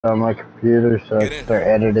on my computer, so I can start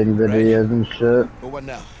editing videos and shit. What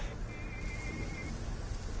now?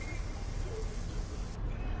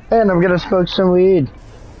 And I'm gonna smoke some weed.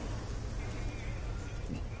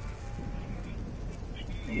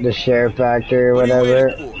 The share factor or whatever.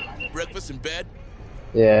 What are you waiting for? Breakfast in bed?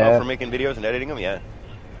 Yeah. Oh, for making videos and editing them? Yeah.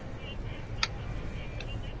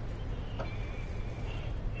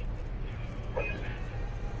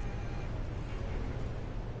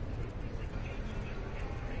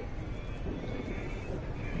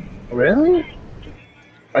 Really?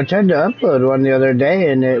 I tried to upload one the other day,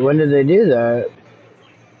 and when did they do that?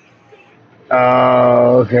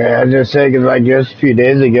 Oh, okay. I just saying, cause like just a few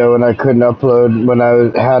days ago when I couldn't upload, when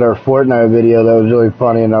I had our Fortnite video that was really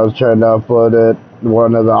funny, and I was trying to upload it,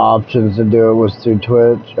 one of the options to do it was through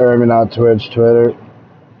Twitch, or I mean not Twitch, Twitter.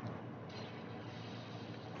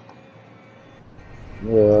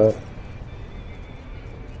 Yeah.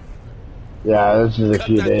 Yeah, this is a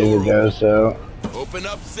few days ago, so Open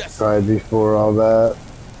up, probably before all that.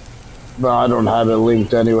 But I don't have it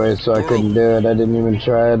linked anyway, so I couldn't do it. I didn't even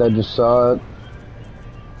try it, I just saw it.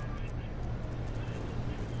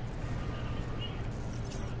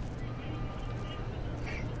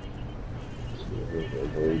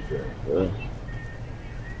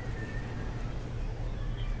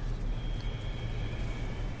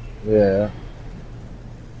 Yeah.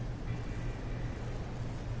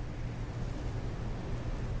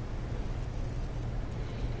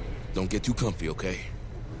 Don't get too comfy, okay?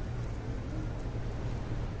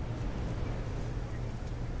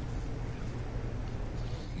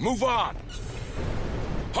 Move on!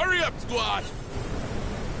 Hurry up, squad!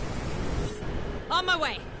 On my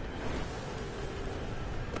way!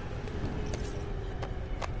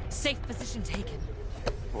 Safe position taken.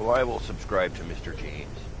 Well, I will subscribe to Mr. James.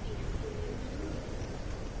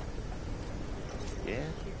 Yeah.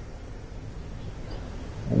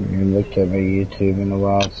 I haven't even looked at my YouTube in a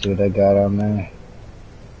while, see what I got on there.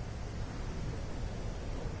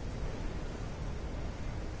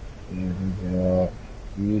 Here we go.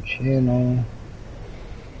 New channel.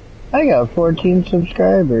 I got 14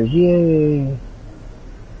 subscribers, yay!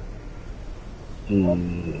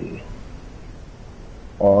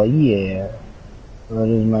 Oh yeah. What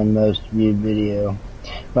is my most viewed video?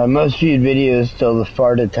 My most viewed video is still the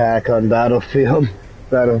fart attack on Battlefield.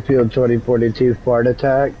 Battlefield 2042 fart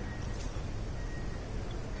attack.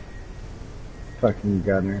 Fucking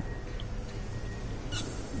gunner.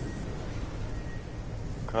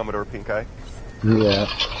 Commodore Pink Eye? Yeah.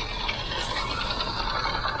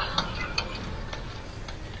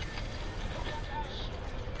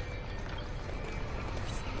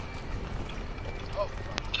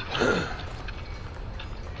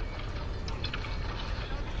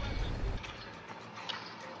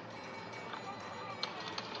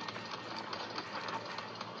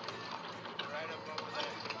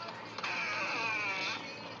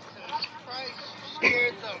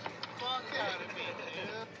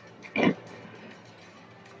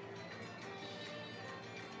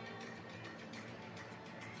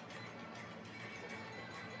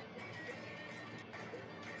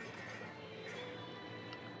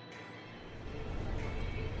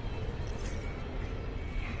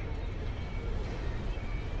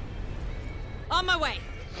 On my way.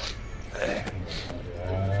 That's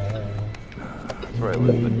where I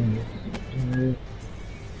live, but...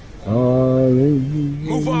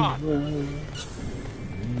 Move on!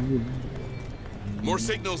 More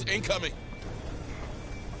signals incoming!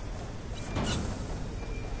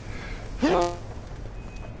 Is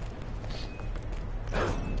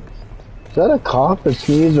that a cough, a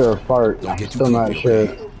sneeze, or a fart? I'm still not sure.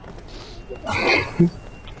 Alright,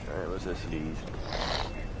 what's this sneeze?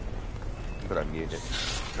 But I'm muting it.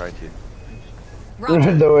 Try to.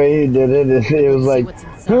 The way he did it, it was like...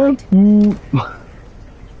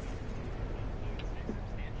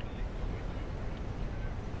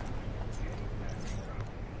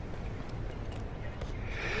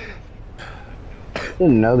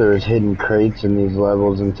 Didn't know there was hidden crates in these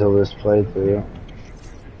levels until this playthrough.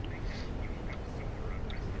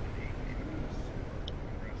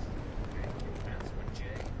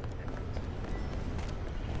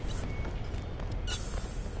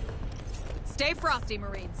 Stay frosty,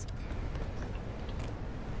 Marines.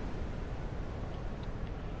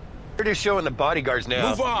 They're just showing the bodyguards now.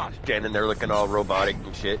 Move on! Standing there looking all robotic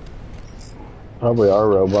and shit. Probably are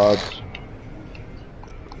robots.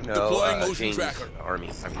 No, Deploying motion James tracker.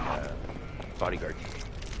 Bodyguard.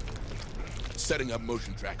 Setting up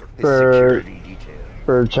motion tracker. His security detail.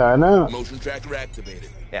 For China? Motion tracker activated.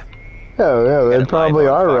 Yeah. Oh, yeah, they probably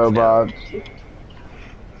are robots.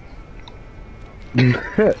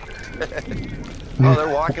 Oh,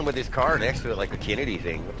 they're walking with his car next to it like the Kennedy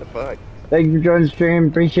thing. What the fuck? Thank you for joining the stream.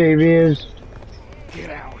 Appreciate your views. Get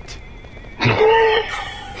out.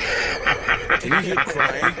 Can you hear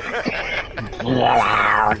crying?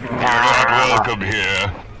 Welcome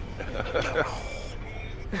here.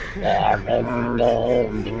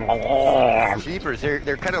 Jeepers,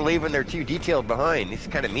 they're kind of leaving their two detailed behind. This is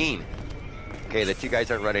kind of mean. Okay, the two guys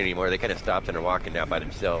aren't running anymore. They kind of stopped and are walking now by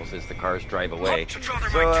themselves as the cars drive away. So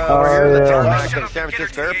we're here in the tarmac of San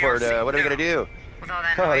Francisco Airport. What are we gonna do?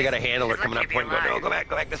 Oh, they got a handler coming up, pointing, going, "No, go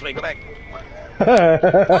back this way, go back." On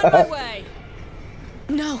my way.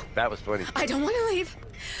 No, That was funny. I don't want to leave.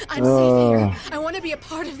 I'm safe here. I want to be a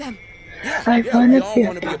part of them. Yeah, we all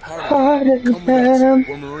want to be a part of it. Come with us.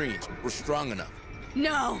 We're Marines. We're strong enough.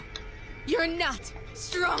 No, you're not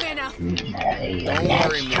strong enough. Don't worry,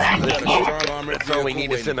 miss. We got a strong armored That's all we need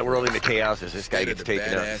to vehicle send the world into chaos as this guy Better gets the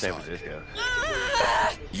taken out in badass San heart. Francisco.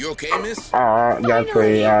 You okay, miss? That's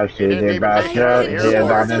pretty awesome. Bastard. The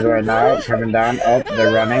Adonis right now. Coming down. Oh,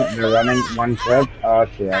 they're running. They're running. One clip. Oh,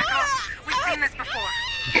 shit. We've seen this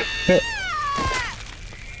before.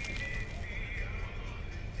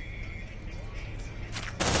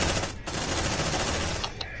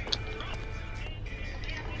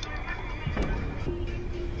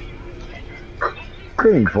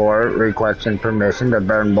 Green 4 requesting permission to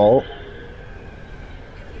burn bolt.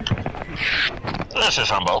 This is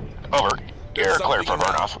Humboldt. Over. You're clear for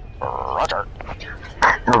burn off. Roger.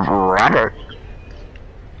 Robert.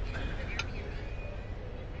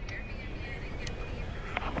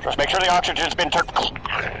 Just make sure the oxygen's been turned.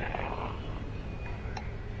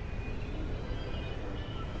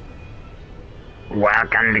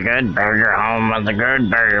 Welcome to Good Burger, home of the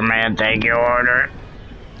Good Burger Man. Take your order.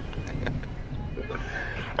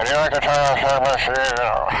 Would you like to try our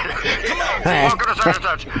service? Welcome to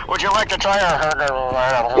Such. Would you like to try our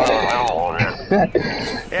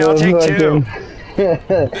Yeah, I'll take two. They're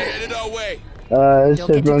headed our way. It's You'll get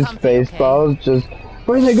just too on comfy, Spaceballs. Just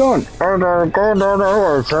where are they going? Where are they going?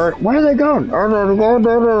 Where are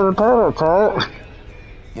they going?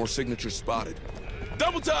 More signatures spotted.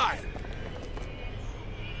 Double time.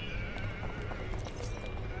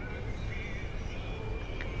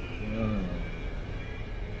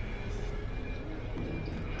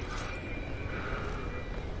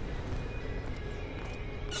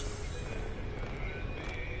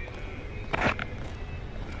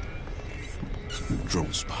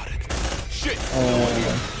 Drone spotted. Shit!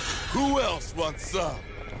 Who else wants some?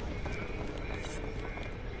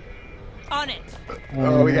 On it.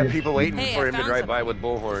 Oh, we got people waiting Hey, for I him to found drive by something. with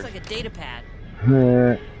bullhorns. Looks like a data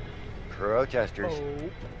pad. Protesters.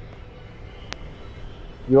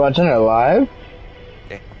 You watching it live?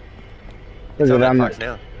 Yeah. Is It's it on on Fox the?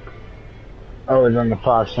 now. Oh, it's on the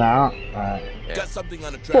Fox now. Yeah. Got something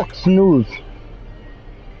on the track. Fox News.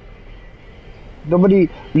 Nobody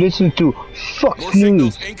listen to Fox More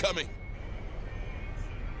News. signals incoming.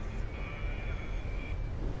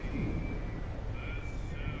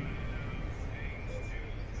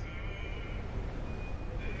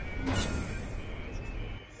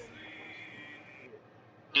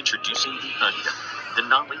 Introducing the Onion, the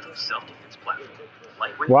non-lethal self-defense platform.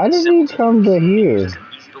 Lightweight, Why did he simple to come to use, here? just an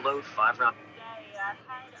easy-to-load 5-round.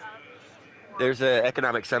 There's a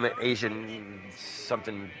economic summit, Asian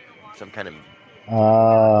something, some kind of.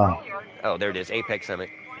 Oh, there it is, APEC summit.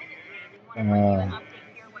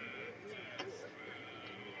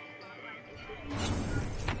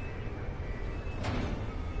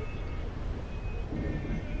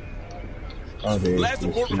 Oh, dude. Last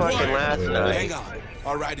report Fucking required. last night. Hang on.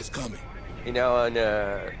 Our ride is coming. You know, on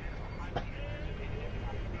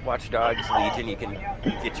Watch Dogs Legion, you can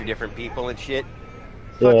get your different people and shit.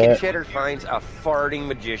 Yeah. Fucking Cheddar finds a farting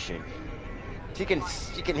magician. She can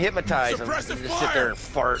hypnotize them and Suppressive just sit there fire. and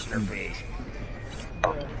fart in her face.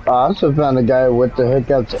 I also found a guy with the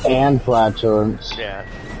hiccups and flatulence. Yeah.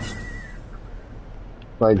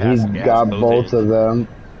 Like he's Yeah, got both both ends. of them.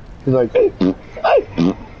 He's like,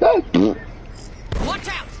 Watch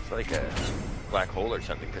out! It's like a black hole or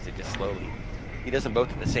something because it just slowly. He does them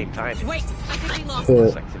both at the same time. Wait, I think we lost Yeah. him.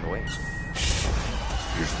 It's like in the way.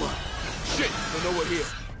 Here's one. Shit! Don't know what here.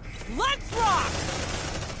 Let's rock!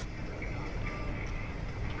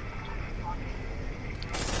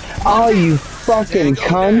 oh, you fucking Tango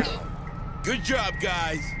cunt. down. Good job,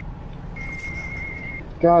 guys.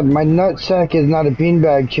 God, my nutsack is not a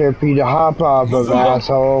beanbag chair for you to hop off of,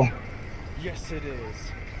 asshole. Yes, it is.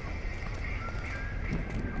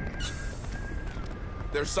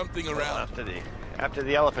 There's something around. After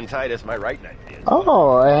the elephantitis, my right nut is.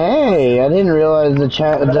 Oh, hey, I didn't realize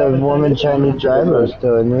the woman Chinese driver was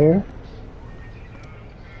still in here.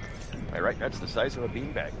 My right nut's the size of a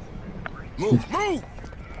beanbag. Move, move!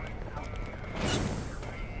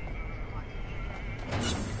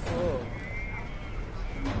 Oh.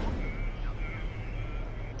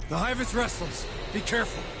 The hive is restless. Be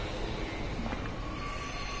careful.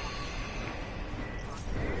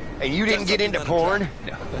 And you didn't get into porn?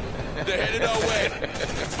 No. They're headed our way.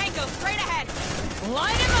 Tango, straight ahead.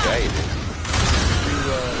 Line him up. Right. You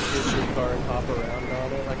get your car and hop around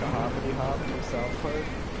on it like a hoppity hop from South Park.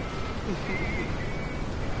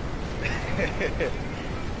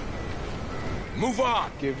 Move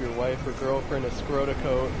on. Give your wife or girlfriend a scrota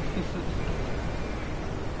coat.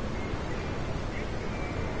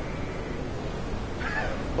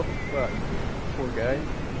 Oh, fuck. Poor guy.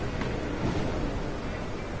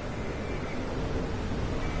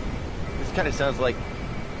 This kind of sounds like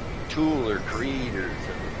Tool or Creed or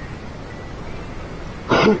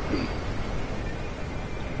something.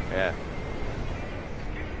 Yeah.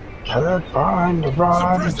 Can't find the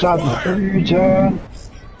rhymes of the region.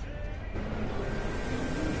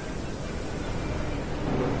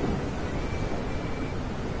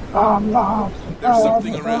 I'm lost. There's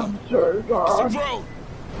something around. It's a drone.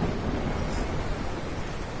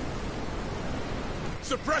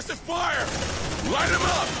 Suppressive fire. Light him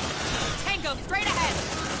up. Tango, straight ahead.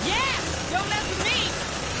 Yeah, don't mess with me.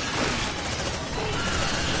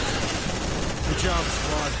 Good job,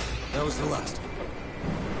 squad. That was the last one.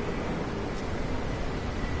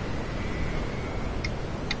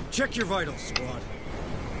 Check your vitals, squad.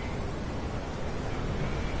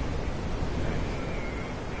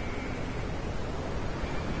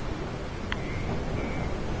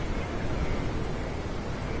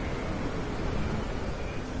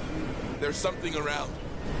 There's something around.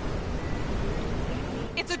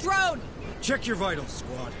 It's a drone. Check your vitals,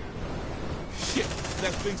 squad. Shit,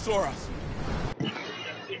 that thing saw us.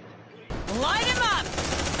 Line him up.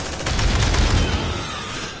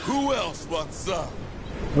 Who else wants some?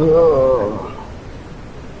 Oh.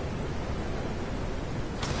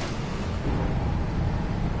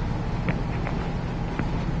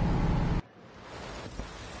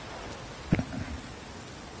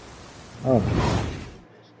 Oh.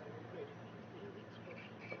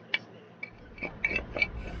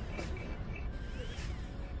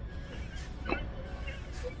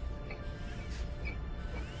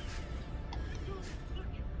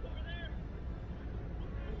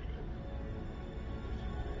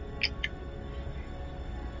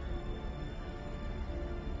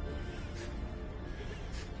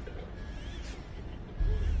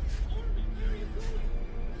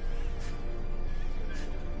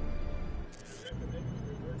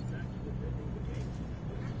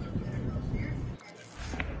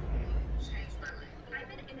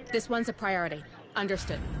 This one's a priority.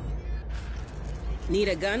 Understood. Need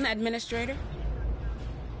a gun, Administrator?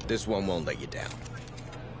 This one won't let you down.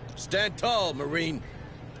 Stand tall, Marine.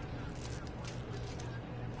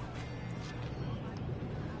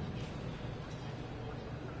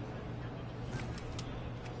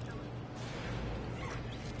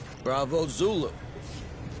 Bravo Zulu.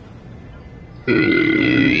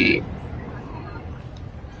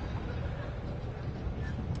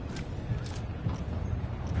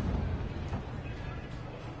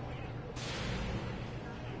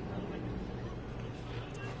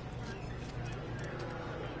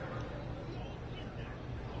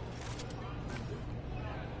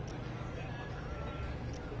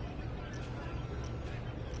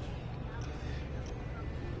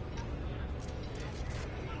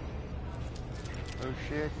 Oh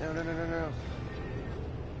shit, no, no, no, no, no.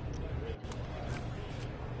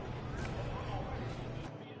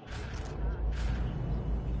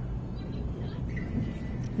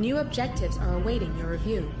 New objectives are awaiting your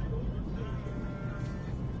review.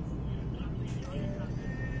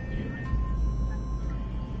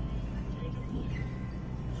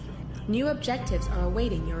 New objectives are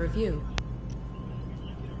awaiting your review.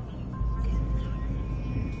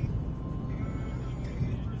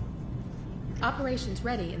 Operations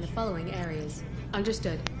ready in the following areas.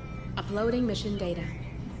 Understood. Uploading mission data.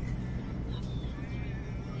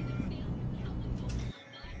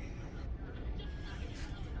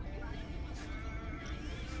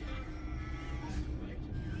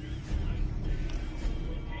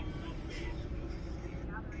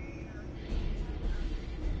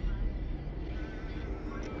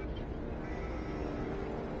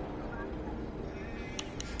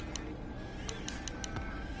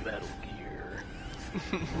 Metal Gear.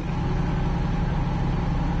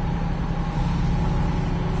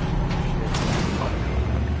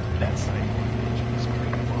 That's like Ninja's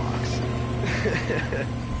Green Box.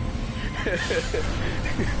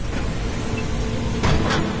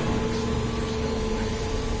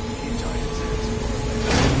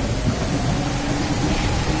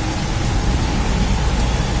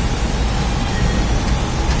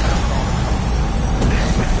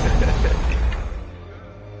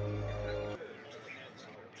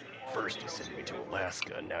 First you sent me to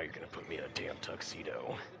Alaska, and now you're gonna put me in a damn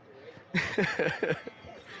tuxedo.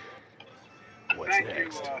 What's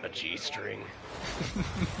next? A G-string?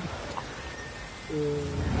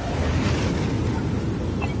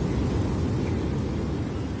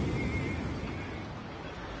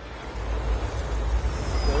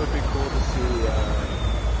 That would be cool to see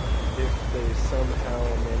if they somehow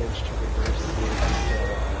manage to reverse these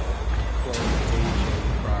clone aging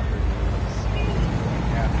properties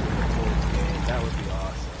after the fourth game. That would be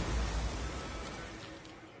awesome.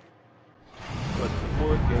 But the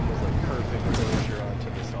fourth game was like perfect closure onto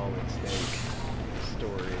the Solid Snake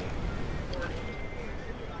story.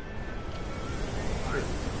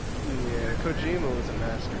 Yeah, Kojima was a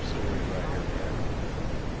master story writer,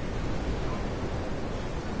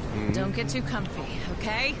 man. Don't get too comfy,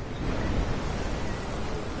 okay?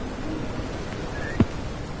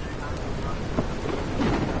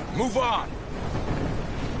 Move on!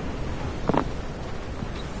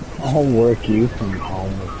 I'll work you from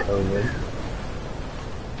home with COVID.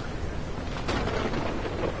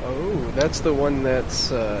 Oh, that's the one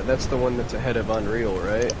that's ahead of Unreal,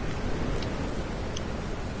 right?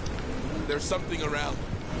 There's something around.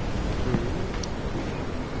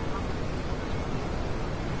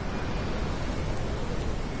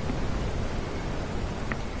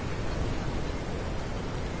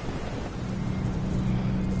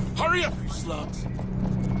 Hurry up, you slugs!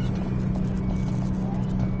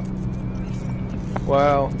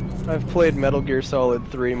 Wow, I've played Metal Gear Solid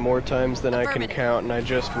 3 more times than I can count, and I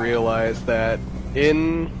just realized that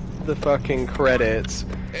in the fucking credits,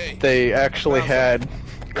 they actually had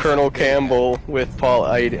Colonel Campbell with Paul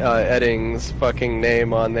Edding's fucking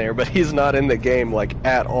name on there, but he's not in the game, like,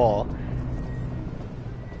 at all.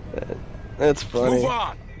 That's funny. Move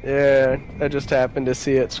on! Yeah, I just happened to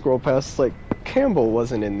see it scroll past, it's like, Campbell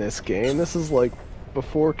wasn't in this game, this is like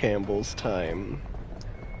before Campbell's time.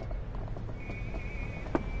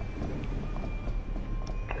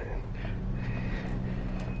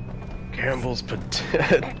 Campbell's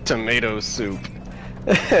tomato soup.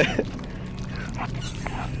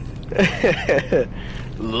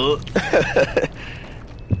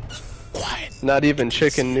 Quiet. Not even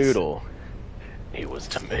chicken noodle. He was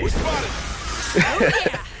tomato. Oh yeah,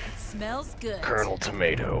 it smells good. Colonel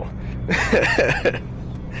Tomato.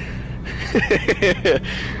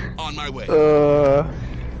 On my way.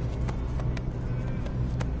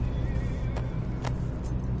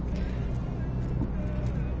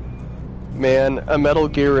 Man, a Metal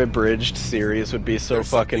Gear Abridged series would be so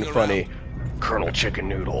fucking funny. Colonel Chicken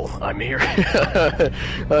Noodle, I'm here.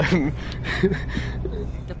 I'm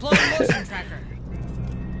Deploy motion tracker.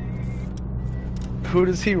 Who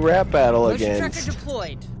does he rap battle Motion against? tracker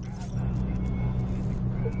deployed.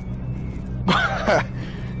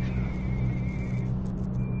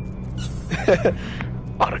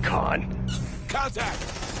 Otacon. Contact!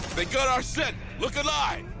 They got our scent! Look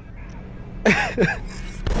alive!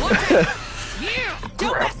 Watch out! Yeah!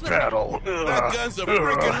 Don't mess with Battle. That gun's a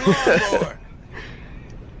freaking lawnmower!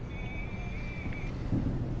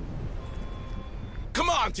 Come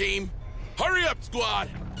on, team! Hurry up, squad!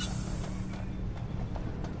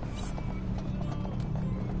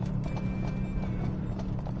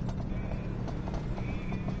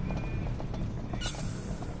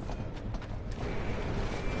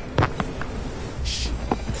 Shh!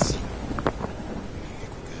 Listen.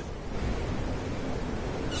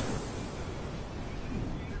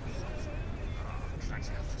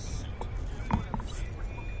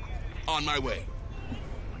 On my way.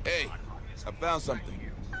 Hey, I found something.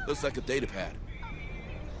 Looks like a data pad.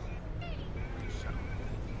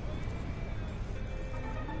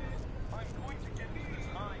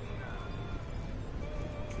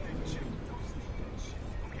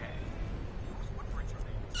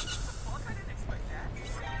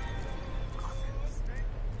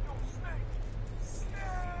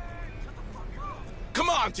 Come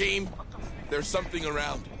on, team! There's something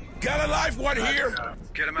around. Got a live one here!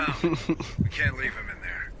 Get him out. We can't leave him in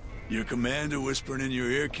there. Your commander whispering in your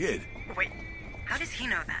ear, kid? Wait, how does he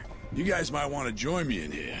know that? You guys might want to join me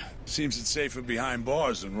in here. Seems it's safer behind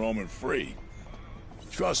bars than roaming free.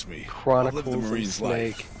 Trust me, I've lived the Marine's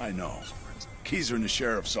life. I know. Keys are in the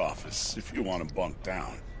sheriff's office, if you want to bunk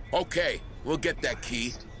down. Okay, we'll get that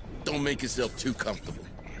key. Don't make yourself too comfortable.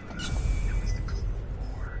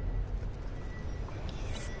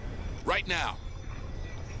 Right now.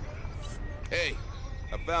 Hey,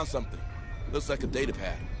 I found something. Looks like a data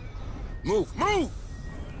pad. Move, move!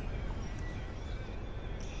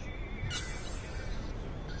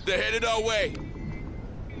 They're headed our way.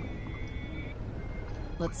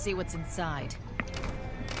 Let's see what's inside.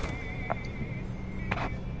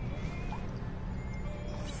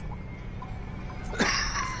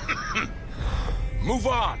 Move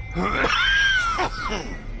on!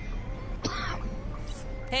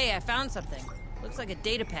 Hey, I found something. Looks like a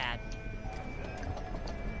data pad.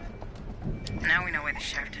 Now we know why the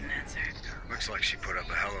sheriff didn't answer. Looks like she put up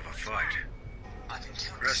a hell of a fight.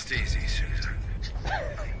 Rest easy, Susan.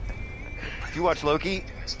 Did you watch Loki?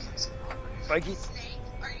 Mikey?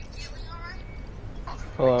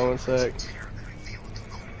 Hold on one sec.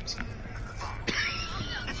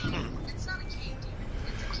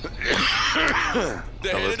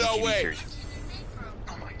 They're headed our way.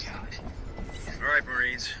 Alright,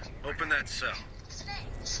 Marines. Open that cell.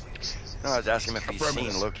 No, I was asking him if he's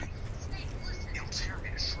seen Loki.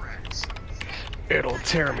 It'll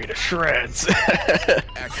tear me to shreds.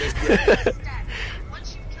 Access granted.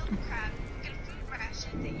 Once you kill the crab, you get a food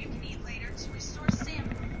ration that you can eat later to restore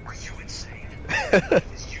stamina. Are you insane?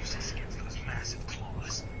 It's useless against those massive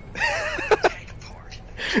claws. Take apart.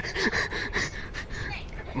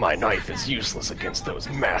 My knife is useless against those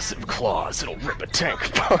massive claws. It'll rip a tank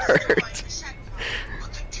apart.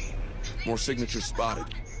 More signatures spotted.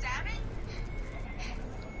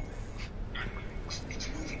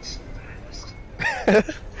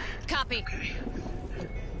 Copy.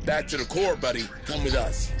 Back to the core, buddy. Come with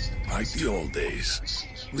us. Like the old days.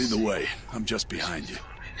 Lead the way. I'm just behind you.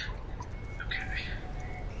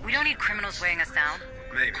 We don't need criminals weighing us down.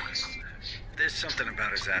 Maybe. There's something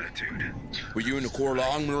about his attitude. Were you in the Corps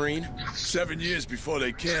long, Marine? 7 years before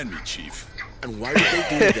they canned me, Chief. And why would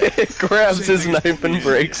they do that? Grabs his knife and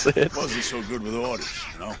breaks it. Wasn't so good with orders,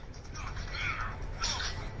 you know?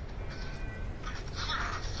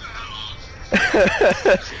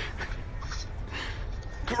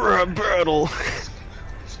 Grab battle.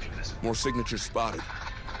 More signatures spotted.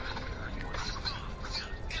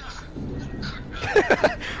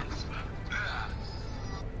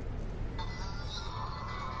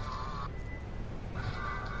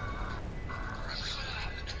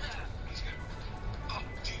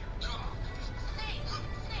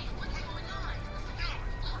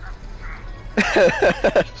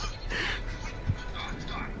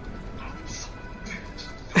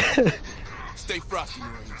 Stay frosty,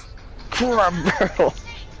 Marines. Grab barrel.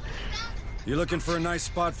 You looking for a nice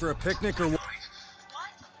spot for a picnic or what?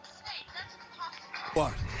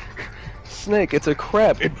 What? Snake, it's a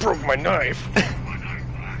crab. It broke my knife.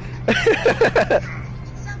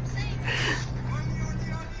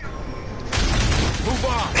 Move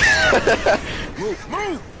on!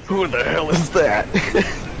 Move! Who the hell is that?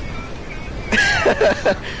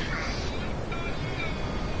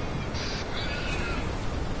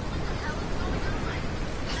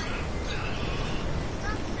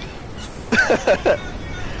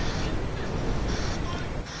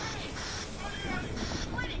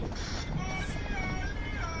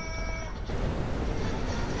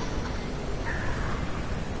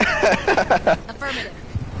 Affirmative.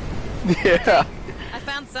 Yeah. I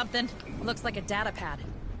found something. Looks like a data pad.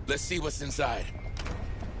 Let's see what's inside.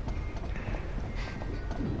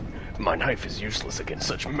 My knife is useless against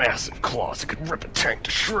such massive claws. It could rip a tank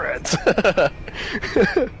to shreds.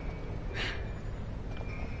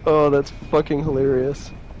 Oh, that's fucking hilarious.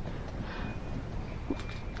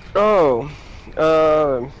 Oh,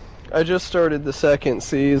 I just started the second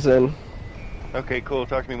season. Okay, cool.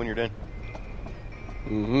 Talk to me when you're done.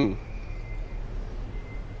 Mm-hmm.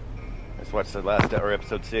 Let's watch the last, or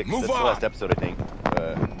episode 6. Move That's on. the last episode, I think.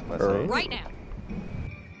 Last night. Right now.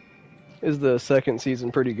 Is the second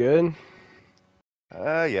season pretty good?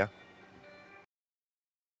 Yeah.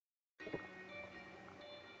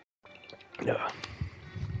 Yeah.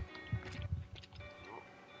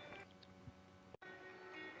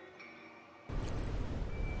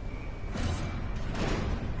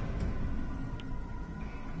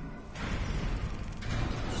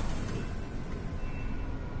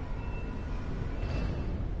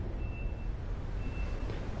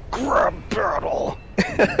 Grab battle.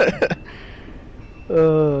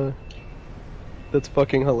 That's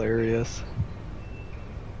fucking hilarious.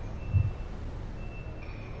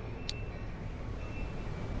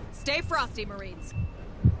 Stay frosty, Marines.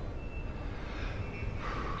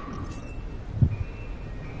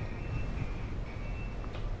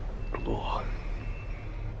 Oh.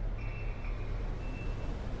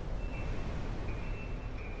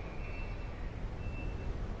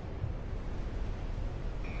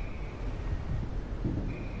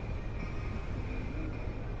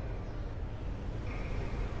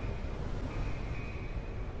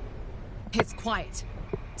 It's quiet.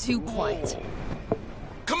 Too quiet.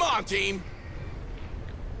 Come on, team!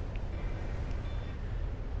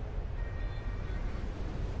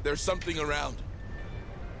 There's something around.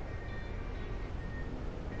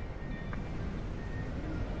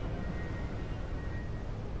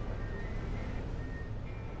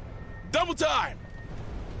 Double time!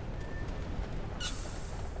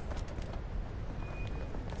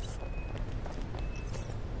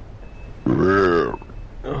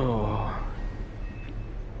 Oh.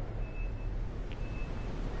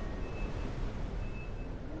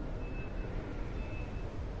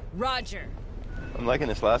 Roger. I'm liking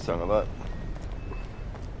this last song a lot.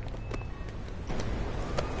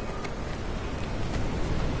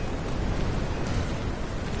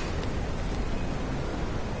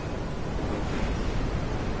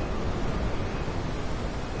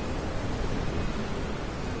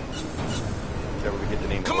 Is that where we get the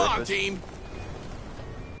name? Come on, team!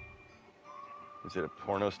 Is it a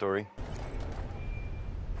porno story?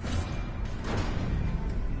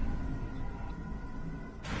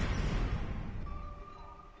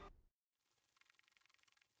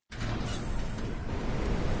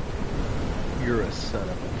 You're a son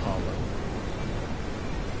of Apollo.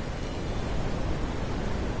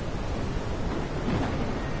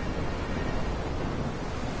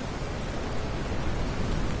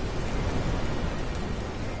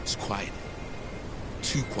 It's quiet.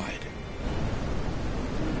 Too quiet.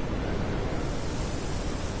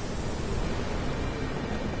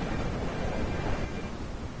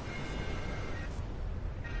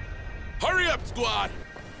 Hurry up, squad!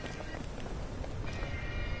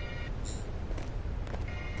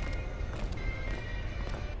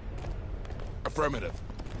 Affirmative.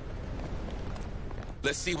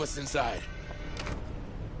 Let's see what's inside.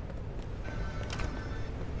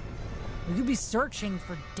 We could be searching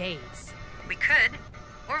for days. We could.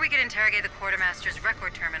 Or we could interrogate the quartermaster's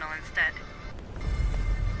record terminal instead.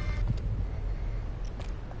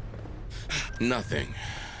 Nothing.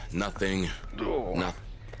 Nothing. Oh.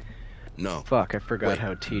 No. Fuck, I forgot Wait.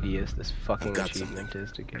 how tedious this fucking got achievement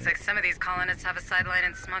is to get. Looks like some of these colonists have a sideline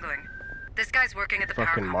in smuggling. This guy's working at the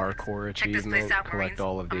Fucking power complex. Marcor Check this place achievement, out, collect Marines.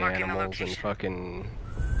 all of the I'm marking the animals and location. fucking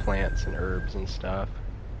plants and herbs and stuff.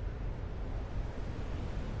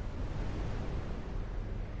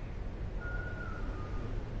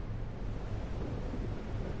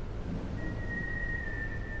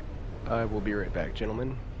 I will be right back,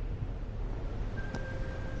 gentlemen.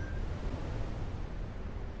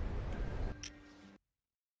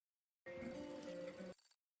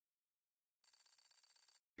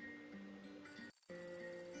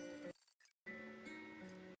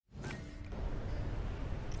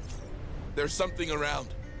 There's something around.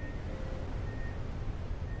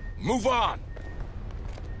 Move on!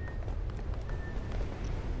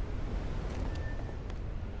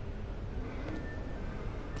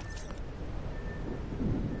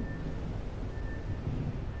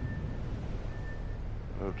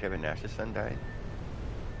 Oh, Kevin Nash's son died?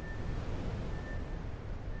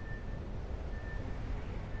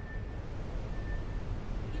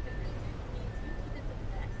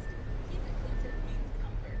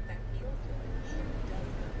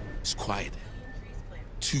 It's quiet.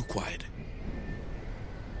 Too quiet.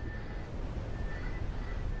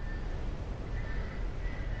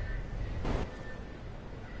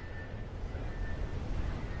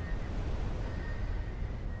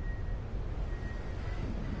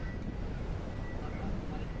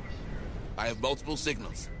 I have multiple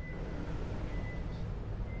signals.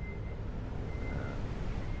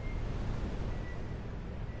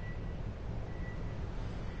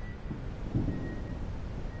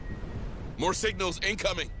 More signals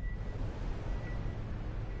incoming.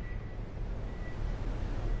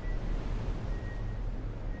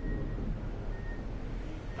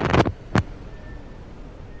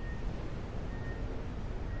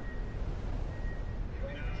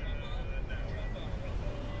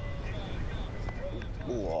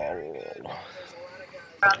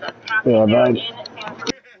 Yeah, right.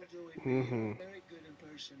 Mm-hmm.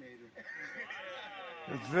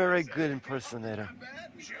 A very good impersonator.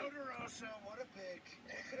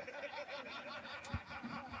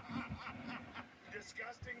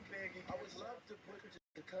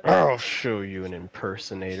 I'll show you an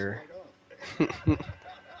impersonator. A lot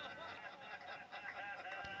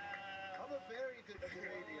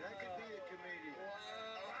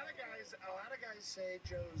of guys say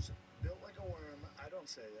Joe's built like a worm. I don't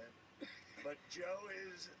say that. But Joe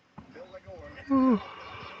is built like a worm.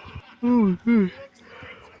 Oh, He looks like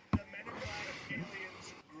the Men in Black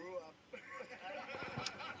aliens grew up.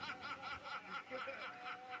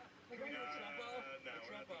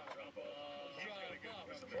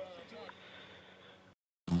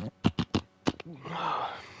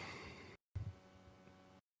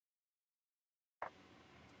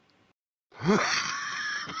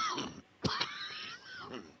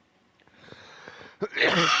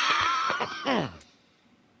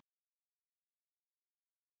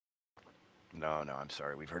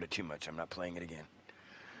 sorry. We've heard it too much. I'm not playing it again.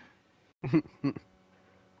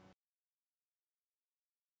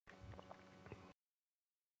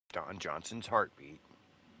 Don Johnson's Heartbeat.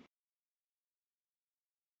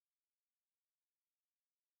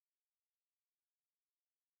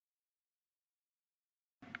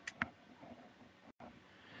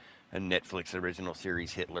 A Netflix original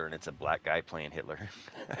series Hitler, and it's a black guy playing Hitler.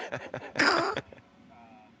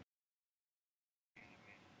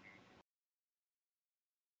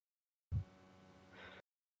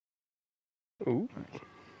 Ooh.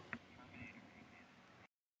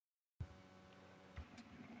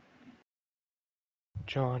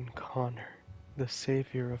 John Connor, the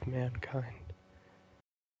savior of mankind.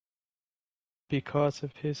 Because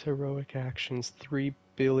of his heroic actions, 3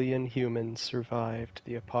 billion humans survived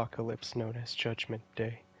the apocalypse known as Judgment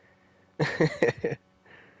Day.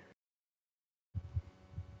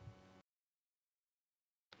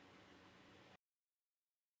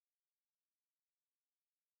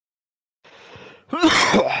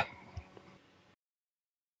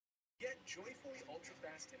 Get joyfully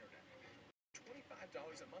ultra-fast internet. $25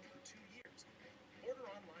 a month for 2 years. Order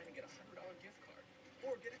online and get a $100 gift card.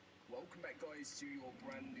 Or get it. Welcome back, guys, to your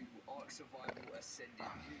brand new Ark Survival Ascended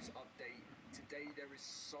news update. Today there is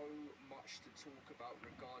so much to talk about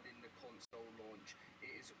regarding the console launch.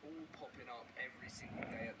 It is all popping up every single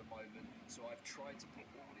day at the moment, so I've tried to put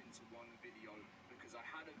all into one video because I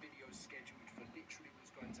had a video scheduled for literally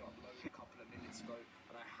was going to upload a couple of minutes ago,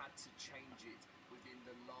 and I had to change it within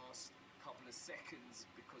the last couple of seconds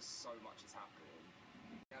because so much has happened.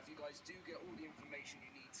 Now, if you guys do get all the information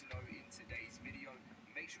you need to know in today's video,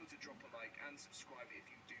 make sure to drop a like and subscribe if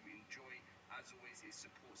you do enjoy. As always, it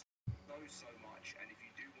supports so much, and if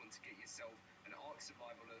you do want to get yourself an Ark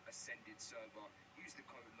Survival Ascended server, use the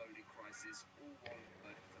code LOADEDCRISIS, all one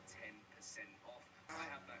word, for 10% off. I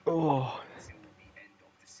have that until the end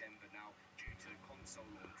of December now, due to the console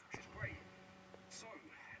launch, which is great. So,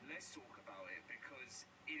 let's talk about it, because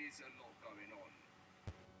it is a lot going on.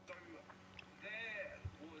 So, there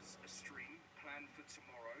was a stream planned for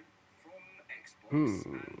tomorrow from Xbox,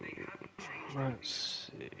 and they haven't changed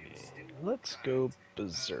Let's see. Let's go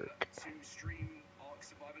berserk. to stream Ark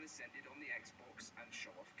Survival Ascended on the Xbox and show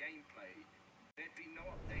off gameplay. There'd be no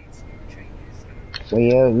updates, no changes. So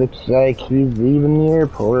yeah, it looks like he's leaving the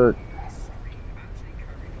airport.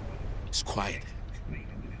 It's quiet.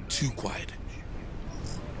 Too quiet.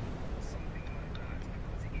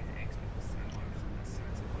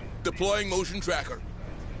 Deploying motion tracker.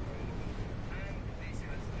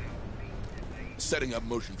 Setting up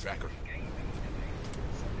motion tracker.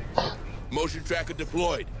 Motion tracker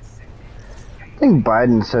deployed. I think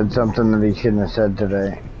Biden said something that he shouldn't have said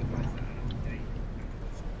today.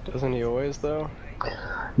 Doesn't he always, though?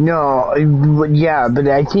 No, yeah, but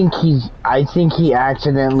I think he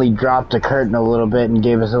accidentally dropped the curtain a little bit and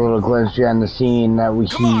gave us a little glimpse behind the scene that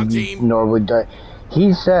he normally does.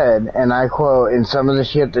 He said, and I quote, in some of the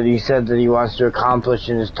shit that he said that he wants to accomplish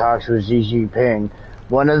in his talks with Xi Jinping,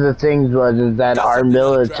 one of the things was that our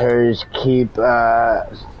militaries keep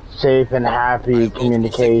safe and happy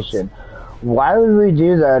communication. Why would we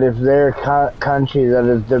do that if they're a country that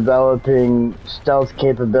is developing stealth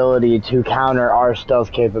capability to counter our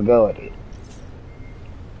stealth capability?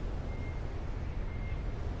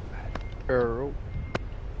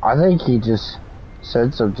 I think he just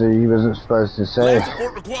said something he wasn't supposed to say. Land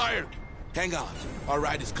support required. Hang on. Our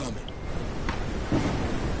ride is coming.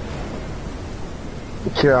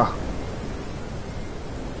 Yeah.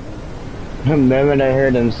 The moment I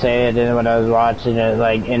heard him say it, and when I was watching it,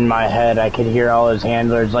 like, in my head, I could hear all his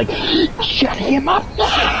handlers, like, shut him up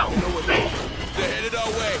now! They're headed our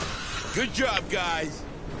way. Good job, guys.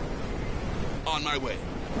 On my way.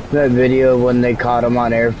 That video when they caught him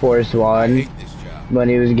on Air Force One, when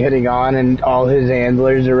he was getting on, and all his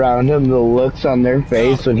handlers around him, the looks on their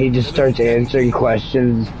face when he just starts answering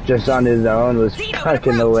questions just on his own was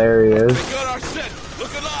fucking hilarious. We got our set.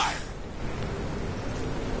 Look alive.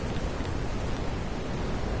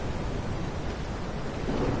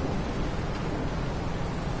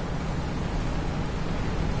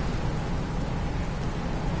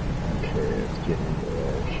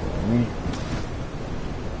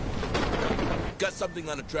 Got something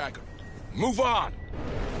on the tracker. Move on!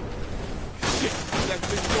 Shit, that's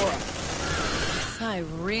big for us. I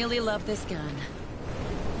really love this gun.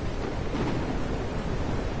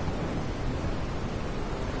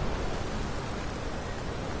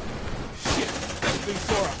 Shit, that's big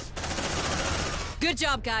for us. Good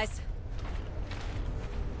job, guys.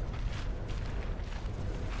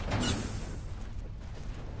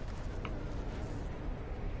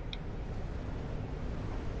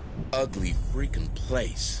 ugly freaking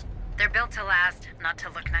place. They're built to last, not to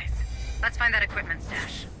look nice. Let's find that equipment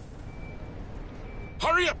stash.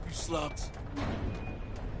 Hurry up, you slugs!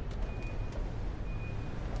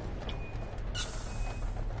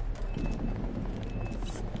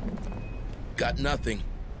 Got nothing.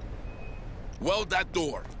 Weld that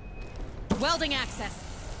door. Welding access.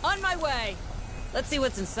 On my way. Let's see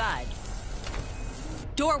what's inside.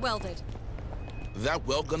 Door welded. That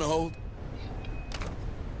weld gonna hold?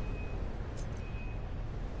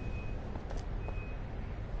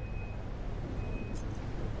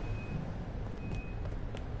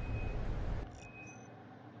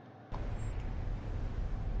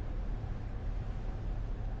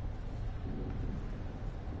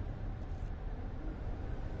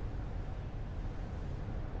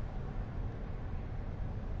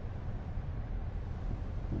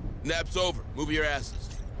 Nap's over. Move your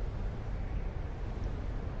asses.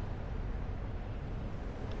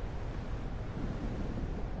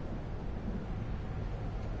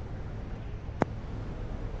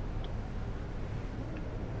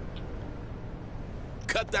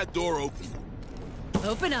 Cut that door open.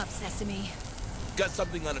 Open up, Sesame. Got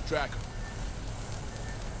something on a tracker.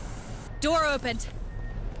 Door opened.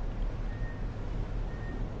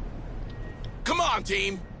 Come on,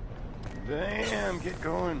 team. Damn, get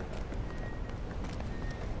going.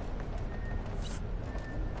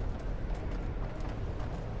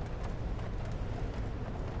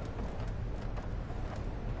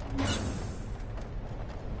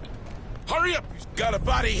 Hurry up! Got a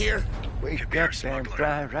body here. Wake up, Sam.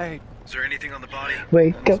 Fly right. Is there anything on the body?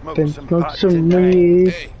 Wake up and smoke some weed.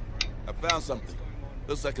 Hey, I found something.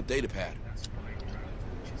 Looks like a data pad.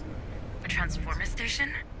 A transformer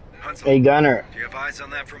station? Hey, Gunner. Do you have eyes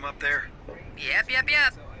on that from up there? Yep.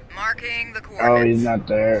 Marking the Oh, coordinates. he's not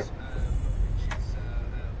there.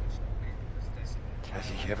 Has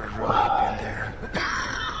he ever really been there?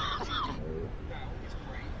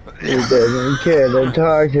 He doesn't care to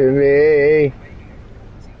talk to me.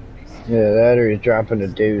 Yeah, that or he's dropping a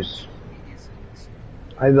deuce.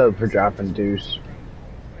 I vote for dropping deuce.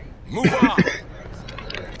 Move on!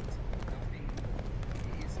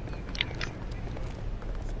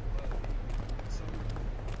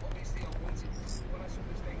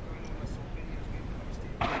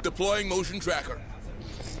 Deploying motion tracker.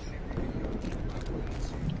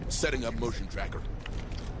 Setting up motion tracker.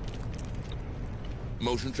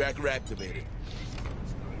 Motion tracker activated.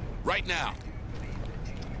 Right now.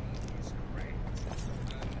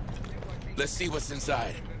 Let's see what's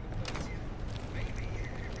inside.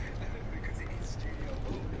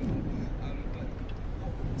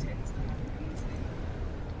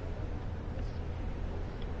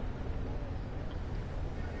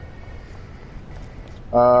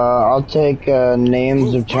 I'll take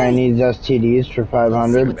names of Chinese STDs for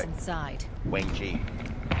 500. What's inside? Wang Ji.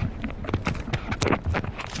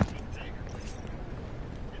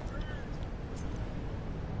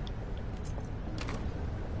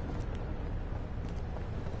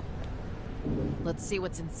 Let's see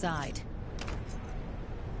what's inside.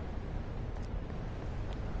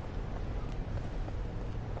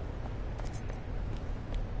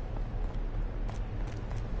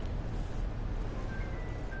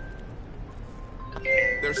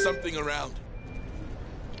 There's something around.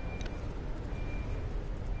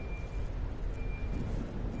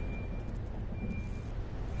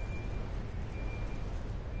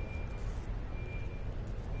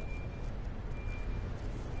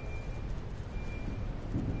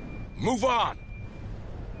 Move on!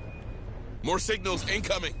 More signals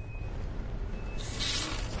incoming.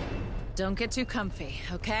 Don't get too comfy,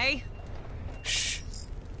 okay? Shh.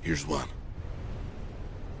 Here's one.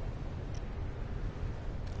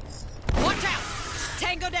 Watch out!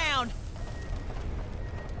 Tango down!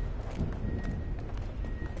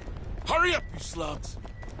 Hurry up, you slugs!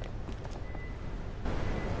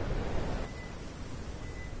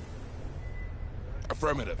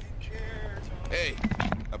 Affirmative. Hey,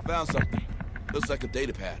 I found something. Looks like a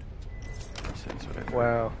data pad.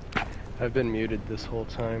 Wow. I've been muted this whole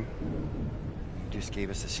time. You just gave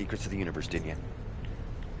us the secrets of the universe, didn't you?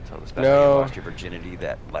 Tell us about No. how you lost your virginity,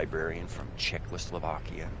 that librarian from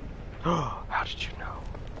Czechoslovakia. How did you know?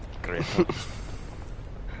 Gretel.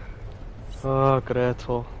 Oh,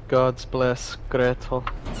 Gretel. God's bless Gretel.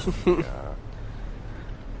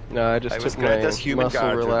 No, I just took my muscle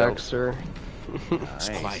relaxer. It's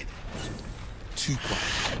quiet. Too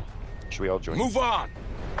quiet. Should we all join? Move on!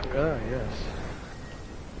 Ah, yes.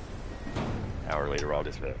 Hour later, I'll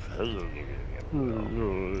just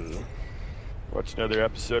watch another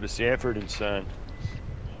episode of Sanford and Son.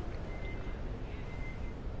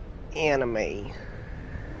 Anime.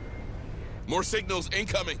 More signals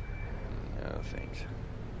incoming. No, thanks.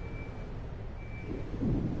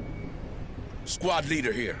 Squad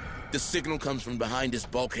leader here. The signal comes from behind this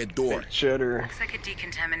bulkhead door. Cheddar. Looks like a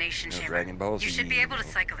decontamination No chamber. Dragon Balls. You should be able to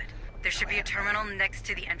cycle it. There should be a terminal next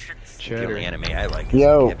to the entrance. The only anime I like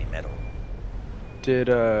Yo. is heavy metal. Did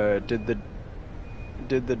the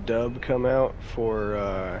dub come out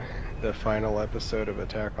for the final episode of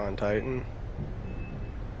Attack on Titan?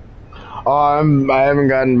 Oh, I haven't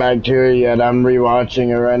gotten back to it yet. I'm rewatching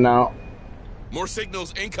it right now. More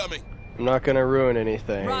signals incoming. I'm not gonna ruin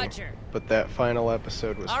anything. Roger. But that final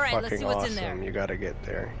episode was All right, let's fucking see what's in there. awesome. You gotta get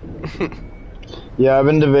there. Yeah, I've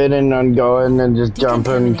been debating on going and just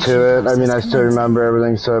jumping to it. I mean, I still remember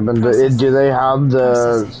everything, so I've been. Do they have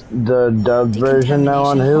the dubbed version now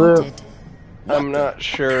on Hulu? I'm not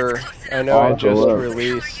sure. I know I'll it just look.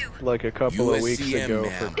 released like a couple of weeks ago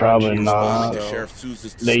for Probably not.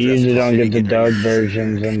 They usually don't get the dubbed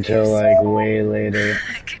versions until like way later.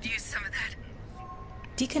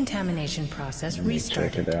 Decontamination process Check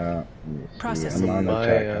restarted. it out. Processing. I'm on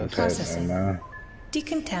Attack on Titan Processing. now.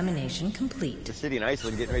 Decontamination complete. The city in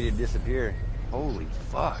Iceland getting ready to disappear. Holy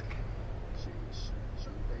fuck.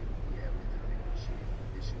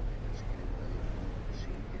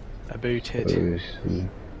 I booted.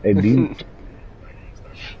 A boot.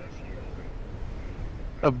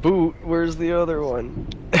 A boot? Where's the other one?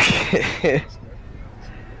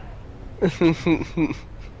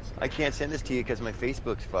 I can't send this to you because my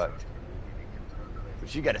Facebook's fucked.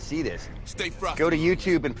 But you gotta see this. Stay frosty. Go to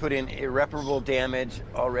YouTube and put in irreparable damage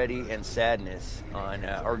already and sadness on,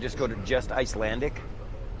 or just go to Just Icelandic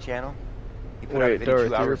channel. He put out a Wait, video 2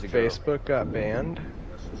 Darth, your hours ago. Facebook got banned?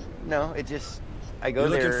 No, it just, I go You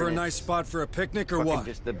there. looking for a and nice spot for a picnic or fucking what?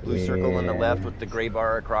 just the blue circle on the left with the gray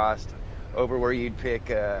bar across. Over where you'd pick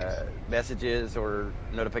messages or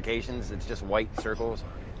notifications, it's just white circles.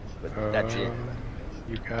 But that's it.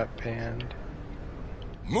 You got banned.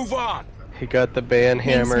 Move on. He got the ban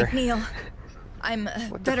hammer. Name's McNeil. I'm a What the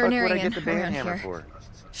fuck would I veterinarian get the ban around hammer here. for?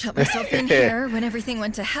 Shut myself in here when everything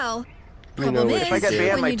went to hell. You know Problem what is, If I got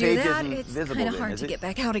banned, my when you do page that, isn't it's visible kind of then, hard is to it? get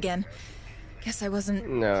back out again. Guess I wasn't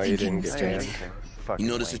No, you thinking didn't get straight. banned. You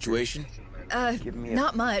know the situation? Give me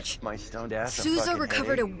Not much. my stoned ass. a Sousa fucking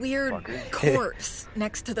recovered a headache, weird fucker. corpse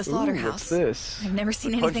next to the slaughterhouse. what's this? I've never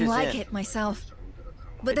seen What anything punches like in? it myself.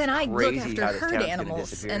 But It's then I look crazy after how this herd town's gonna animals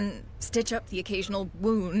disappear. and stitch up the occasional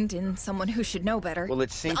wound in someone who should know better. Well,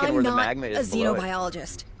 it's sinking I'm where the not magma a is below it.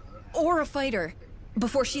 xenobiologist or a fighter.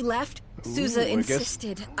 Before she left, Sousa I guess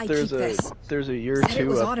insisted I keep this. There's a year Said it 2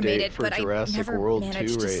 was update automated, for but I Jurassic never World 2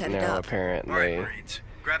 managed to right set it now, up. apparently. All right, Marines.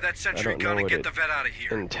 Grab that I sentry don't know gun and what get it the vet out of here.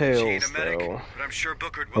 She entails, ain't a medic, though. but I'm sure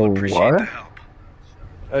Booker A will appreciate what? the help.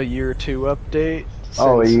 A year 2 update?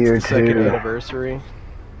 Oh, a since year the second 2. anniversary.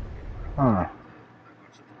 Huh.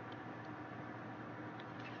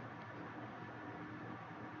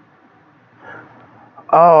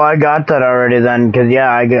 Oh, I got that already then, cause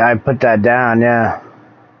yeah, I put that down. Yeah,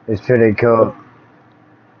 it's pretty cool.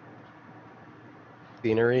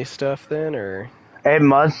 Scenery stuff then, or? It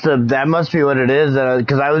must have. That must be what it is.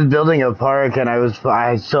 Because I was building a park and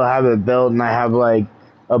I still have it built, and I have like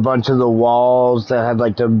a bunch of the walls that had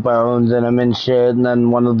like the bones in them and shit, and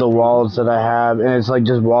then one of the walls that I have, and it's like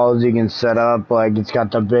just walls you can set up. Like it's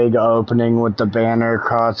got the big opening with the banner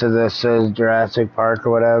across it that says Jurassic Park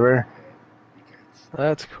or whatever.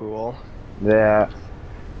 That's cool. Yeah.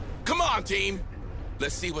 Come on, team.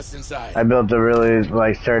 Let's see what's inside. I built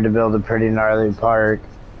started to build a pretty gnarly park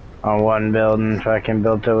on one building, so I can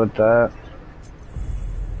build it with that.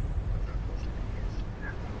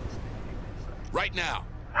 Right now.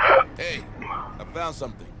 Hey, I found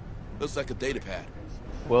something. Looks like a data pad.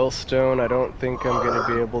 Well, Stone, I don't think I'm going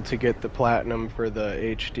to be able to get the platinum for the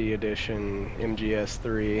HD edition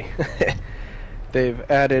MGS3. They've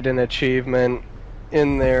added an achievement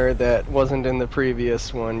in there that wasn't in the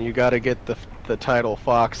previous one. You got to get the title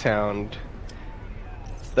Foxhound.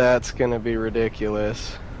 That's going to be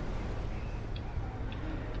ridiculous.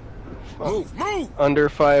 Move! Under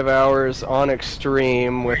 5 hours on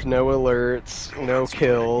extreme with no alerts, no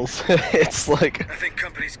kills. It's like, I think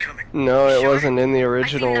company's coming. no, it wasn't in the I see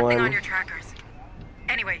original nothing on one. your trackers.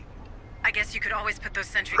 Anyway, I guess you could always put those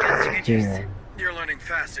sentry guns to good use. You're learning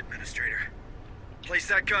fast, Administrator. Place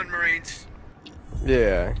that gun, Marines.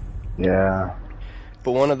 Yeah. Yeah.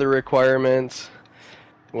 But one of the requirements...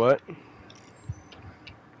 What?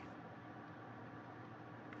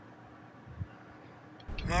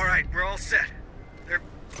 All right, we're all set. They're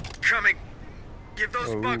coming. Give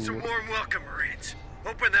those bucks a Oh. warm welcome, Marines.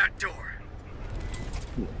 Open that door.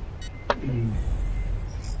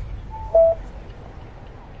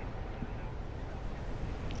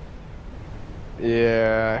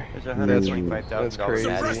 Yeah, There's that's $125,000 crazy.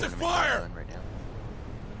 Suppressive fire!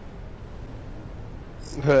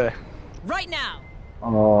 Right now.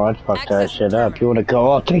 Oh, let's fuck that shit up. You wanna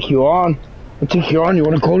go? I'll take you on. I'll take you on. You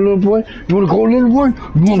wanna go, little boy? You wanna go, little boy?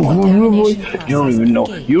 You wanna go, little boy? You don't even know.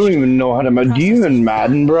 You don't even know how to. Do you even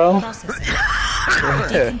Madden, bro?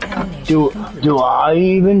 do I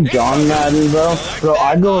even John Madden, bro? Bro,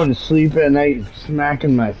 I go and sleep at night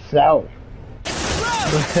smacking myself.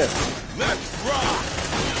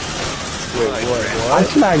 Wait, what? I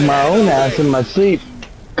smack my own ass in my sleep.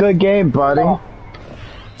 Good game, buddy.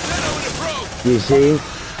 You see?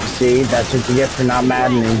 See? That's what you get for not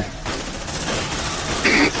maddening.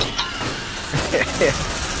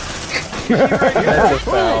 That's a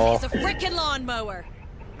foul. It's a frickin' lawnmower.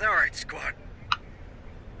 Alright, squad.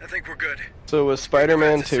 I think we're good. So was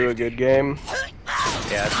Spider-Man 2 a good game?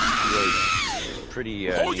 Yeah, it's really pretty,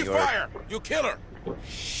 Hold New your York. fire! You kill her!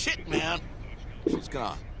 Shit, man. She's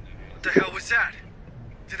gone. What the hell was that?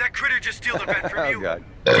 Did that critter just steal the vet from you? Oh, God.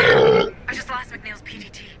 I just lost McNeil's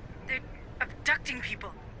PDT. They're abducting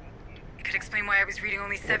people. It could explain why I was reading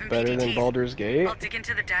only 7 Better PDTs. than Baldur's Gate? I'll dig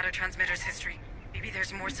into the data transmitter's history. Maybe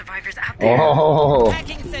there's more survivors out there. Oh.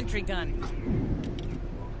 Packing sentry gun.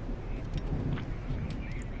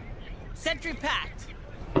 Sentry packed.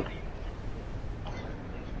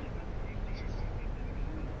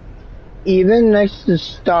 Even next to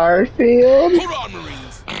Starfield? Hold on, Marines.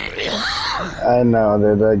 I know,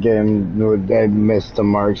 that game, they missed the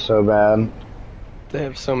mark so bad. They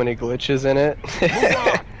have so many glitches in it.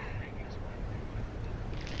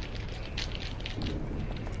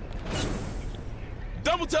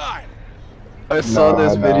 Double time. I saw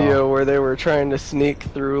this video where they were trying to sneak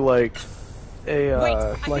through like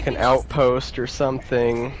a like an outpost or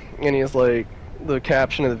something, and he's like, the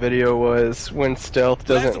caption of the video was, when stealth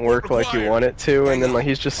doesn't work like you want it to, and then like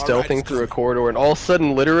he's just stealthing through a corridor, and all of a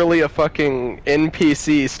sudden literally a fucking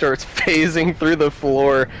NPC starts phasing through the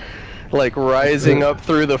floor, like rising up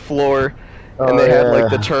through the floor, and they had like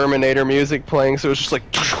the Terminator music playing, so it was just like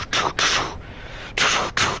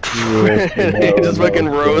he just fucking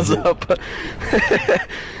rose up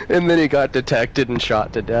and then he got detected and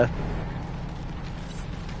shot to death.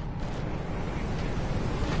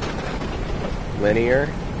 Linear.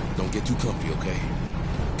 Don't get too comfy, okay?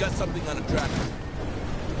 Got something on a tractor.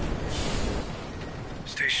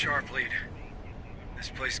 Stay sharp, lead. This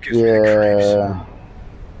place gives me the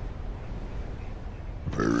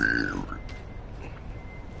creeps.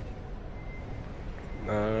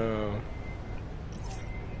 Oh.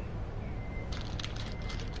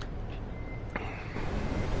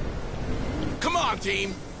 Come on,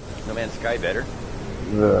 team. No Man's Sky better.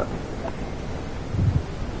 Yeah.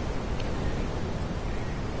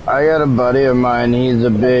 I got a buddy of mine, he's a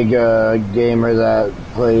big gamer that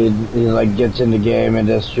he like gets into game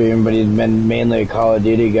industry, but he's been mainly a Call of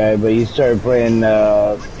Duty guy, but he started playing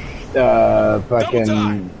Starfield,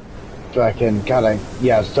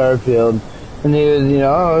 and he was,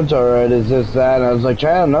 oh, it's alright, it's this, that, and I was like,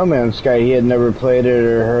 I don't know, man, this guy, he had never played it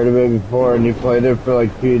or heard of it before, and he played it for like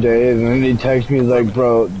a few days, and then he texted me, he's like,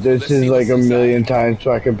 bro, this is like a million times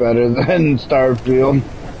fucking better than Starfield.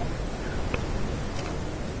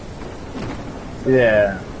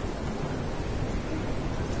 Yeah.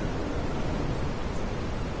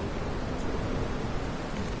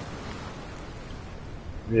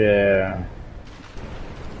 Yeah.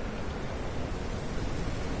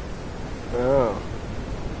 Oh.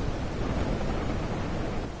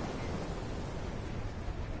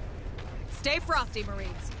 Stay frosty, Marines.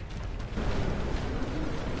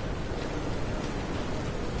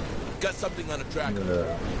 Got something on a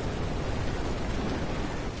tractor.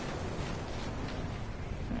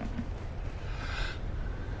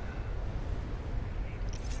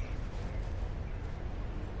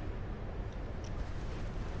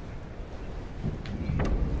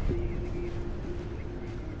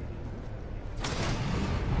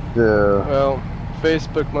 Well,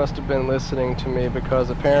 Facebook must have been listening to me,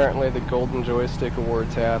 because apparently the Golden Joystick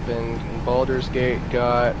Awards happened, and Baldur's Gate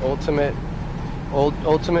got Ultimate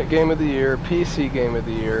Game of the Year, PC Game of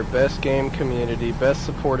the Year, Best Game Community, Best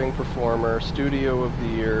Supporting Performer, Studio of the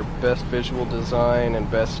Year, Best Visual Design, and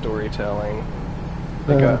Best Storytelling.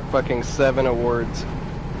 They got fucking 7 awards.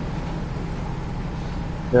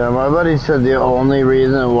 Yeah, my buddy said the only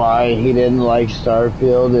reason why he didn't like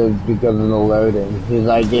Starfield is because of the loading. He's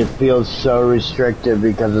like, it feels so restricted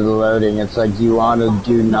because of the loading. It's like you want to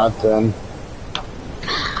do nothing.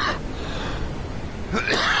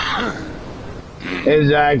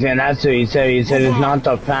 Exactly, and that's what he said. He said it's not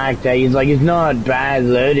the fact that, he's like, it's not bad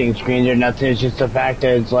loading screens or nothing. It's just the fact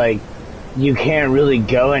that it's like, you can't really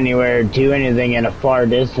go anywhere or do anything in a far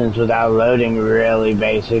distance without loading, really,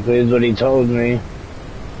 basically, is what he told me.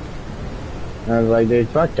 I was like, dude,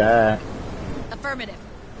 fuck that. Affirmative.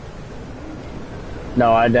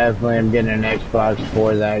 No, I definitely am getting an Xbox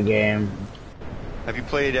for that game. Have you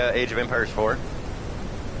played Age of Empires 4?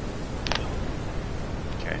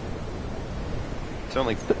 Okay. It's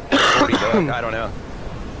only 40 bucks. I don't know.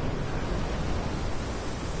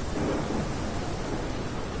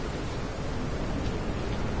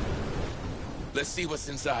 Let's see what's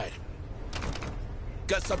inside.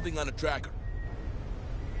 Got something on the tracker.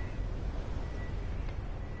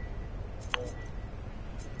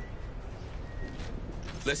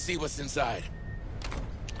 Let's see what's inside.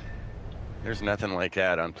 There's nothing like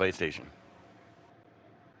that on PlayStation.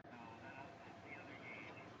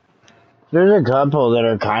 There's a couple that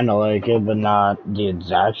are kind of like it, but not the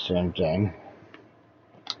exact same thing.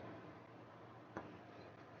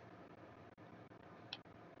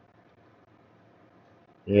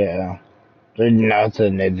 Yeah. There's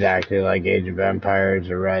nothing exactly like Age of Empires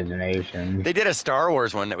or Rise of Nations. They did a Star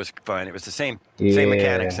Wars one that was fun. It was the same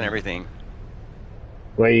mechanics and everything.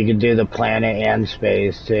 Where you could do the planet and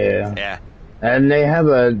space too. Yeah. And they had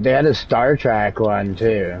a Star Trek one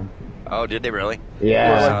too. Oh, did they really?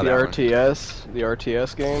 Yeah. Like the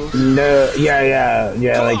RTS games? No, yeah,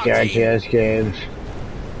 like the RTS games.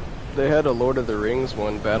 They had a Lord of the Rings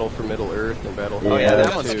one, Battle for Middle Earth and Battle for Oh yeah,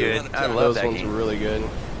 that one's good. I love that game. Those ones were really good.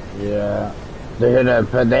 Yeah. They had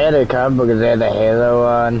a couple because they had the Halo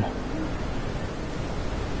one.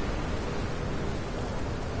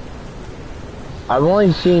 I've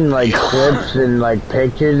only seen like clips and like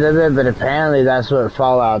pictures of it, but apparently that's what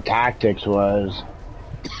Fallout Tactics was.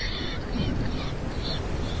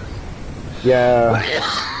 Yeah.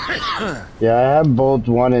 Yeah, I have both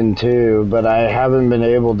 1 and 2, but I haven't been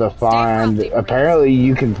able to find. Apparently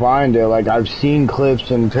you can find it. Like, I've seen clips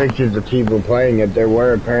and pictures of people playing it. There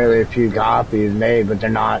were apparently a few copies made, but they're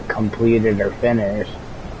not completed or finished.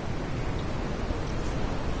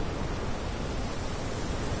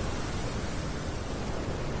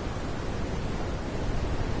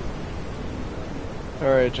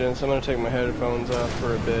 Alright, gents, I'm gonna take my headphones off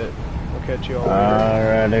for a bit. I'll catch you all later.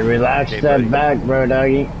 Alrighty, relax that back, bro,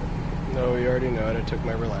 doggy. No, you already know it. I took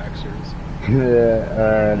my relaxers. Yeah,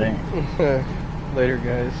 alrighty. Later,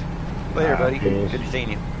 guys. Later, buddy. Peace. Good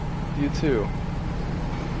seeing you. You too.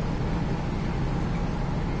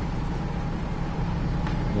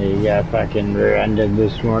 Yeah, he got fucking rear-ended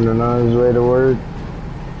this morning on his way to work.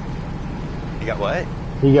 You got what?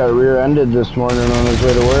 He got rear-ended this morning on his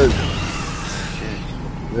way to work.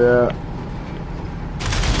 Yeah.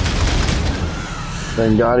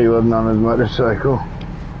 Thank God he wasn't on his motorcycle.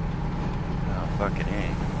 Oh, fucking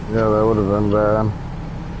A. Yeah, that would have been bad.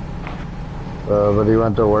 But he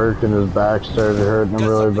went to work and his back started hurting him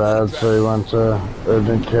really bad, so he went to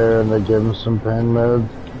urgent care and they gave him some pain meds.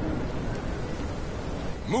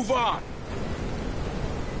 Move on.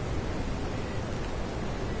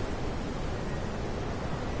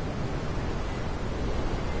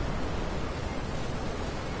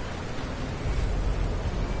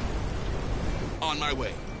 On my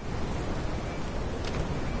way.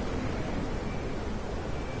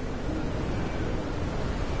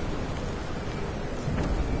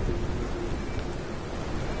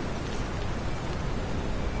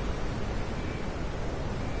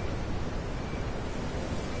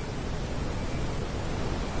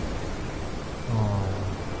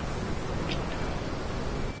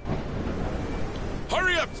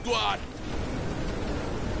 Hurry up, squad!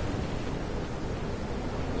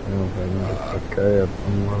 It's okay up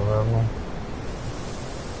on one level.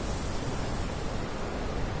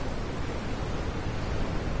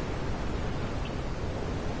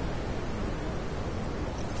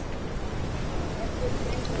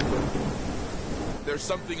 There's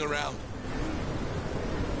something around.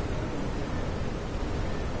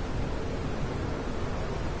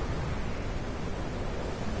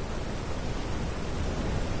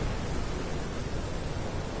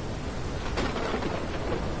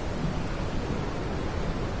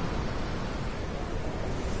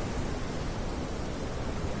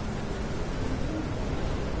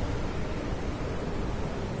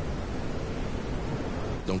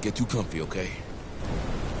 Don't get too comfy, okay?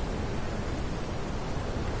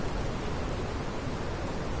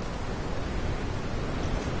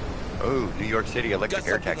 Oh, New York City electric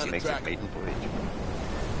air taxi makes its maiden voyage.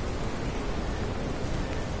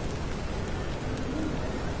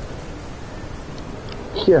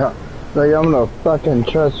 Yeah, like I'm gonna fucking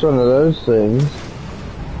trust one of those things.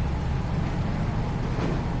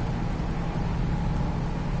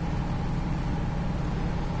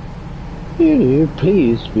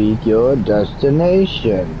 Please speak your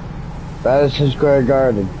destination. Madison Square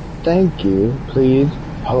Garden. Thank you. Please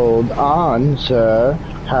hold on, sir.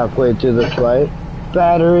 Halfway through the flight.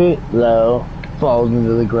 Battery low. Falls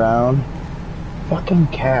into the ground. Fucking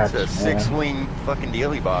cats, It's a six-wing fucking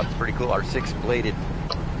dealy bob. It's pretty cool. Our six-bladed.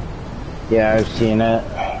 Yeah, I've seen it.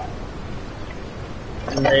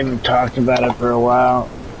 They've talked about it for a while.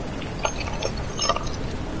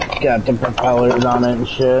 Got the propellers on it and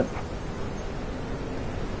shit.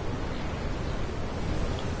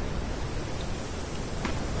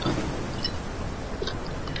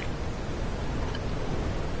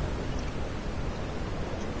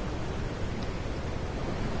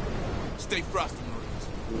 Stay frosty, Marines.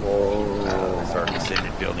 Whoa. This Ark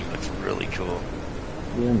Ascended building looks really cool.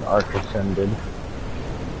 Even Ark Ascended.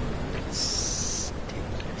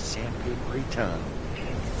 Shampoo every tongue.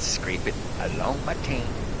 Scrape it along my taint,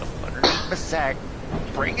 up underneath my sack.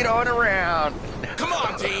 Bring it on around. Come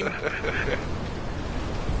on, team.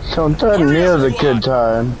 Someone told me it was a good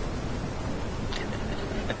time.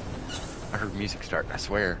 I heard music start, I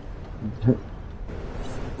swear.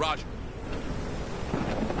 Roger.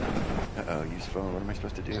 Uh-oh, use phone. What am I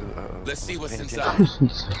supposed to do? Uh-oh. Let's see what's inside.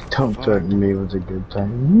 Don't threaten me with a good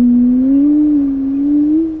time.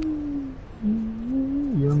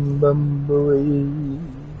 Young Bumblebee.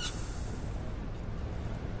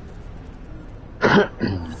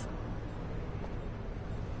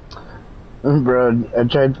 Bro, I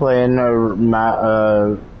tried playing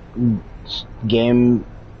a game,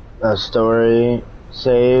 a story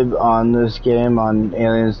save on this game on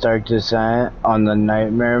Aliens Dark Descent on the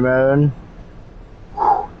Nightmare mode.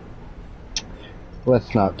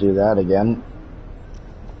 Let's not do that again.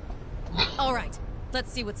 All right,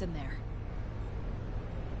 let's see what's in there.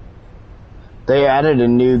 They added a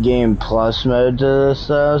new game plus mode to this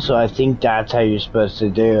though, so I think that's how you're supposed to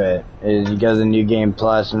do it. Is you go to the new game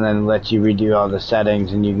plus and then it lets you redo all the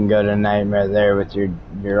settings and you can go to Nightmare there with your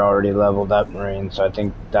already leveled up Marine. So I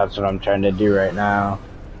think that's what I'm trying to do right now.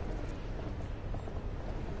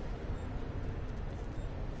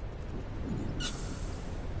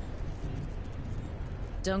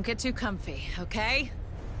 Don't get too comfy, okay?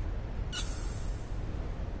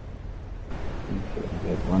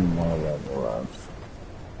 Get one more level up.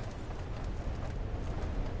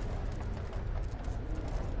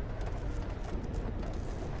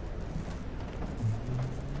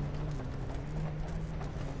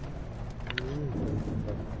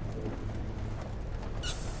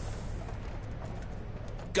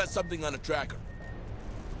 Got something on a tracker.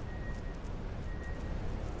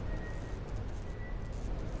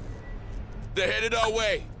 They're headed our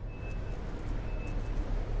way.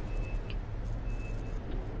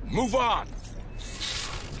 Move on.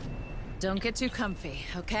 Don't get too comfy,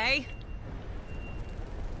 okay?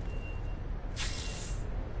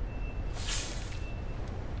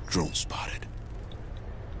 Drone spotted.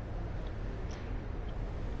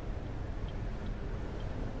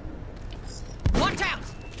 Watch out!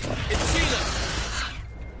 It's seen us.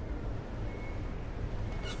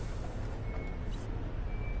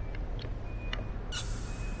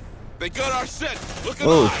 They got our set. Look alive.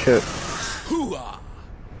 Oh shit. Hoo-ah.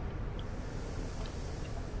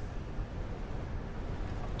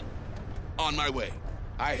 On my way.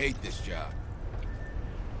 I hate this job.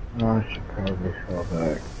 Oh, I should probably fall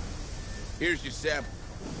back. Here's your sample.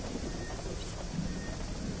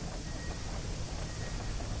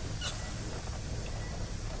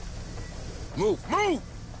 Move, move!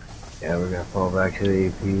 Yeah, we gotta fall back to the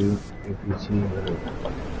APC, but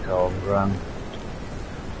it's called run.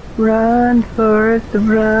 Run, Forrest,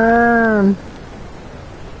 run!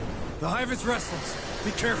 The hive is restless.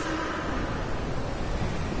 Be careful.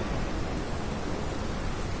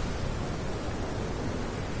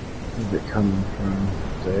 Where's it coming from?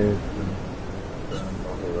 There,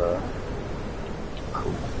 over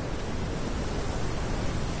cool.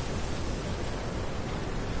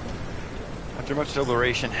 After much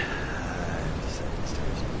deliberation.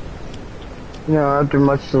 You know, after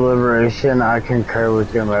much deliberation, I concur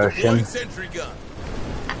with your motion. Sentry gun.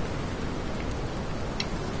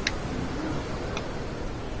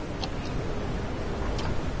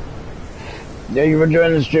 Thank you for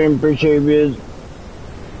joining the stream, appreciate you.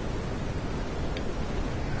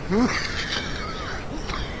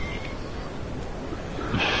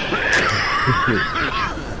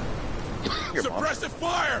 Suppressive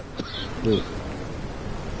fire!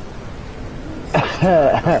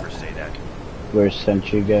 Never say that. Where's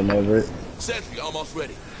Sentry getting over it? Sentry almost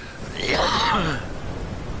ready.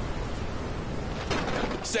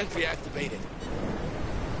 Sentry activated.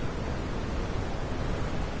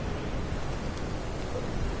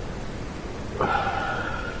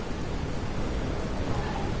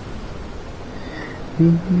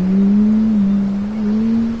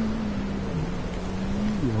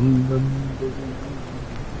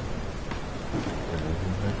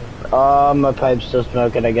 Oh, my pipe's still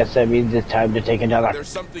smoking. I guess that means it's time to take another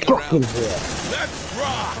fucking hit. Let's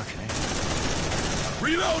rock! Okay.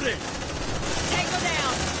 Reloading! Take her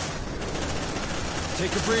down!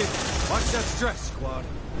 Take a breather. Watch that stretch, squad.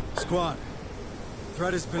 Squad,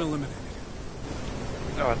 threat has been eliminated.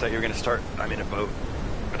 Oh, I thought you were gonna start. I'm in a boat.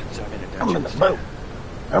 But it's, I'm in a dungeon. I'm in the boat.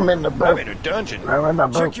 I'm in the boat. I'm in a dungeon. I'm in the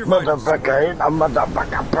boat. Motherfucker. I'm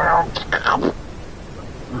motherfucker.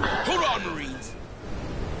 Hold on, Marines.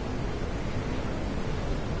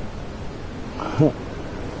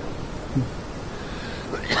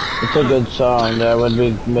 It's a good song. That would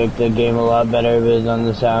make the game a lot better if it was on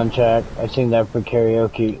the soundtrack. I sing that for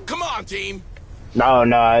karaoke. Come on, team. No,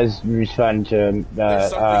 I was responding to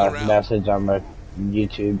a message on my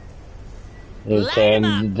YouTube. They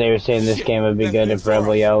were saying this game would be good if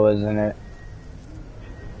Rebel Yell was in it.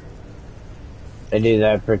 I do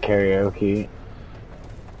that for karaoke.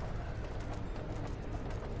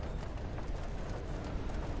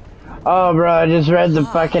 Oh, bro, I just read the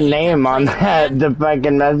fucking name on that, the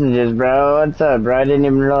fucking messages, bro. What's up, bro? I didn't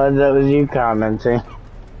even realize that was you commenting.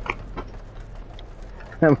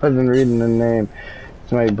 I wasn't reading the name.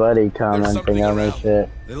 It's my buddy commenting on my shit.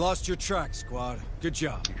 They lost your track, squad. Good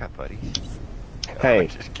job. You got buddies. Hey,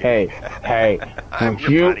 I'm if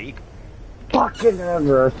your you buddy. fucking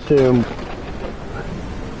ever assume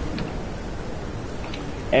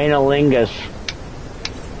analingus.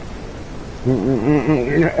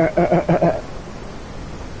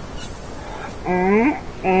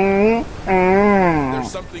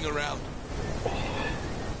 There's something around.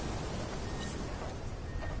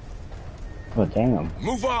 Oh, damn.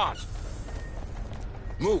 Move on.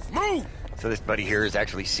 Move. So this buddy here has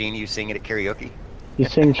actually seen you sing it at karaoke? He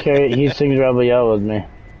sings Rebel Yell with me.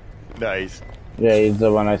 Nice. Yeah, he's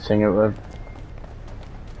the one I sing it with.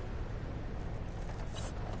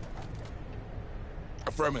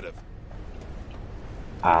 Affirmative.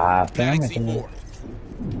 Affirmative.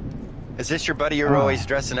 Is this your buddy you're always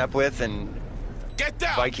dressing up with and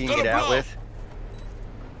Viking it out with?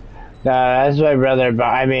 Nah, that's my brother, but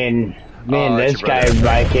I mean, me and this guy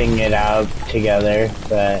Viking it out together,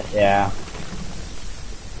 but yeah.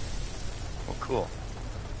 Well, cool.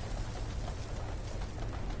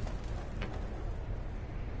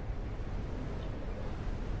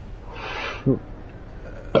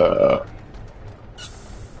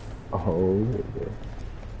 Oh,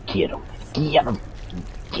 get him.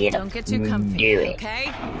 Don't get too comfy, Do it.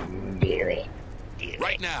 okay? Do it.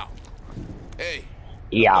 Right now. Hey.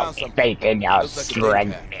 Yo, faith in your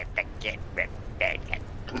strength.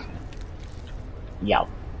 Your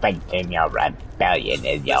faith in your rebellion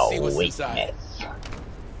is your weakness.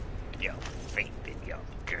 Your faith in your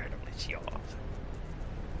girdle is yours.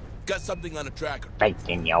 Got something on the tracker. Faith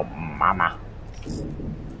in your mama.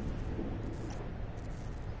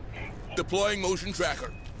 Deploying motion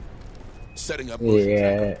tracker. Setting up motion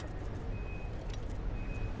tracker.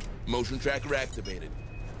 Motion tracker activated.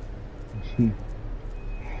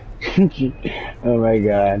 Oh my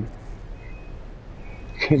god.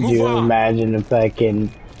 Could you imagine a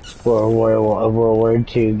fucking World War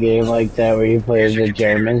II game like that where you play as the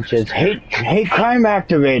Germans? Just hate crime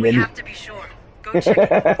activated. We have to be sure. Go check.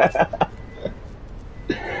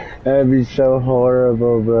 That'd be so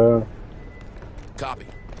horrible, bro. Copy.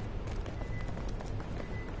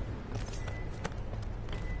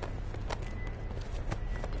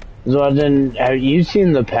 So then, have you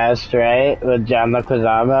seen The Pest, right? With John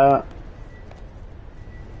Leguizamo?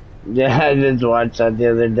 Yeah, I just watched that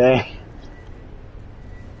the other day.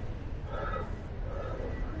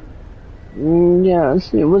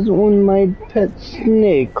 Yes, it was on my pet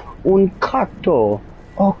snake, un cacto.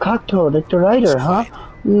 Oh, cacto, like the writer, huh?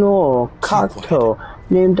 No, cacto,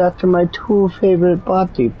 named after my two favorite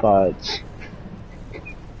body parts.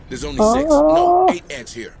 There's only 6, no, 8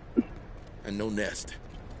 ants here. And no nest.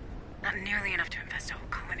 Not nearly enough to infest a whole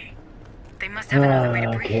colony. They must have another way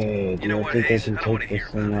to breed. Okay, do I think I can take this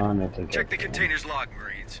thing on? I think Check the container's log,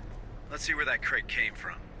 Marines. Let's see where that crate came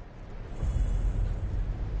from.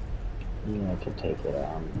 Yeah, I can take it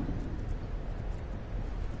on.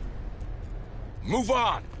 Move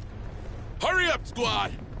on! Hurry up,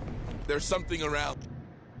 squad! There's something around.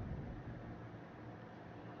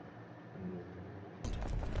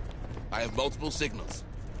 I have multiple signals.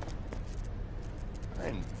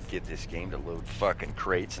 And get this game to load fucking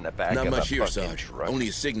crates in the back Not of much a here, fucking Sarge. truck. Only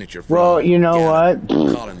a signature from Well, you know what?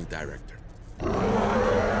 Colony director.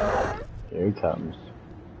 Here he comes.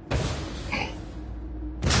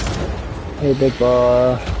 Hey, big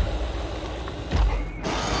boy.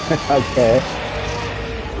 Okay.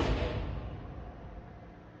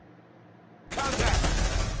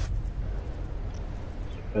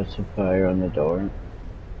 Put some fire on the door.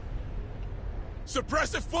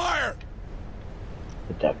 Suppressive fire!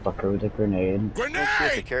 Hit that fucker with a grenade. Grenade! Let's see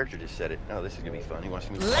if the character just said it. Oh, this is gonna be fun. He wants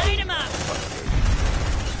me to Light him up!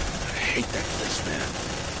 I hate that place, man.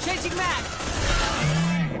 Changing back!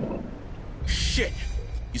 Shit!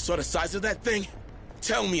 You saw the size of that thing?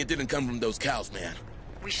 Tell me it didn't come from those cows, man.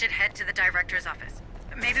 We should head to the director's office.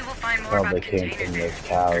 Maybe we'll find more Probably about the came container from there. those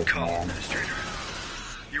cows, Good call, man. Administrator.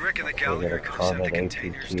 You reckon the They Gallagher gotta could call send the that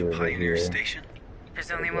containers APT to over Pioneer here. Station?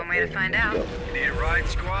 There's only one way to find out. You need a ride,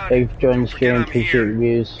 squad? Thanks for joining the stream. Appreciate your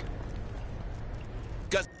views.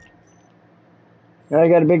 I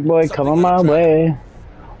got a big boy coming my way.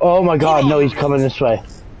 Oh my god, no, he's coming this way.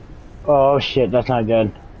 Oh shit, that's not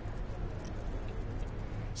good.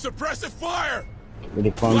 Suppressive fire!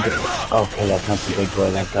 Really fun. Okay, that's not the big boy.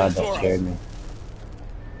 Thank god, that scared me.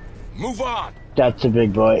 Move on! That's a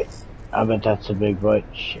big boy. I bet that's a big boy.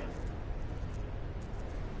 Shit.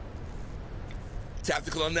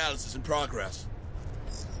 Tactical analysis in progress.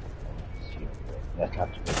 That's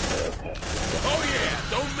not the big boy, okay. Oh yeah,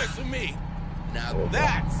 don't mess with me! Now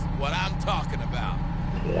that's what I'm talking about.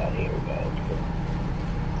 Get out of here, guys.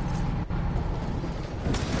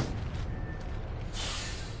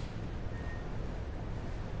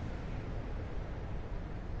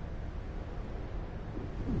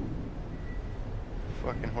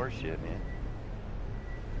 fucking horseshit, man.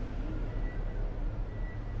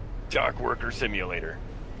 Dock worker simulator.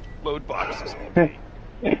 Load boxes.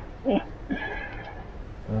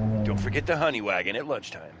 Don't forget the honey wagon at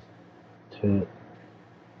lunchtime.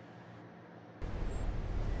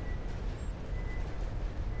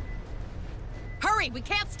 Hurry, we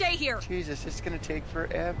can't stay here. Jesus, it's gonna take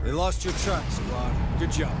forever. They lost your track, squad.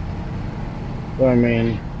 Good job. I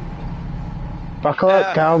mean, buckle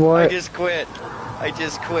up, cowboy. I just quit.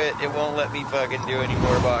 It won't let me fucking do any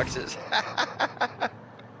more boxes.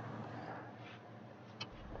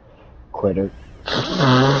 Quitter.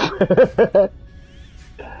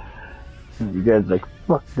 You guys like,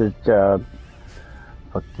 fuck this job.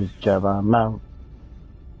 Fuck this job, I'm out.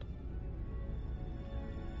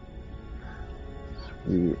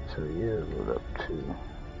 Sweet, so yeah, what up to?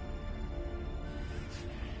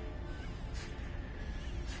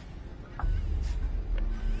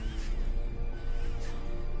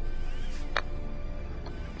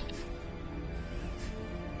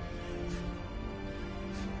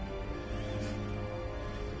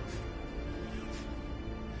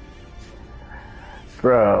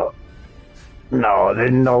 Bro, no, there's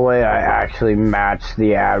no way I actually matched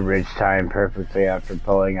the average time perfectly after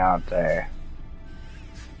pulling out there.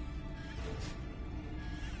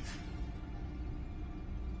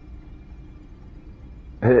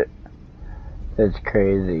 That's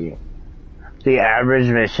crazy. The average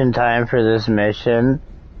mission time for this mission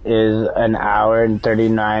is 1 hour and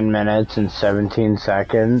 39 minutes and 17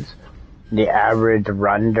 seconds. The average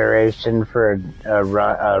run duration for a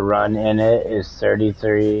run in it is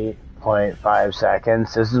 33.5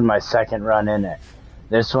 seconds. This is my second run in it.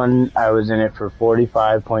 This one, I was in it for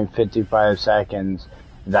 45.55 seconds.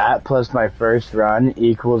 That plus my first run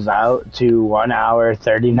equals out to 1 hour,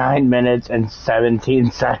 39 minutes, and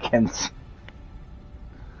 17 seconds.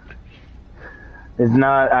 It's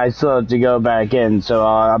not, I still have to go back in,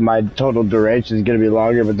 so my total duration is going to be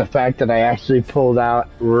longer, but the fact that I actually pulled out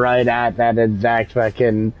right at that exact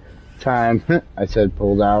fucking time, I said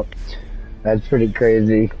pulled out, that's pretty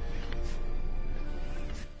crazy.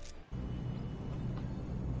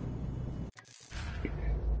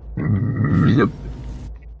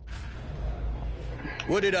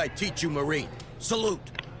 What did I teach you, Marine? Salute!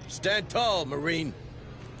 Stand tall, Marine!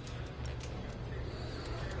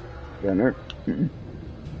 Gunner.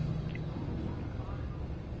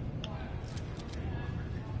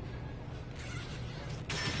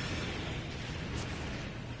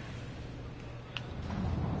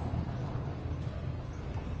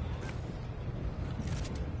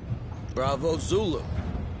 Bravo Zulu.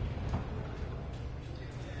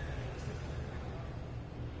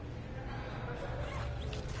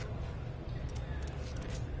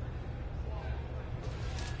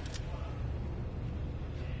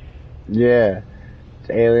 Yeah, it's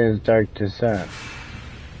Aliens Dark Descent.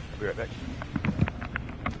 Be right back.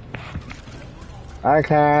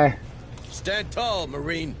 Okay. Stand tall,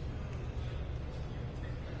 Marine.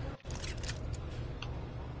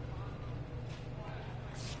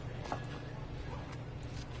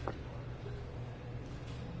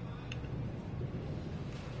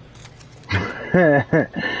 There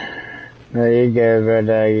you go, bro,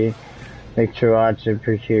 doggy. Thanks for watching.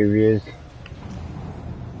 Appreciate your views.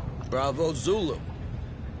 Bravo Zulu.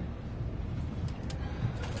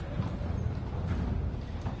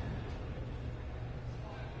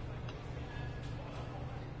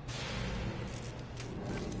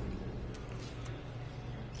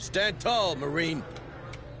 Stand tall, Marine.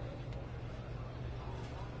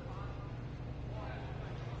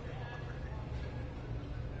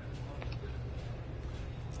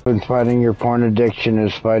 When fighting your porn addiction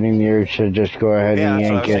is fighting the urge to just go ahead and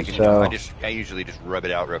yank it. Thinking, So I usually just rub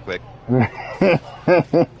it out real quick.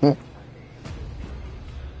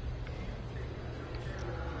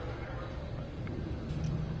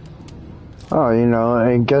 Oh, you know,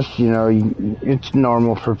 I guess, you know, it's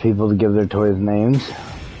normal for people to give their toys names.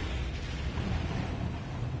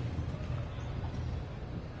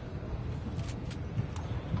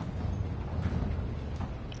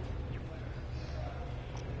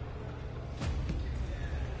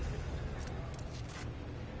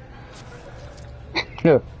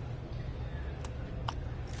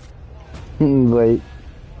 Wait.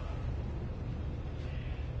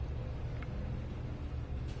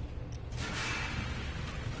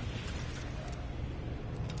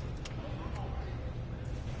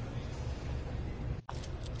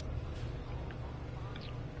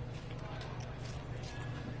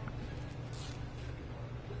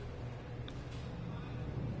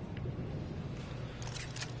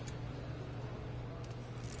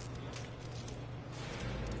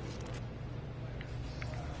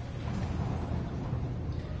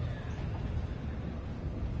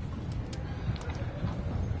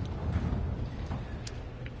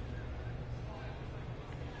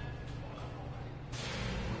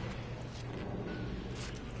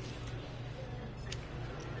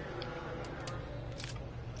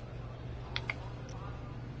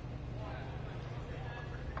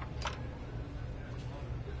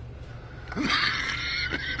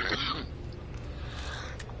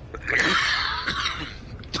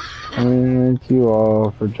 Thank you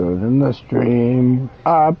all for joining the stream.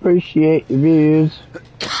 I appreciate your views.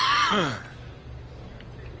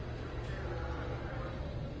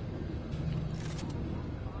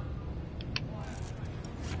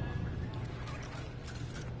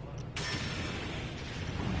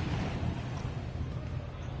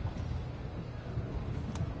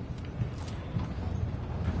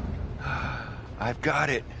 I've got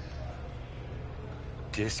it.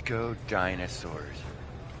 Disco dinosaurs.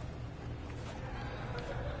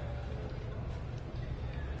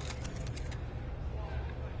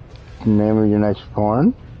 Name of your next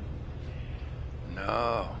porn?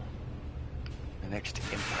 No. The next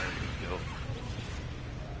empire we built.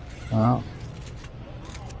 Wow.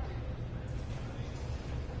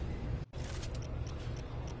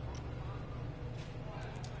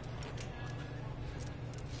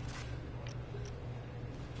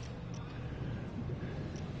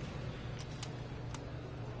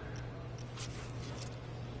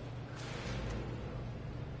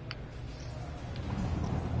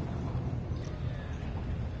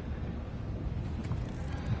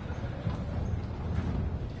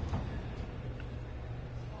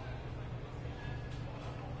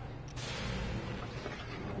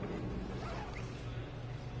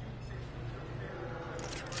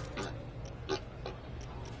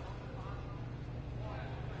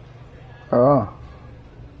 Oh.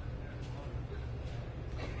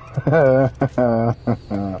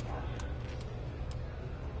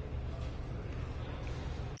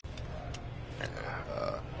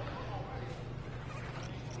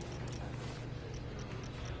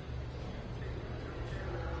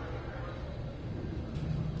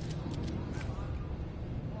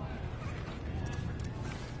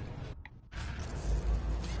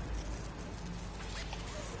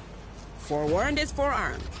 Forewarned is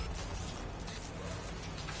forearmed.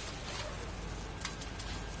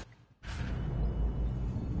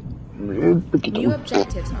 New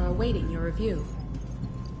objectives are awaiting your review.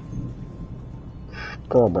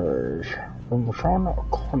 Strawberries from Sean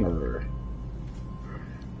Connery.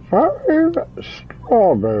 5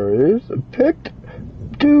 strawberries picked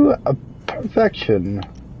to perfection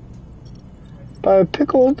by a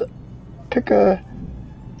picker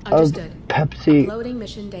of Pepsi. Loading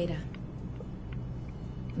mission data.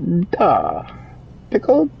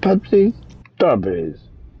 Pickled Pepsi strawberries.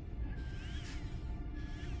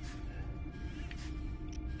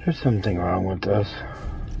 There's something wrong with this.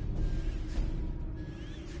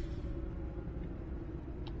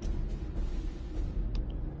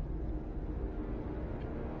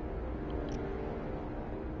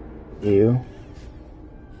 Ew.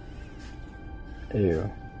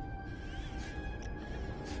 Ew.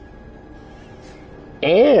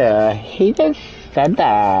 Yeah, he just said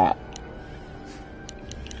that.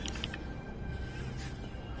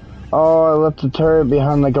 Oh, I left the turret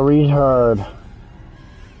behind like a retard.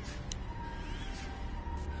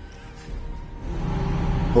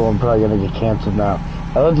 Oh, I'm probably gonna get canceled now.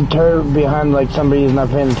 I left the turret behind like somebody who's not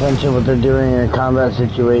paying attention to what they're doing in a combat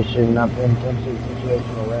situation, not paying attention to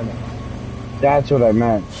situational awareness. That's what I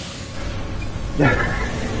meant.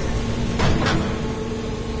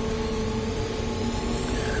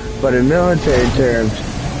 But in military terms,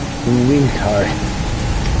 retard.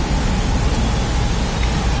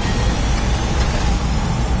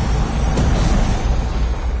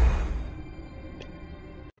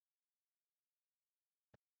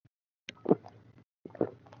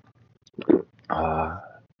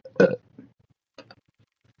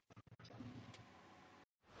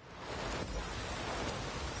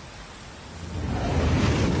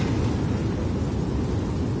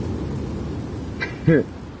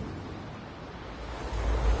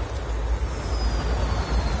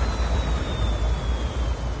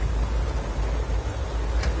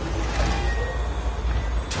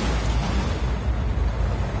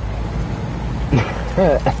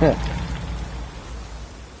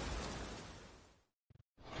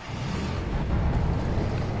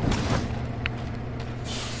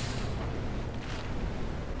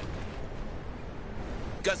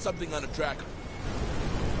 Got something on the tracker.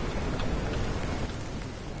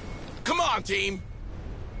 Come on, team!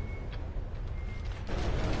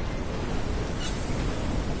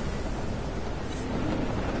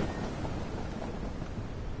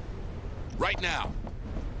 Right now.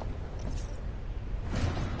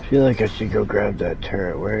 I feel like I should go grab that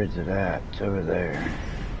turret. Where is it at? It's over there.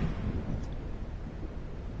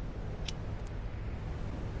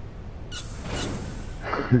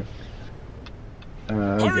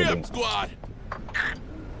 Hurry up, squad!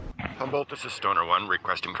 Humboldt, this is Stoner 1,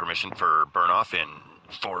 requesting permission for burn-off in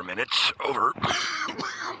 4 minutes. Over.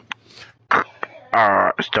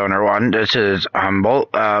 Stoner 1, this is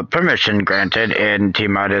Humboldt. Permission granted in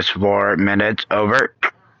T-minus 4 minutes. Over.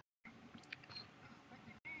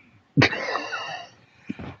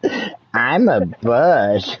 I'm a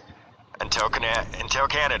Bush. Until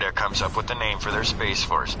Canada comes up with a name for their Space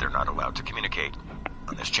Force, they're not allowed to communicate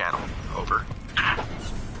on this channel. Over.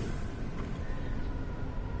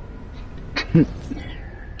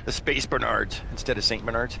 The Space Bernards instead of St.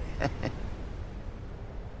 Bernards.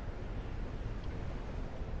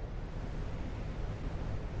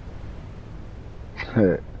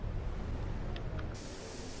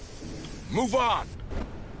 Move on!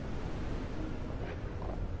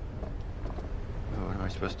 Oh, what am I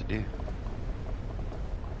supposed to do?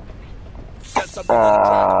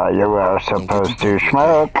 You were supposed to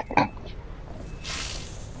smoke.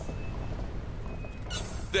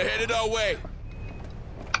 They're headed our way.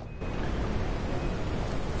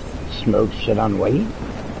 Smoke shit on weight?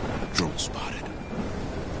 Drone spotted.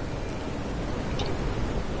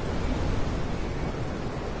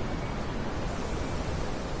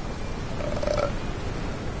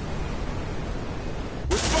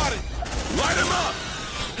 We're spotted! Light him up!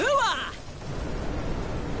 Hooah!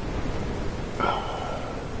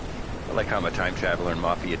 I like how I'm a time traveler in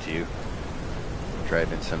Mafia 2.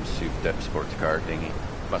 Driving some souped up sports car thingy.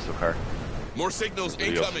 Muscle car. More signals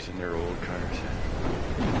incoming. In their old cars.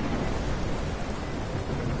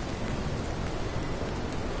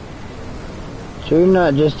 So you're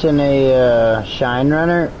not just in a Shine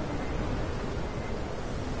Runner?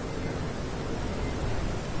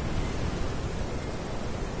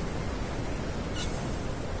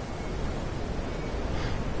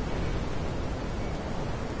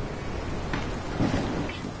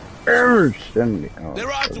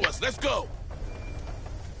 They're on to us. Let's go.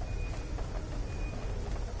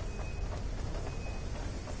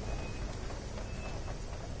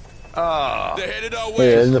 Oh, they're headed our way.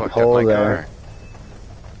 Yeah, there's a pole there.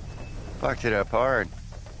 Fucked it up hard.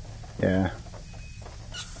 Yeah.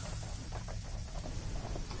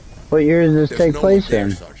 What year does this take place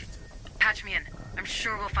in? Patch me in. I'm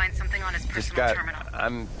sure we'll find something on his personal terminal.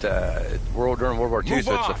 I'm during World War II,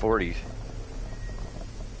 so it's the 40s.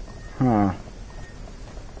 Huh.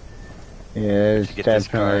 Yeah, it's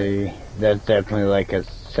definitely that's definitely like a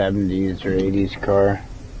 70s or 80s car.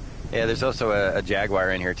 Yeah, there's also a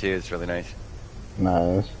Jaguar in here too. It's really nice.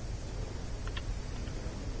 Nice.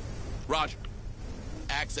 Roger.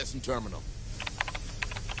 Accessing terminal.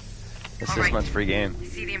 It's this month's free game.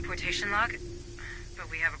 See the importation log? But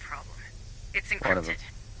we have a problem. It's One of encrypted. them.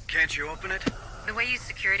 Can't you open it? The way you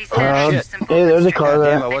security staff is simple. Hey, there's a car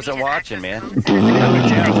there. Damn, I wasn't watching, man. I was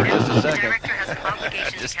jail for just a second. Director has an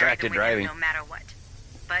obligation Distracted to carry them with driving. him no matter what.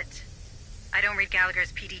 But I don't read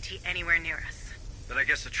Gallagher's PDT anywhere near us. Then I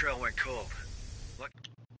guess the trail went cold. Look.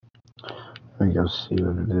 Let me go see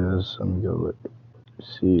what it is. Let me go look.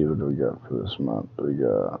 See what we got for this month. We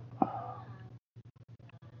got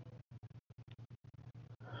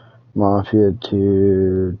Mafia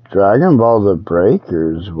 2, Dragon Ball The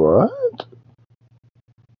Breakers. What?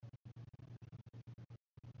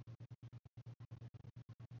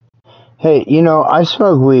 Hey, you know, I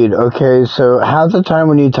smoke weed, okay? So half the time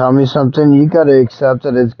when you tell me something, you gotta accept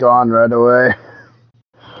that it's gone right away.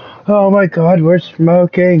 Oh my god, we're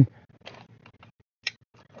smoking.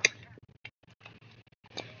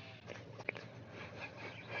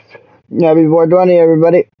 Happy 420,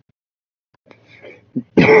 everybody.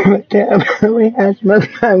 Damn, we had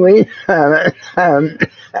smoked my weed.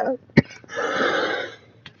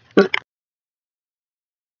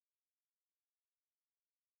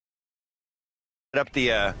 Up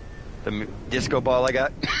the disco ball I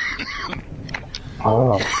got.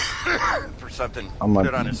 Oh. For something. I'm Put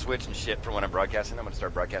it on a switch and shit for when I'm broadcasting. I'm gonna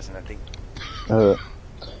start broadcasting that thing. I'll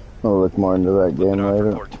look more into that game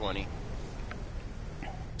later. 420.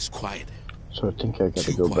 It's quiet. So I think I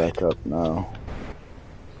gotta go back up now.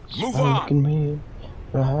 Move Smoking weed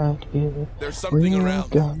right here. There's something We're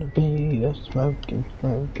around. gonna be a smoking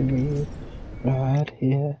weed right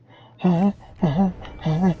here.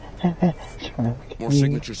 More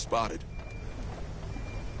signatures spotted.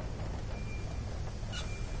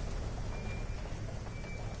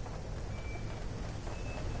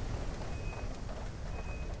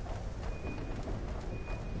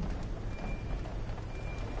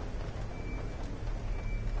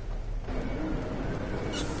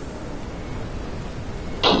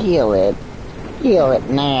 Kill it. Kill it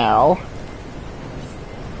now.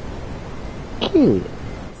 Kill it.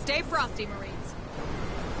 Stay frosty, Marines.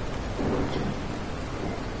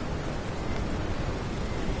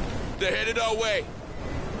 They're headed our way.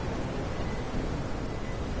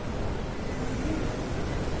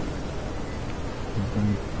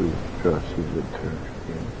 Please trust you the turn.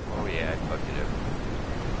 Oh yeah, I fucked it up.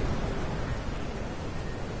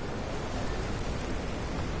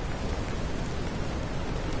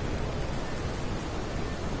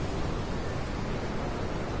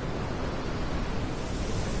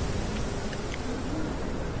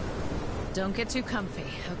 Don't get too comfy,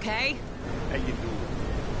 okay? How you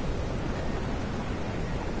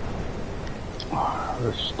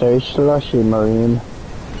doing? Stay slushy, Marine.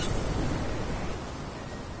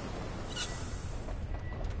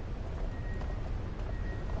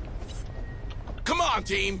 Come on,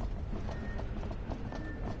 team.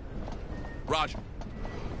 Roger.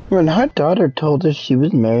 When her daughter told us she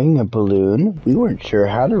was marrying a balloon, we weren't sure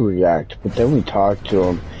how to react, but then we talked to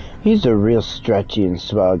him. He's a real stretchy and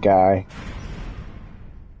swell guy.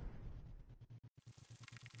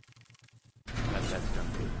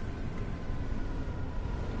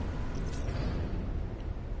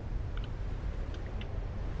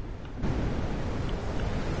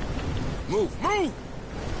 Move, move!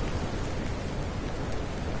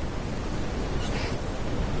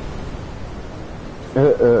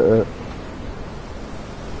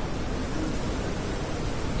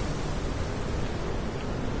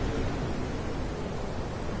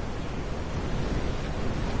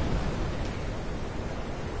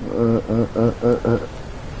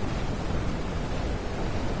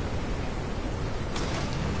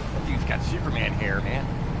 Dude's got Superman hair, man.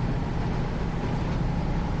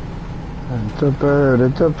 It's a bird,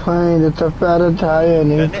 it's a plane, it's a fat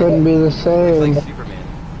Italian, it couldn't be the same. Like Superman.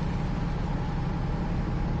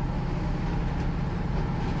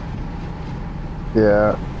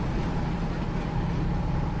 Yeah.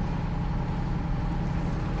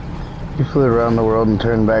 You flew around the world and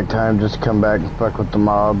turned back time just to come back and fuck with the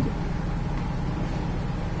mob.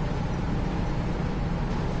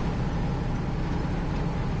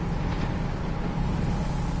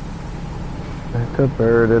 It's a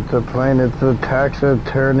bird, it's a plane, it's a tax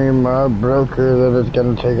attorney, mob broker that is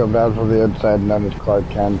gonna take him down from the inside and that is Clark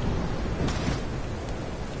Kent.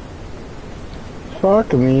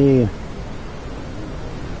 Fuck me.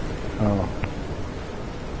 Oh.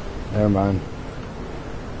 Never mind.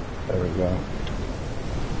 There we go.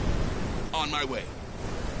 On my way.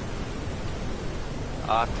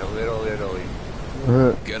 Off to Little Italy.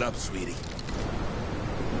 Get up, sweetie.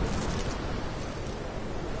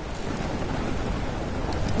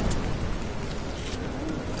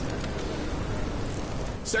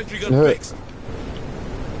 Sentry gun fixed.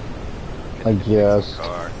 I guess.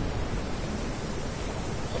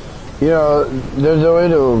 You know, there's a way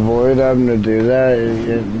to avoid having to do that.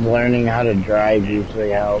 Learning how to drive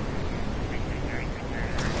usually helps.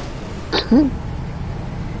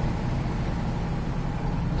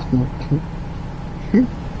 Oh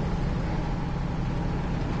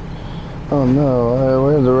no,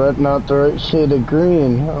 we're not the right shade of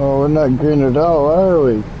green. Oh, we're not green at all, are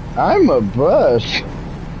we? I'm a bush.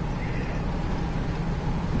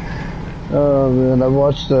 Oh man, I've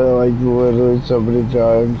watched that like literally so many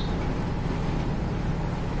times.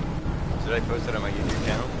 Should I post it on my YouTube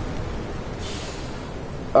channel?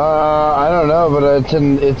 I don't know, but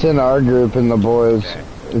it's in our group in the boys. Okay.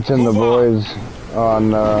 It's in the boys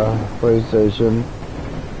on PlayStation.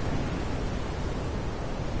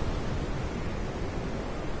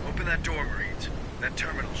 Open that door, Marines. That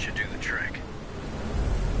terminal should do the trick.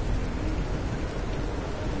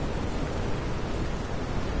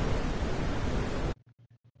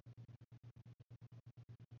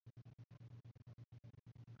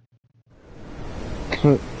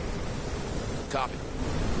 Copy.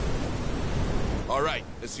 All right,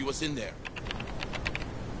 let's see what's in there.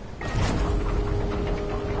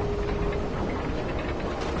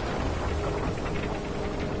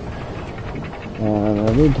 And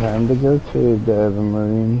every time to go to the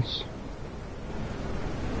Marines.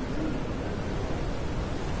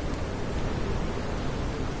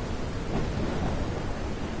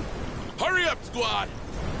 Hurry up, squad!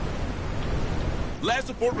 Last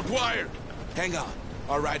support required. Hang on,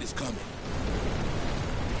 our ride is coming.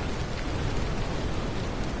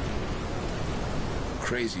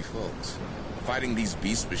 Crazy folks. Fighting these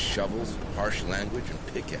beasts with shovels, harsh language, and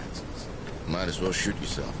pickaxes. Might as well shoot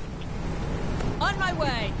yourself. On my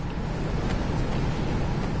way!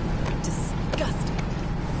 Disgusting.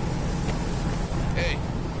 Hey,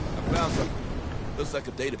 I found something. Looks like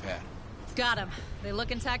a data pad. Got him. They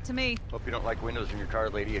look intact to me. Hope you don't like windows in your car,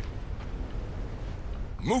 lady.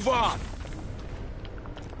 Move on!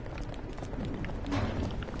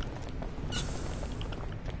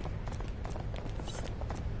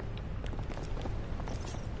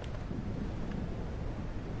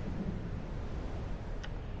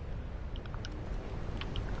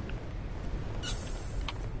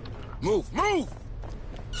 Move! Move!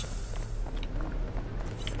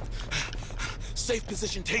 Safe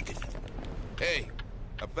position taken. Hey,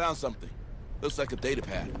 I found something. Looks like a data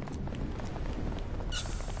pad.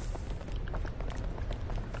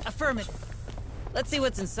 Affirmative. Let's see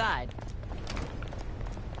what's inside.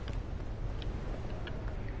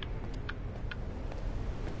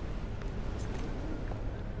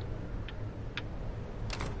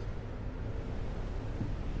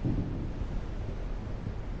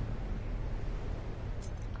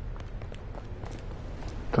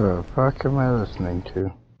 The fuck am I listening to?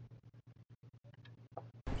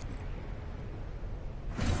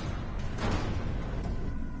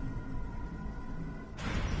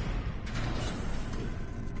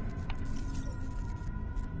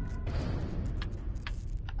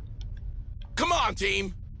 Come on,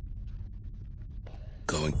 team!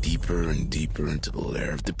 Going deeper and deeper into the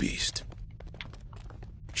lair of the beast.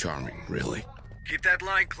 Charming, really. Keep that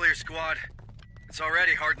line clear, squad. It's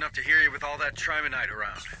already hard enough to hear you with all that trimonite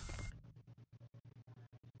around.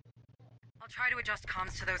 I'll try to adjust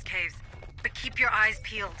comms to those caves, but keep your eyes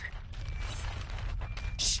peeled.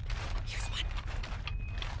 Shh! Here's one.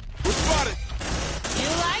 We're spotted! You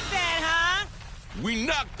like that, huh? We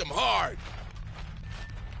knocked them hard!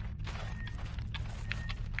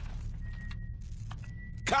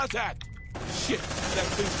 Contact! Shit, that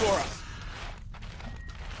thing saw us.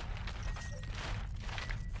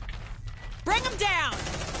 Bring him down!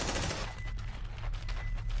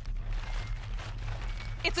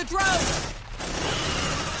 It's a drone!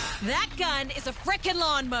 That gun is a frickin'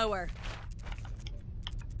 lawnmower!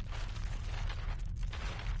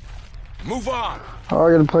 Move on! Oh,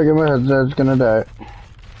 I gotta plug in my headset, it's gonna die.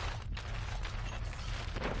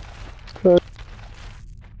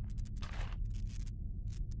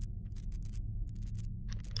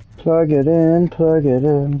 Plug it in, plug it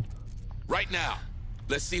in. Right now.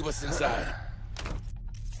 Let's see what's inside.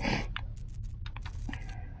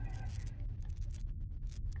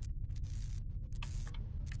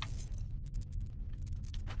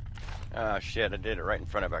 Oh shit, I did it right in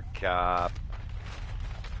front of a cop.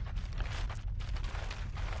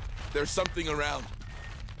 There's something around.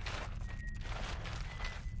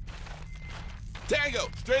 Tango,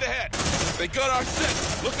 straight ahead. They got our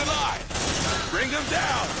scent. Look alive. Bring them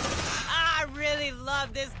down. I really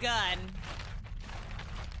love this gun.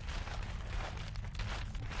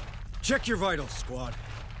 Check your vitals, squad.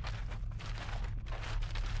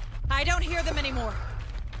 I don't hear them anymore.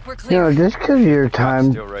 We're clear. You know, just because your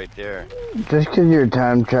time, still right there. Just because your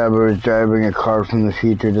time traveler is driving a car from the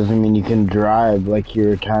future doesn't mean you can drive like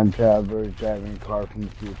your time traveler is driving a car from the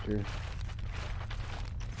future.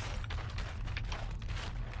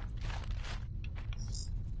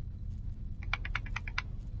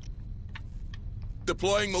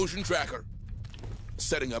 Deploying motion tracker.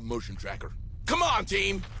 Setting up motion tracker. Come on,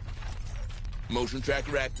 team! Motion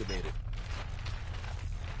tracker activated.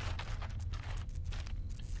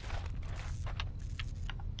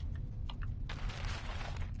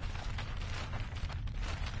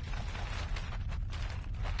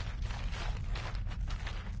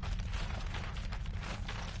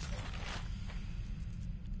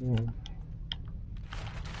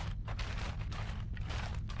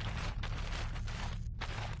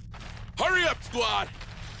 Hurry up, squad!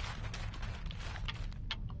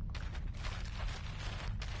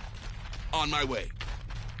 On my way.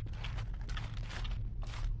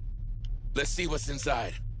 Let's see what's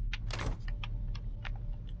inside.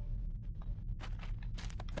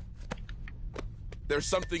 There's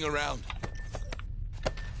something around.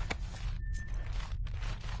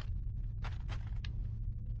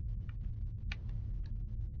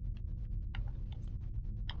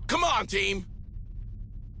 Come on, team!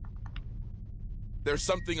 There's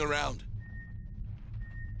something around.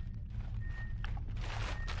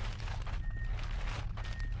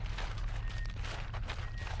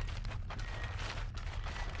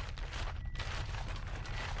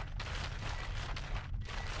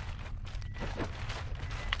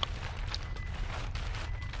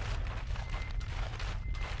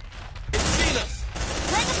 It's seen us!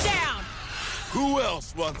 Bring him down! Who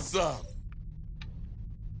else wants some?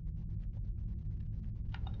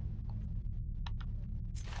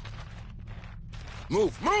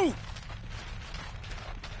 Move, move!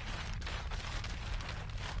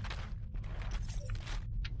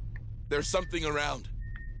 There's something around.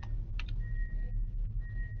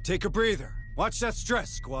 Take a breather. Watch that stress,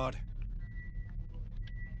 squad.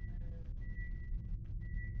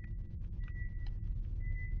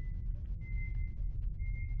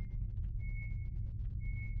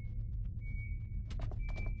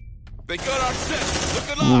 They got our set.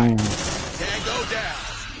 Look alive. Can't go down.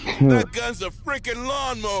 That gun's a freaking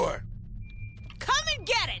lawnmower. Come and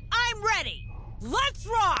get it! I'm ready! Let's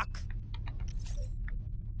rock!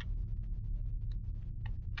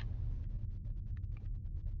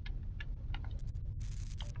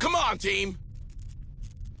 Come on, team.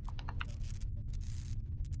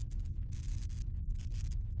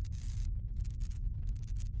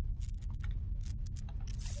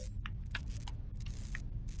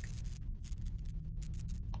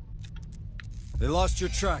 They lost your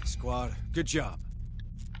track, squad. Good job.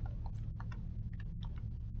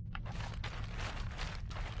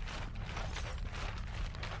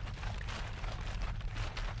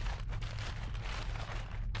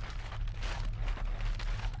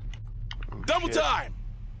 Double time!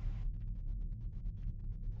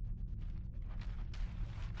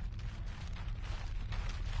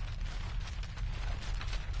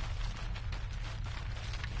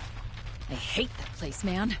 I hate that place,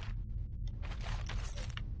 man.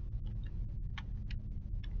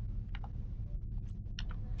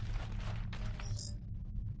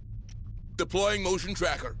 Deploying motion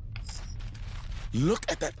tracker.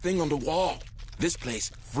 Look at that thing on the wall. This place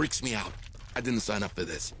freaks me out. I didn't sign up for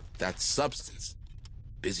this. That's substance.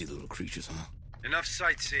 Busy little creatures, huh? Enough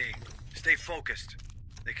sightseeing. Stay focused.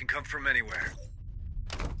 They can come from anywhere.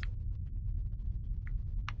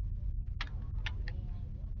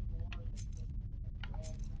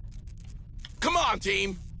 Come on,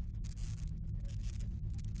 team!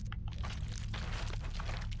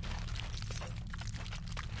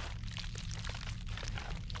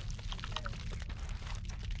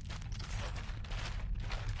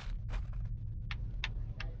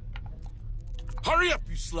 Hurry up,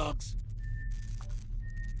 you slugs!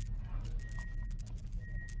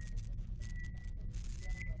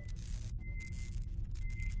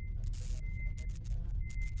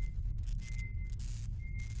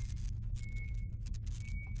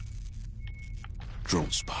 Drone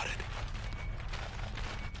spotted.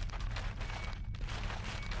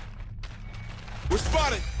 We're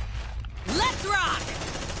spotted! Let's rock!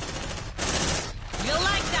 You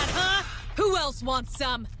like that, huh? Who else wants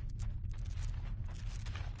some?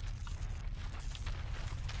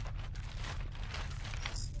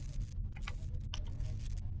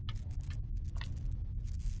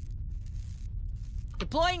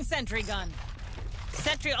 Deploying sentry gun.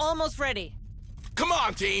 Sentry almost ready. Come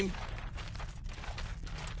on, team!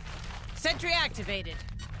 Sentry activated.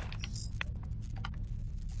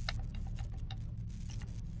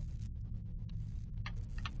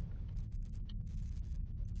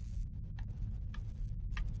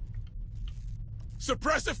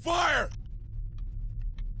 Suppressive fire!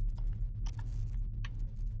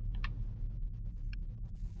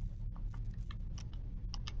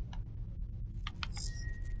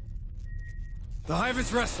 The hive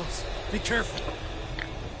is restless. Be careful.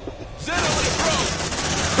 Zeno in the pro!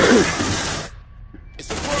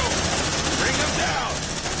 It's a pro! Bring him down!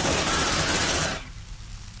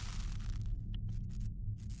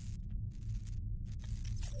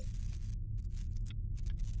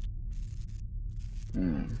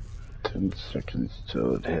 Hmm. 10 seconds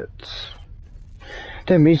till it hits.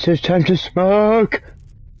 That means there's time to smoke!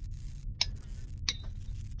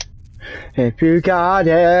 If you got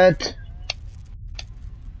it!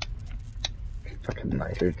 Fucking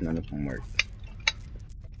lighters, none of them work.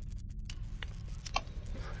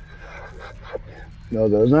 No,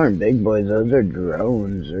 those aren't big boys, those are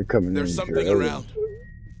drones. They're coming There's in something drones. around.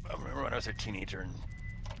 I remember when I was a teenager and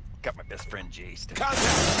got my best friend Jace to... Contact!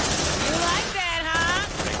 You like that, huh?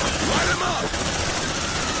 Light him up!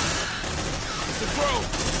 It's a pro!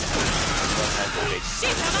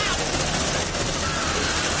 Shit, I'm out!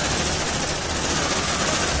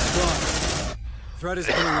 Threat is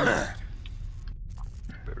being removed.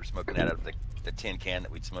 We were smoking out of the tin can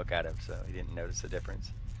that we'd smoke out of, so he didn't notice the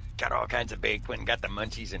difference. Got all kinds of baked, went and got the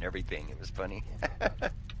munchies and everything. It was funny.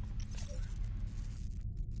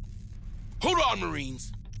 Hold on,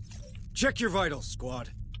 Marines! Check your vitals, squad.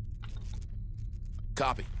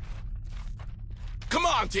 Copy. Come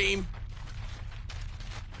on, team!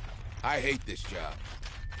 I hate this job.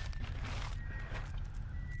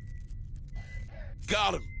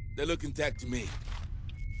 Got him! They look intact to me.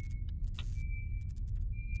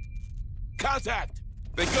 Contact!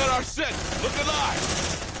 They got our set! Look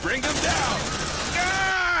alive! Bring them down!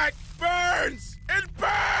 Ah! It burns! It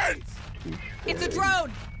burns! It's a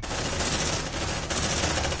drone!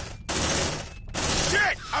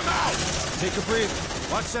 Shit! I'm out! Take a breather.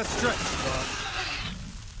 Watch that stretch, squad.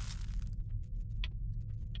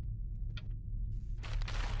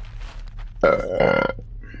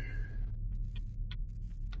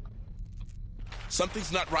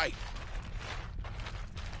 Something's not right.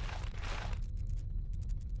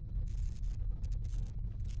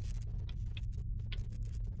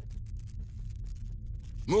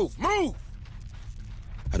 Move! Move!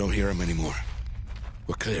 I don't hear him anymore.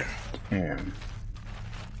 We're clear. Damn.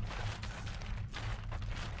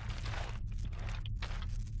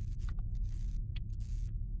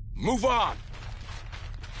 Move on!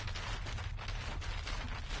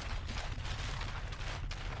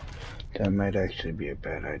 That might actually be a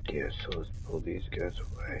bad idea, so let's pull these guys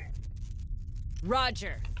away.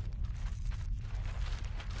 Roger.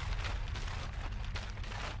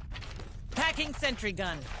 Packing sentry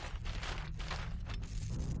gun.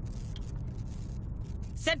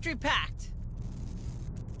 Sentry packed.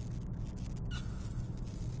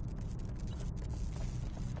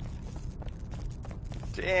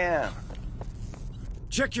 Damn.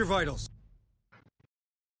 Check your vitals,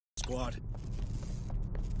 squad.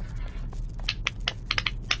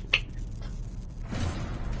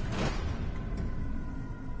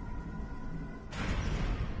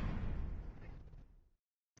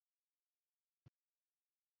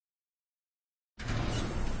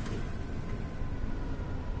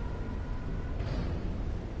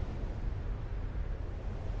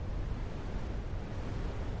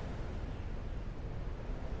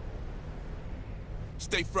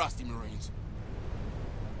 Stay frosty, Marines.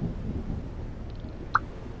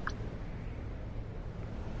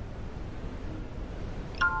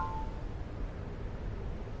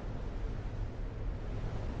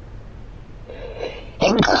 I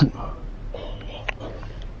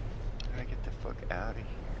get the fuck out of here.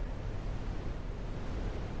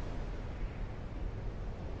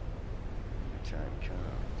 Time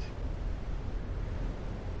comes.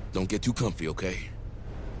 Don't get too comfy, okay?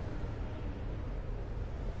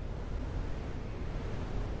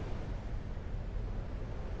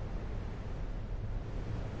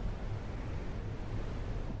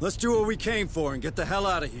 Let's do what we came for and get the hell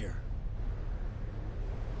out of here.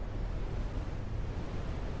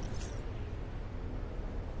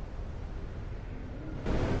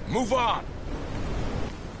 Move on!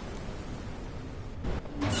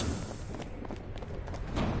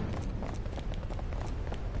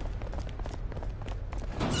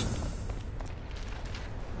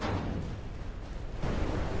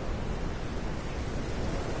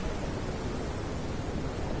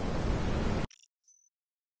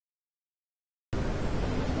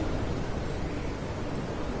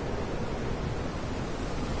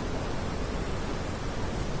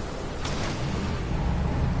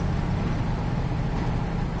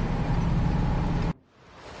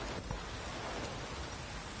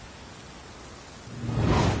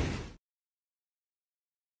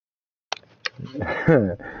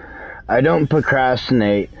 I don't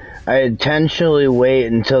procrastinate. I intentionally wait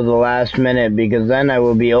until the last minute because then I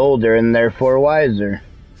will be older and therefore wiser.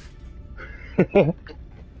 I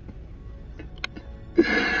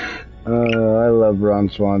love Ron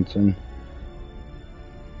Swanson.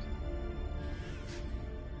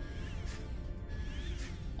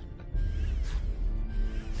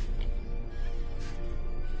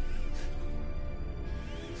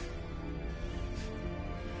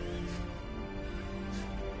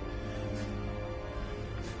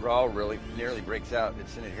 Raw really nearly breaks out.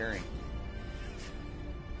 It's in a hearing.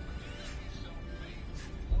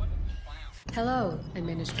 Hello,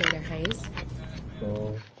 Administrator Hayes.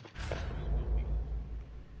 Oh.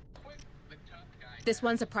 This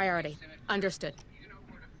one's a priority. Understood.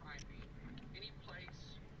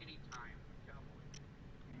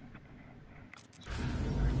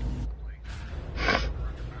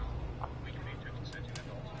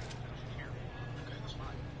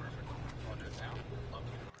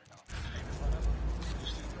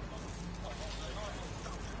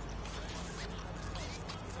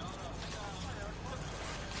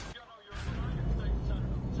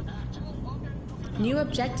 New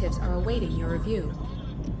objectives are awaiting your review.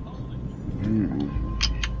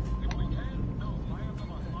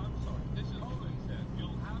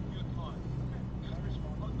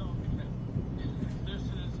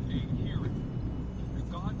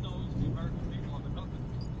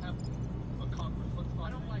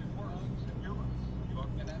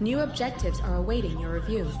 New objectives are awaiting your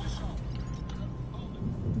review.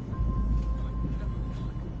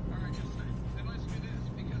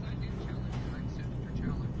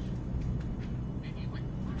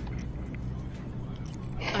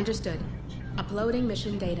 Understood. Uploading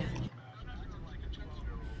mission data.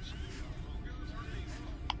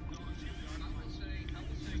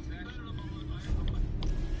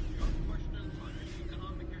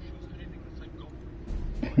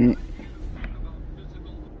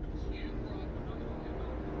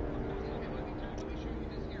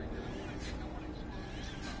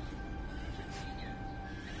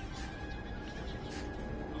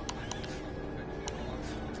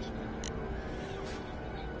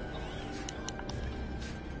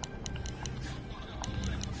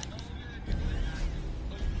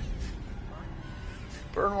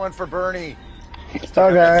 Burn one for Bernie.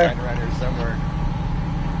 Okay. Runner somewhere.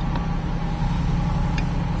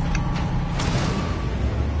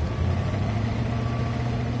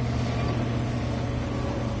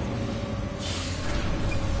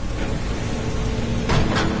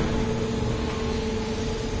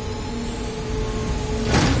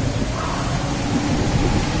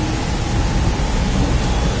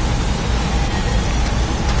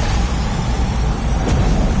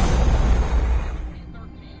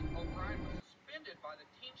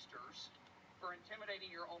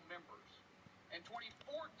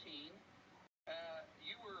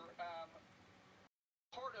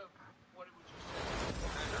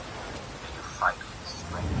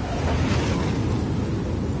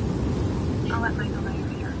 I'll let Michael know you're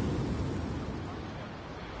here.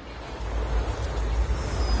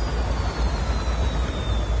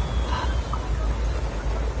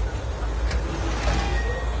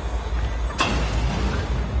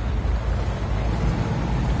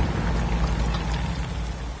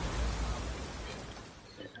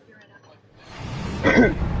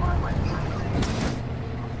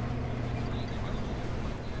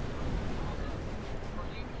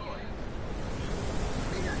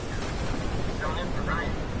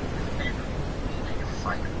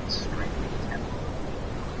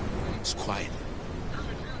 It's quiet.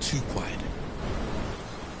 Too quiet.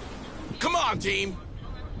 Come on, team!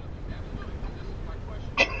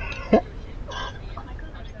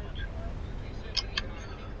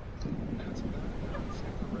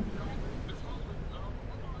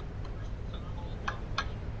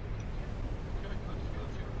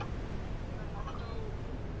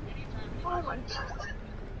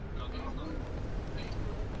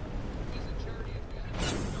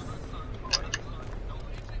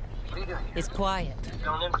 It's quiet.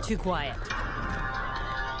 Too quiet.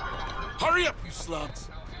 Hurry up, you slugs!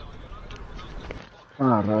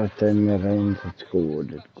 Right in the range. It's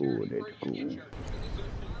good. It's good. It's good.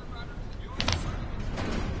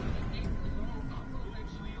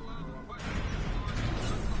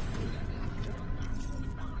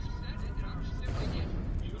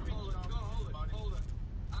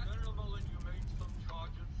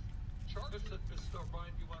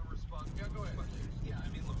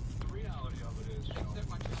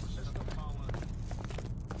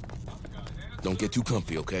 Don't get too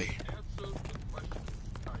comfy, okay?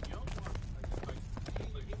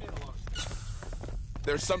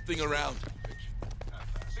 There's something around.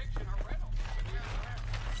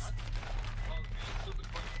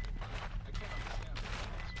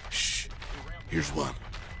 Here's one.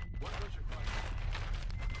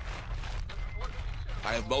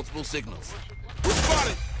 I have multiple signals. We're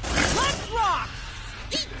spotted! Let's rock!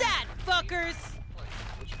 Eat that, fuckers!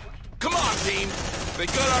 Come on, team! They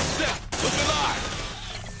got our step! Look alive!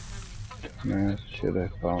 Man, should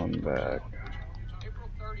have fallen back.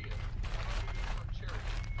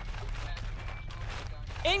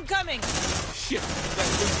 Incoming! Shit,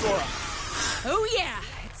 that's Ventura. Oh yeah,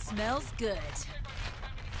 it smells good.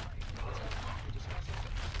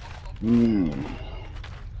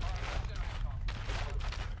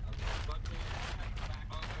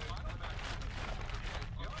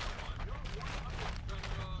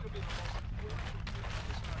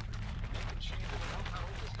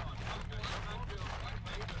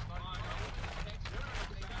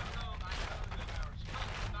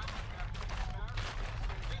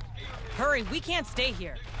 Hurry, we can't stay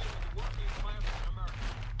here.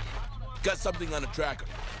 Got something on the tracker.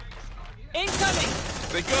 Incoming!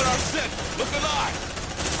 They got our scent! Look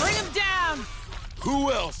alive! Bring them down!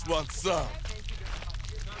 Who else wants some?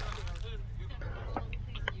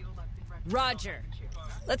 Roger.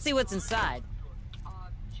 Let's see what's inside.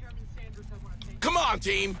 Come on,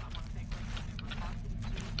 team!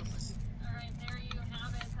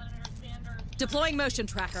 Deploying motion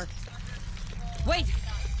tracker. Wait!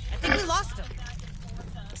 I think we lost him.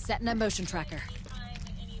 Setting a motion tracker.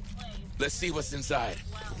 Let's see what's inside.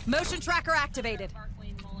 Motion tracker activated.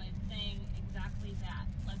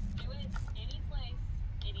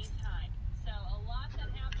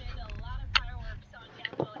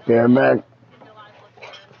 Yeah, man.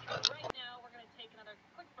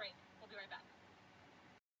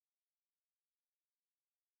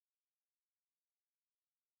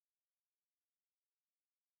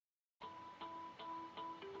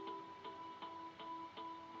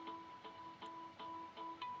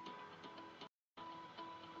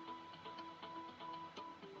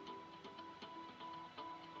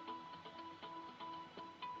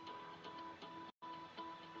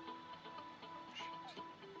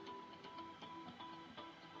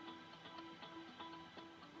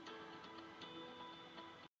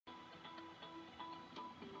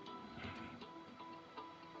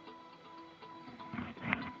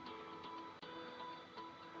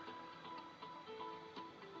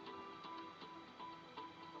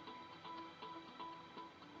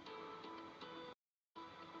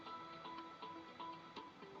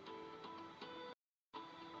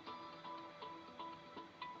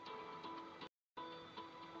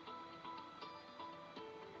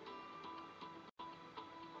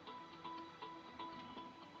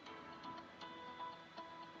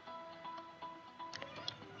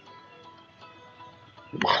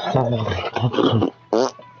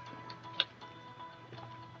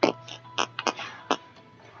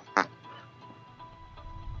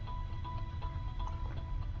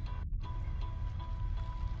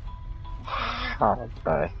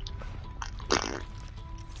 Okay.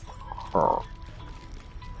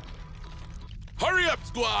 Hurry up,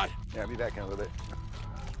 squad! Yeah, I'll be back in a little bit.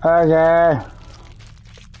 Okay.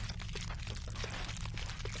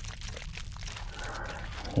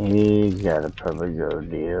 He's gotta probably go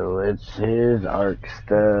deal with his ARC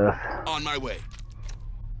stuff. On my way.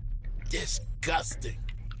 Disgusting.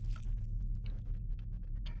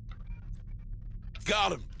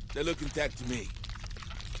 Got him. They look intact to me.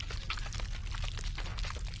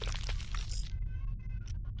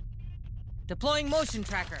 Deploying motion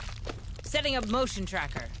tracker. Setting up motion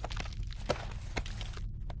tracker.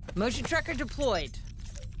 Motion tracker deployed.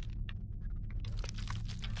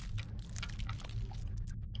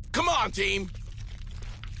 Come on, team!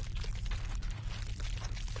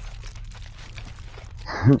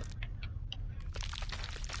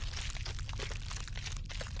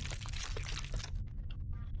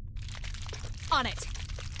 On it.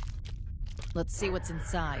 Let's see what's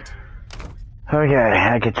inside. Okay,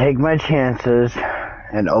 I could take my chances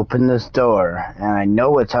and open this door, and I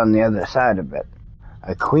know what's on the other side of it.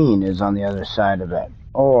 A queen is on the other side of it.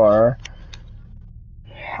 Or,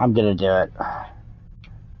 I'm gonna do it.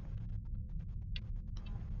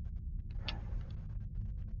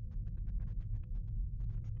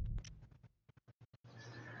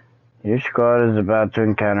 Your squad is about to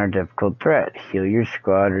encounter a difficult threat. Heal your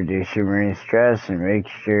squad, reduce your marine stress, and make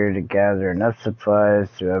sure to gather enough supplies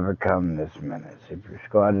to overcome this menace. If your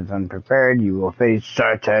squad is unprepared, you will face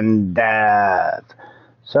certain death.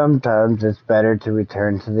 Sometimes it's better to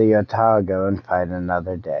return to the Otago and fight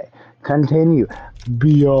another day. Continue,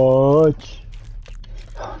 biatch.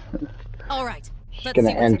 All right. Just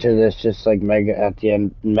gonna enter this just like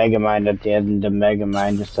Megamind at the end of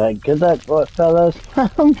Megamind, just like, good luck, fellas.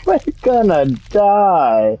 We're gonna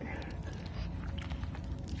die.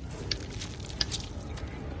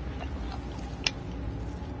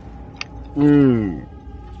 I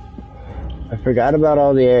forgot about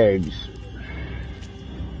all the eggs.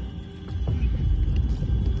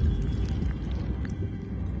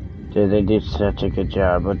 Dude, they did such a good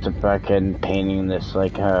job with the fucking painting this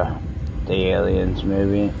like the Aliens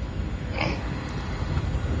movie.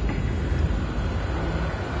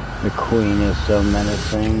 The Queen is so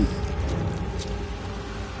menacing.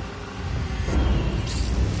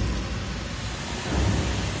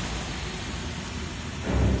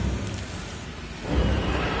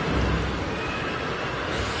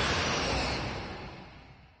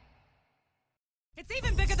 It's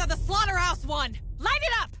even bigger than the slaughterhouse one! Light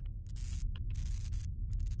it up!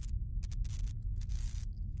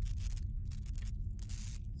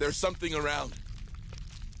 There's something around.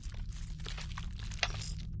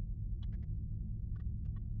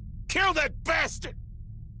 Kill that bastard!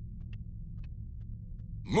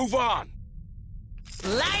 Move on!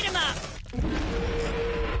 Light him up!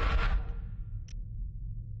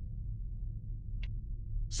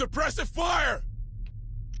 Suppressive fire!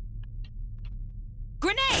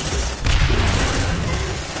 Grenade!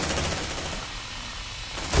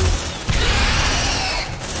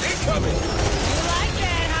 Incoming! You like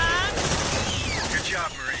it, huh? Good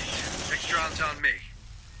job, Marines. Next round's on me.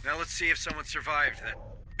 Now let's see if someone survived that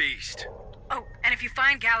beast. Oh, and if you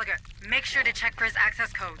find Gallagher, make sure to check for his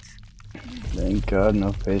access codes. Thank God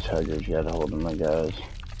no face huggers got a hold of my guys.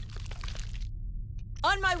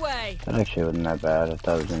 On my way! That actually wasn't that bad. I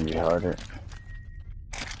thought it was gonna be harder.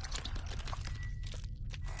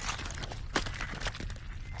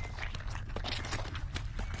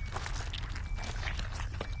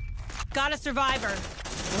 Got a survivor.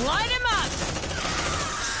 Light him up!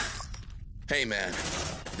 Hey man,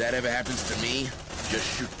 if that ever happens to me, just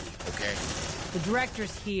shoot me, okay? The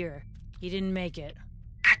director's here. He didn't make it.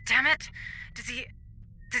 God damn it! Does he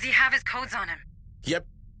have his codes on him? Yep,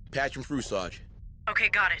 patch him through, Sarge. Okay,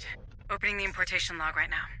 got it. Opening the importation log right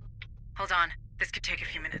now. Hold on, this could take a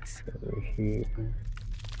few minutes.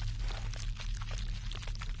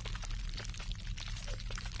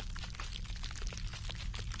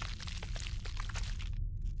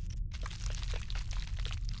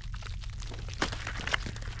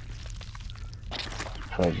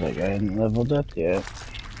 Feels like I hadn't leveled up yet.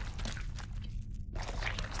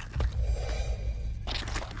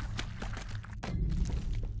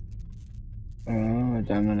 Oh,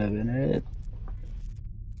 that might have been it.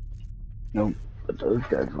 Nope, but those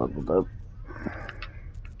guys leveled up.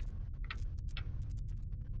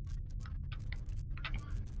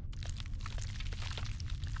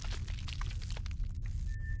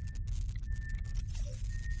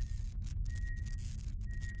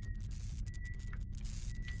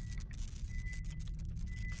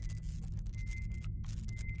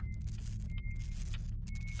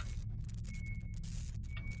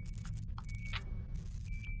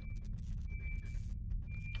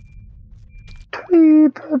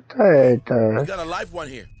 We got a live one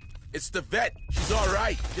here. It's the vet. She's all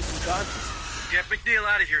right. Just unconscious. Get McNeil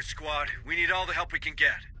out of here, squad. We need all the help we can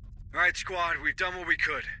get. All right, squad, we've done what we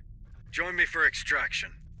could. Join me for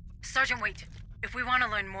extraction. Sergeant, wait. If we want to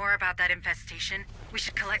learn more about that infestation, we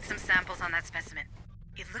should collect some samples on that specimen.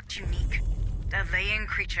 It looked unique. A Leyan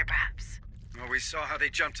creature, perhaps. Well, we saw how they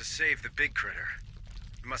jumped to save the big critter.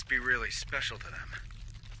 It must be really special to them.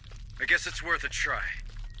 I guess it's worth a try.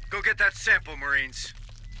 Go get that sample, Marines.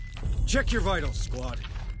 Check your vitals, squad.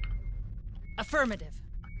 Affirmative.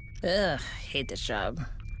 Ugh, hate this job.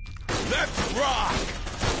 Let's rock!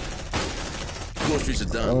 Groceries are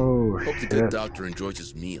done. Oh, Hope the good doctor enjoys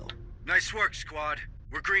his meal. Nice work, squad.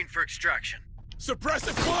 We're green for extraction.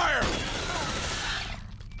 Suppressive fire!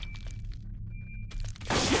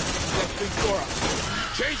 Shit, that thing's door up.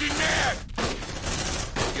 Changing man!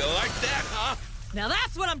 You like that, huh? Now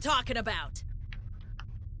that's what I'm talking about!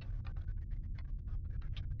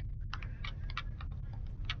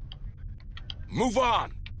 Move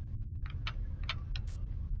on!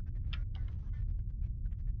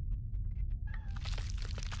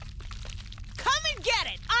 Come and get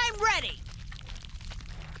it! I'm ready!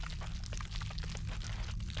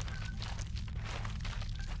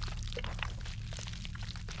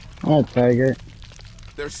 Oh, Tiger.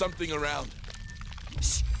 There's something around.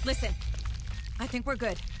 Shh, listen. I think we're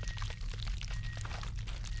good.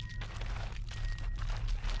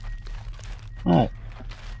 What?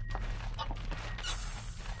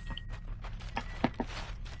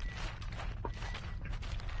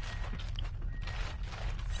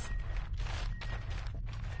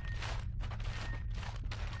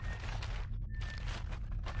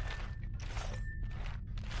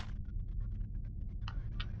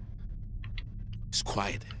 It's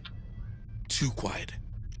quiet. Too quiet.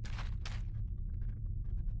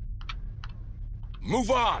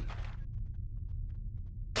 Move on!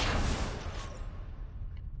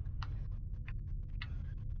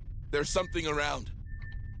 There's something around.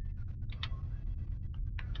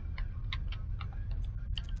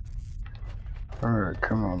 Alright,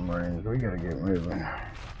 come on, Marines. We gotta get moving.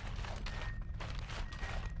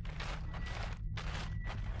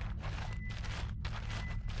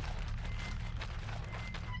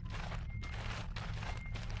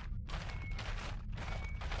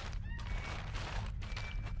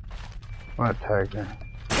 What, Tiger?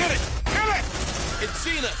 Hit it! Hit it! It's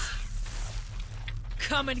seen us!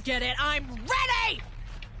 Come and get it! I'm ready!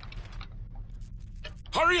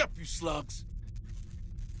 Hurry up, you slugs!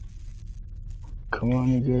 Come on,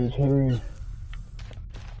 you guys, hurry.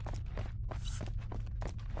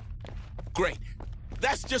 Great.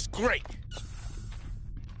 That's just great.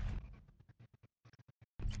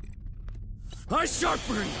 Eyes sharp,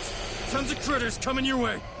 Marines! Tons of critters coming your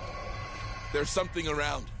way. There's something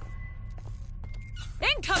around.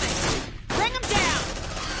 Incoming! Bring them down!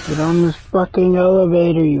 Get on this fucking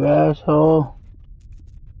elevator, you asshole.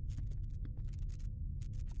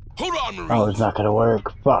 Hold on, Marines. Oh, it's not gonna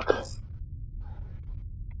work. Fuck.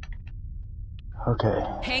 Okay.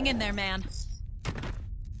 Hang in there, man.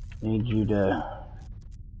 Need you to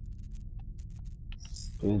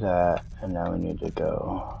do that, and now we need to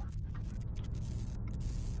go.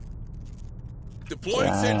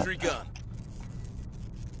 Deploying sentry gun.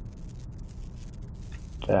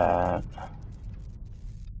 That.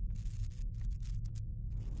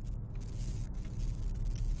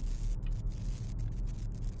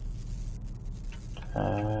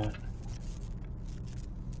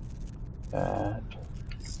 That.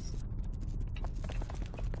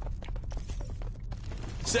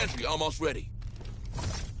 Sentry almost ready.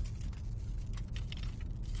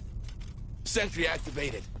 Sentry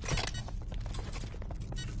activated.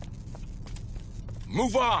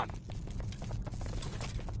 Move on.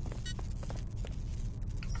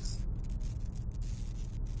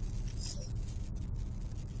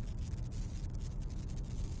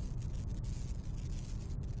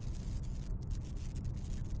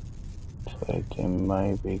 They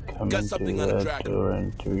might be coming Got something to on the that tracker. door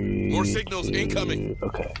in 3, More signals 2, incoming.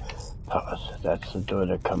 Okay, pause. That's the door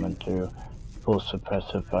they're coming through. Full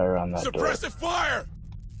suppressive fire on that door. Suppressive fire!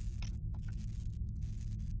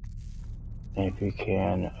 If you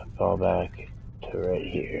can, fall back to right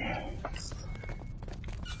here.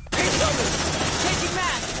 Changing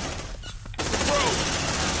map!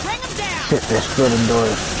 Bring them down! Shit, they're splitting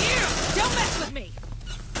doors. You! Don't mess with me!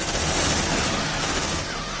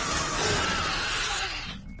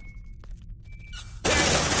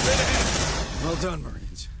 Well done,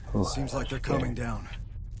 Marines. Seems like they're coming down.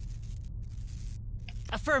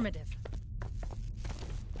 Affirmative.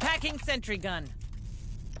 Packing sentry gun.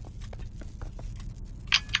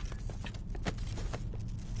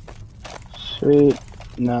 Sweet.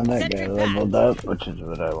 Now that Sentry guy leveled up, which is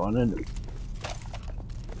what I wanted.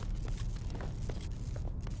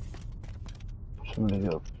 Somebody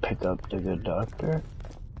go pick up the good doctor.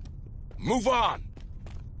 Move on.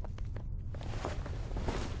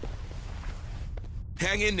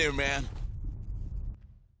 Hang in there, man.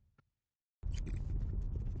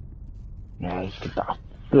 Now let's get the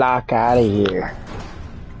block out of here.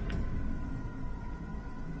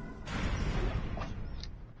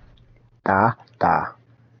 Da.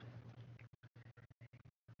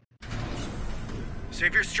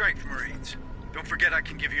 Save your strength, Marines. Don't forget I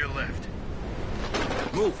can give you a lift.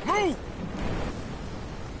 Move, move!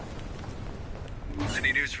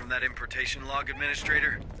 Any news from that importation log,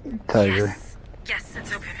 Administrator? Tiger. Yes,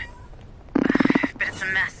 it's open. But it's a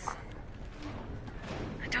mess.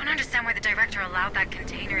 I don't understand why the director allowed that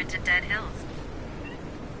container into Dead Hills.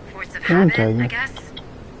 Force of habit, I guess.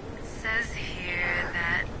 It says here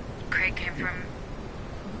that crate came from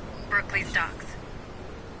Berkeley's docks.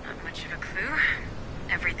 Not much of a clue.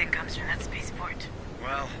 Everything comes from that spaceport.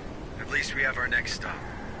 Well, at least we have our next stop.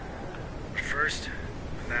 But first,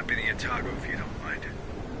 a nap in the Otago if you don't mind.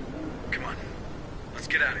 Come on, let's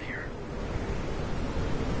get out of here.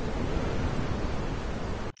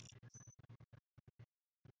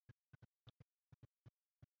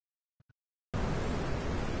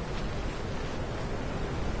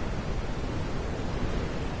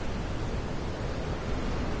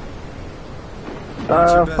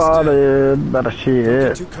 I fought it, but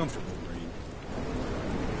shit. Too comfortable, Marine.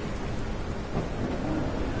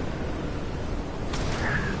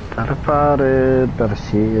 I fought it, but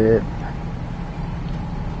shit.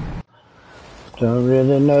 Don't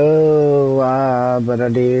really know why, but I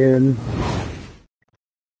did.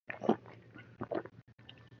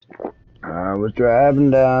 I was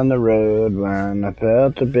driving down the road when I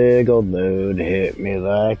felt a big old load hit me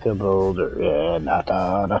like a boulder, and I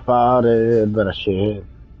thought I fought it, but I should.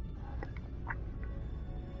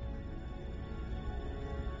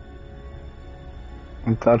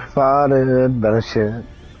 I thought I fought it, but I should.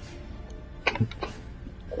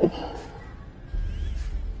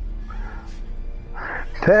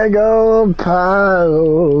 Big old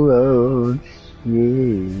pile of shit.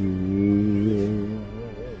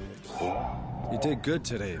 You did good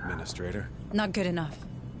today, Administrator. Not good enough.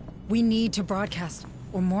 We need to broadcast,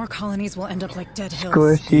 or more colonies will end up like Dead Hills.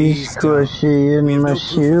 Squishy, squishy in my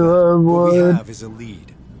shoe of What we wood. have is a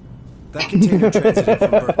lead. That container transited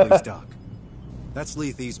from Berkeley's dock. That's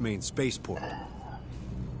Lethe's main spaceport.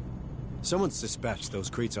 Someone's dispatched those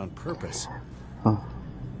crates on purpose.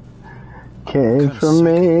 Came from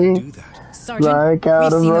me like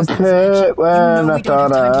out of a pit when I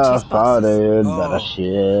thought I fought it, but I Will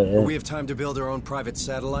shit. we have time to build our own private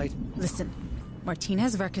satellite? Listen,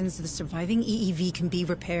 Martinez reckons the surviving EEV can be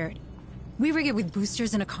repaired. We rig it with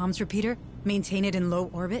boosters and a comms repeater, maintain it in low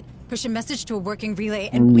orbit, push a message to a working relay,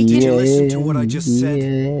 and we can... Did you listen to what I just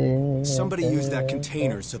said? Somebody used that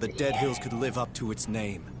container so that Dead Hills could live up to its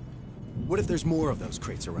name. What if there's more of those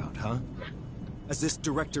crates around, huh? As this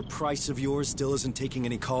Director Price of yours still isn't taking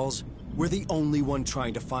any calls, we're the only one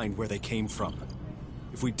trying to find where they came from.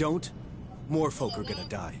 If we don't, more folk are gonna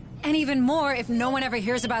die. And even more if no one ever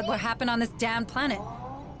hears about what happened on this damn planet.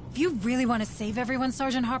 If you really want to save everyone,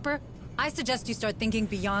 Sergeant Harper, I suggest you start thinking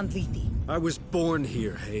beyond Lethe. I was born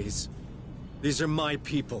here, Hayes. These are my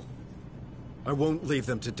people. I won't leave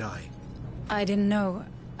them to die. I didn't know.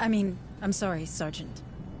 I'm sorry, Sergeant.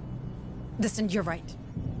 Listen, you're right.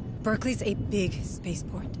 Berkeley's a big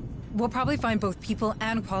spaceport. We'll probably find both people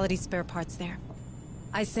and quality spare parts there.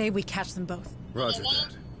 I say we catch them both. Roger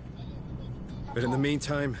that. But in the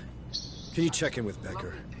meantime, can you check in with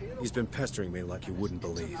Becker? He's been pestering me like you wouldn't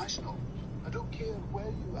believe. I don't care where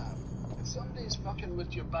you are. If somebody's fucking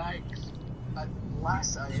with your bags at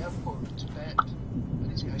Lhasa Airport in Tibet,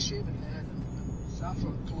 and he's got a shaven head and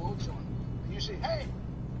saffron clothes on, and you say, hey,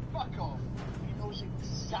 fuck off, he knows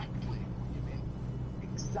exactly what you mean.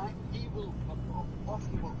 He will fuck off. Off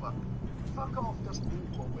he will fuck. Fuck off doesn't mean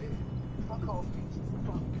go away. Fuck off means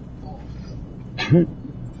fuck off.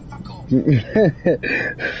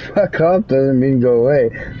 Fuck off doesn't mean go away.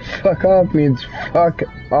 Fuck off means fuck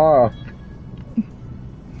off.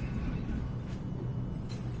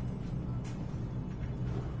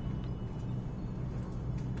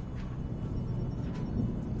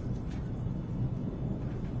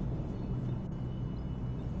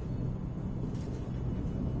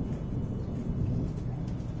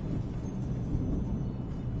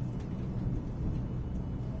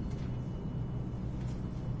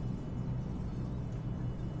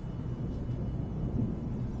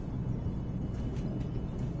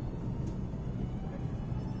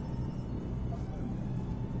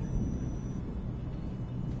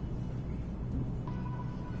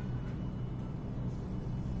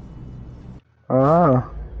 Oh.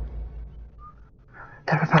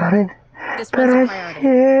 They're about This one's a priority.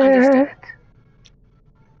 Understood.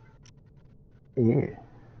 Yeah.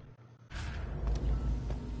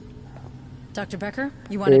 Dr. Becker,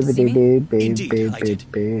 you wanted to see me? Indeed, I did.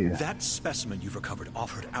 That specimen you've recovered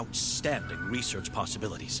offered outstanding research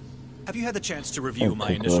possibilities. Have you had the chance to review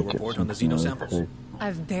my initial report on the Xeno samples?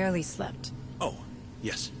 I've barely slept. Oh,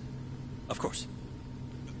 yes. Of course.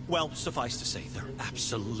 Well, suffice to say, they're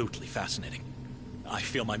absolutely fascinating. I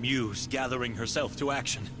feel my muse gathering herself to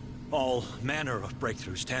action. All manner of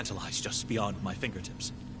breakthroughs tantalize just beyond my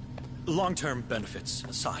fingertips. Long-term benefits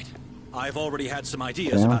aside, I've already had some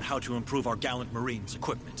ideas about how to improve our gallant Marines'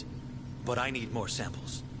 equipment. But I need more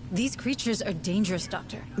samples. These creatures are dangerous,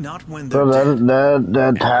 Doctor. Not when they're Well,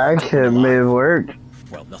 that tag shit may have worked.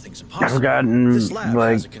 Well, nothing's impossible. I've gotten,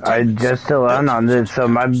 like, I just alone on this, so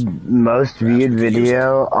my most viewed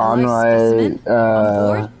video on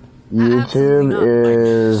my, YouTube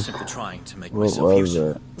is, what was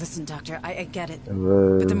it? Listen, Doctor, I get it. It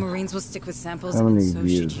was, but the Marines will stick with samples, how many and so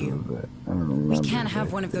views should you. was it? I don't remember. We can't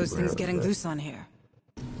have one of those things getting loose on here.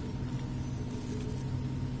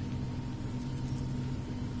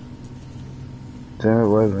 There it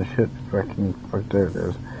was, my shit fucking, fuck, there it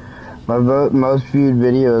is. My most viewed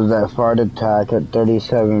video is that fart attack at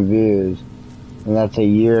 37 views, and that's a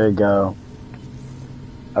year ago.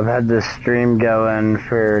 I've had this stream going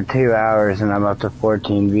for 2 hours and I'm up to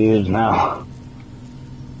 14 views now.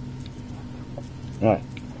 Yeah.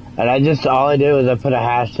 And all I did was I put a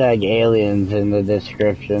hashtag aliens in the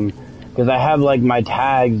description. Because I have like my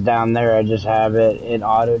tags down there. I just have it in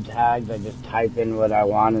auto tags. I just type in what I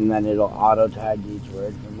want and then it'll auto tag each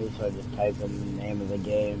word for me. So I just type in the name of the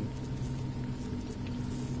game.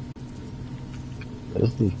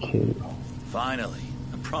 This is cute. Finally,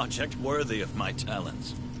 a project worthy of my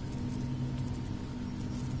talents.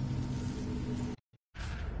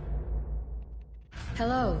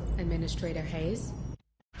 Hello, Administrator Hayes.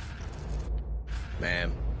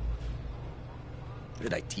 Ma'am. What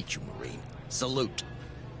did I teach you, Marine? Salute.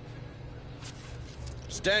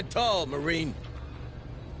 Stand tall, Marine.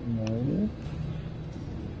 No.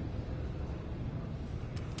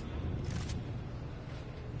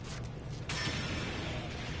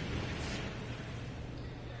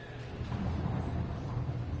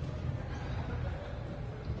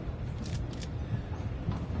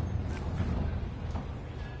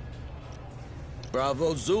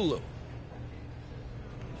 Bravo Zulu.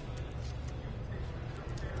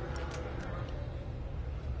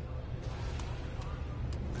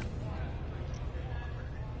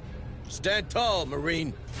 Stand tall,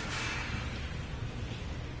 Marine.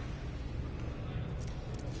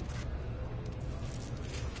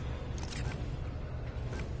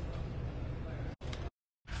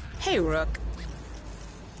 Hey, Rook.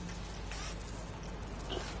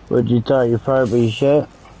 What'd you thought your probably shit?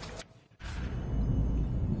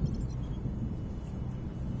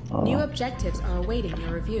 New objectives are awaiting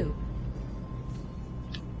your review.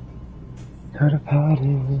 Got a party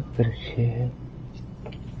with a shit.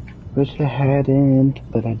 Wish I hadn't,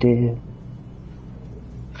 but I did.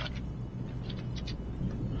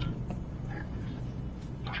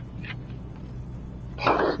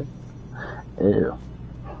 Ew.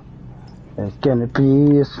 It's gonna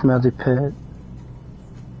be a smelly pit.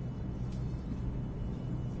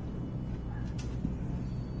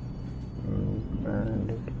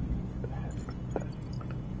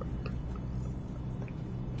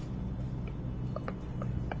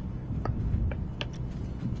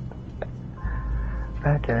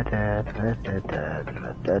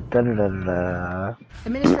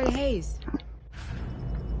 Administrator Hayes.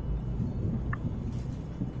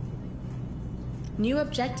 New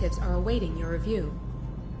objectives are awaiting your review.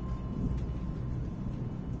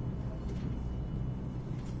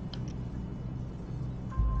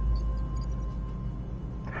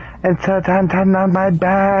 It's a time on my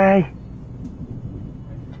bye.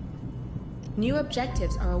 New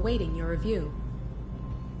objectives are awaiting your review.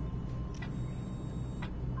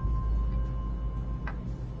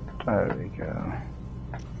 There we go.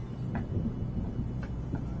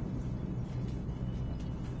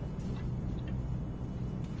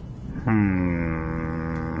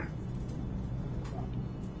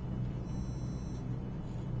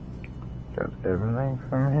 Got everything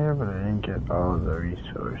from here, but I didn't get all of the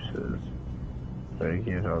resources. But I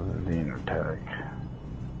get all the xenotech.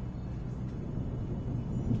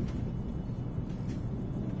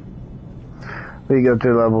 We go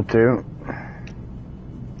to level 2.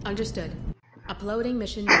 Understood. Uploading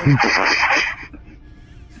mission data.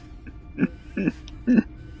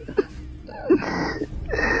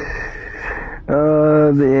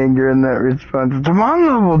 The anger in that response. I'm on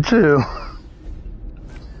level 2.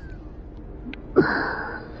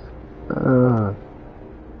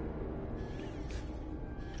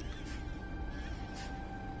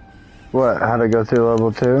 What? How to go through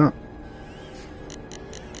level 2?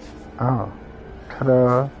 Oh.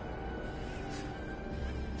 Ta-da.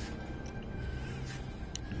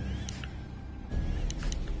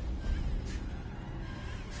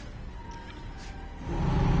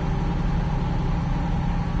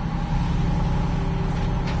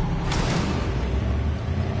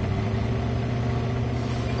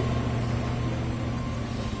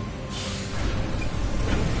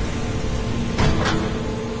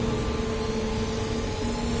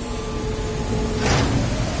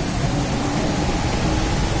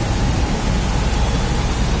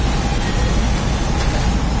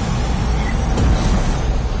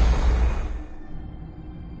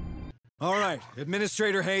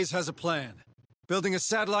 Administrator Hayes has a plan. Building a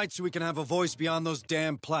satellite so we can have a voice beyond those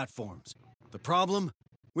damn platforms. The problem?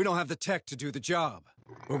 We don't have the tech to do the job.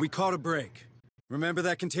 But we caught a break. Remember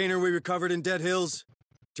that container we recovered in Dead Hills?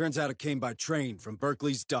 Turns out it came by train from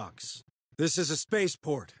Berkeley's docks. This is a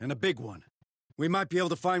spaceport, and a big one. We might be able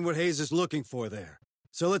to find what Hayes is looking for there.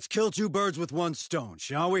 So let's kill 2 birds with 1 stone,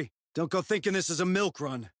 shall we? Don't go thinking this is a milk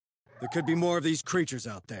run. There could be more of these creatures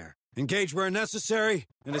out there. Engage where necessary,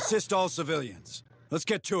 and assist all civilians. Let's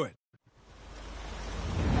get to it.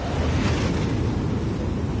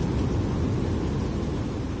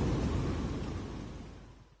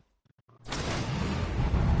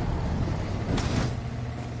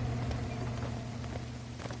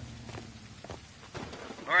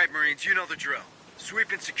 Alright, Marines, you know the drill.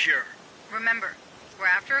 Sweep and secure. Remember, we're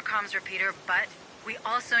after a comms repeater, but we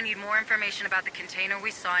also need more information about the container we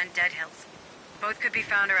saw in Dead Hills. Both could be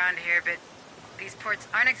found around here, but these ports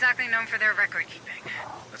aren't exactly known for their record keeping.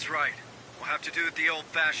 That's right. We'll have to do it the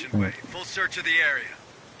old-fashioned way. Full search of the area.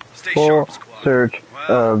 Stay Full sharp, squad. search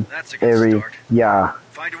Well, of that's a good area. start. Yeah.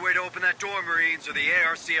 Find a way to open that door, Marines, or the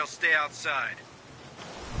ARC will stay outside.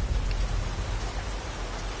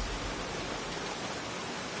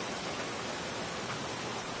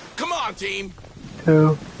 Come on, team.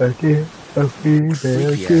 Freaky ass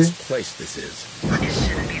place this is. It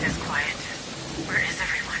shouldn't be this quiet. Where is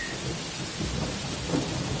everyone?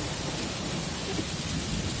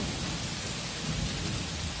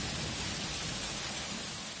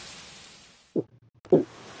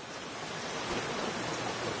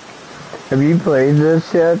 Have you played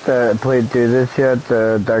this yet? Played through this yet?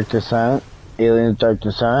 Dark Descent? Aliens Dark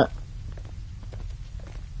Descent?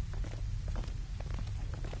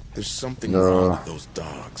 There's something wrong with those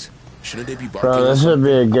dogs. Shouldn't they be barking? Bro, this would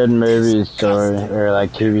be a good movie story, or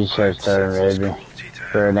like TV show story maybe,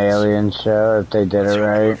 for an alien show if they did it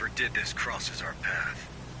right.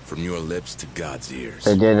 From your lips to God's ears.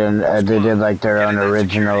 They did like their own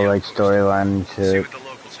original like storyline and shit.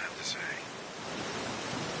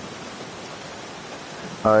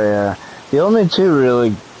 Oh yeah, the only two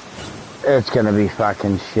really, it's gonna be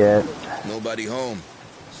fucking shit. Nobody home.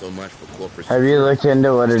 So much for corporate. Have you looked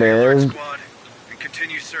into what it is?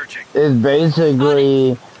 It's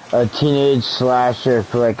basically a teenage slasher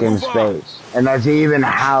flick in space. And that's even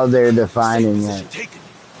how they're defining it.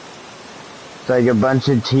 It's like a bunch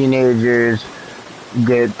of teenagers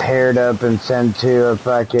get paired up and sent to a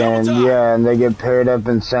fucking, yeah, and they get paired up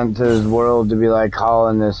and sent to this world to be like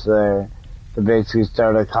colonists there. To basically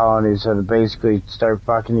start a colony, so to basically start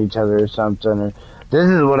fucking each other or something. Or, this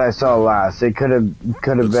is what I saw last. It could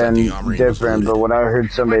have been different, but what I heard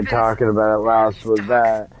somebody talking about it last was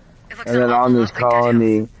that. And then on this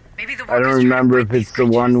colony, I don't remember if it's the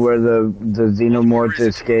one where the xenomorph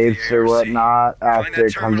escapes or whatnot after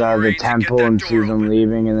it comes out of the temple and sees them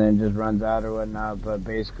leaving and then just runs out or whatnot. But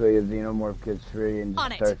basically, a xenomorph gets free and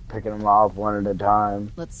just starts picking them off one at a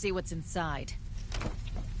time. Let's see what's inside.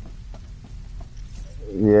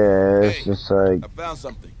 Yeah, it's just like... I found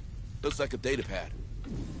something. Looks like a data pad.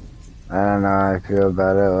 I don't know how I feel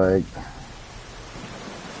about it, like...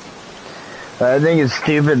 I think it's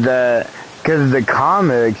stupid that... Because the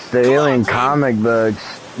comics, the Alien comic books,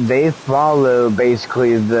 they follow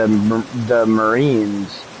basically the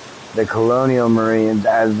Marines, the colonial Marines,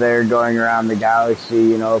 as they're going around the galaxy,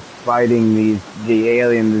 you know, fighting the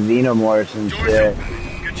alien, the xenomorphs and shit.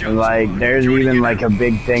 And like, there's even like a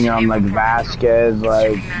big thing on like Vasquez,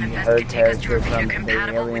 like her character from the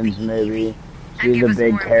Aliens movie. She's a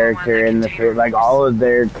big character in the like all of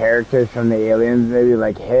their characters from the Aliens movie,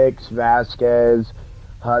 like Hicks, Vasquez,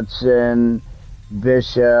 Hudson,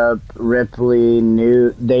 Bishop, Ripley,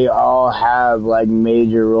 Newt. They all have like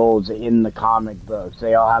major roles in the comic books.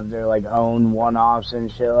 They all have their like own one-offs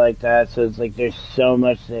and shit like that. So it's like there's so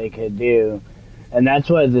much they could do. And that's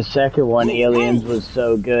why the second one, Aliens, was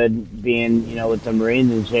so good, being, you know, with the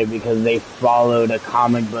Marines and shit, because they followed a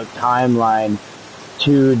comic book timeline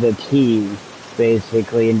to the T,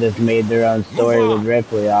 basically, and just made their own story with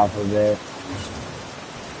Ripley off of it.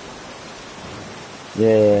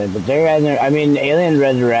 Yeah, but I mean, Alien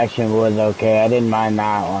Resurrection was okay. I didn't mind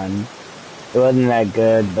that one. It wasn't that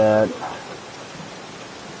good, but...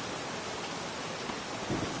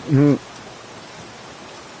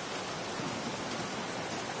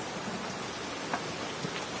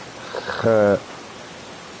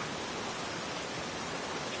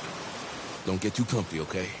 Don't get too comfy,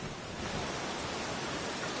 okay?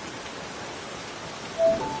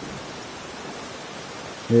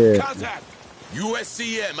 Yeah. Contact!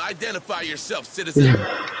 USCM, identify yourself, citizen.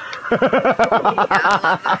 Gotta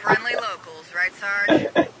love the friendly locals, right, Sarge?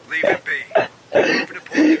 Leave it be. Moving to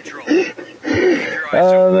port control. Keep your eyes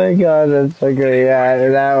Oh my god, that's so good. Yeah,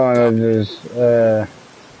 that one was just,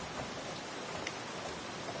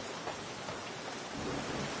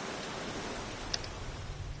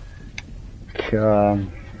 God.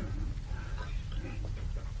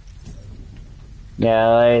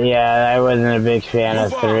 Yeah, I wasn't a big fan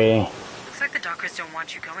of 3. Looks like the Dockers don't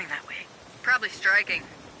want you going that way. Probably striking.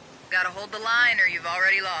 Gotta hold the line or you've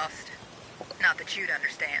already lost. Not that you'd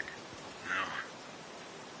understand. No.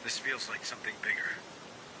 This feels like something bigger.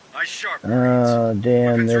 Eyes sharp. Oh,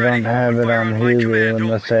 damn, they don't have it on Hulu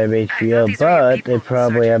unless they have HBO, but they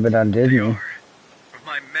probably have it on Disney.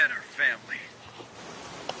 My men are family.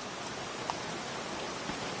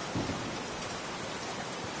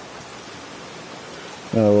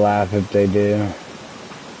 I'll laugh if they do.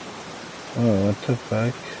 Oh, what the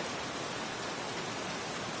fuck?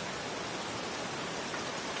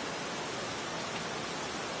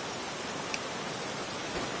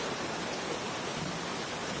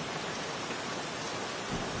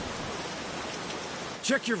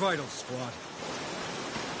 Check your vitals, squad.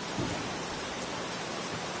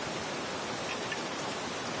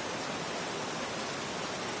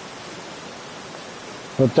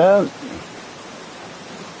 What's up?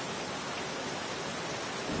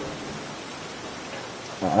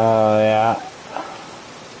 Oh, yeah.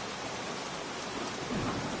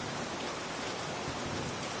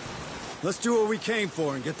 Let's do what we came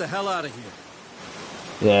for and get the hell out of here.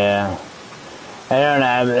 Yeah. I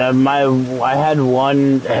don't know. I had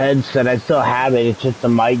one headset. I still have it. It's just the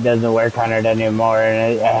mic doesn't work on it anymore.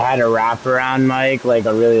 And I had a wraparound mic, like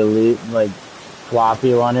a really like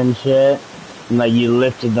floppy one and shit. And like you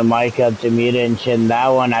lifted the mic up to mute it and shit. And that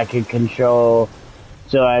one I could control,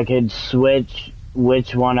 so I could switch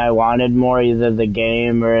which one I wanted more, either the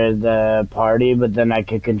game or the party. But then I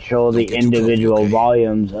could control the individual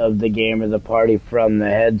volumes of the game or the party from the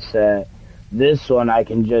headset. This one I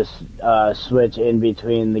can just switch in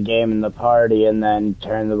between the game and the party and then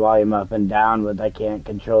turn the volume up and down, but I can't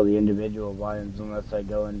control the individual volumes unless I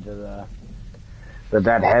go into the... But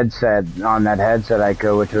that headset, on that headset I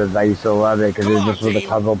could, which was, I used to love it, because it was just with a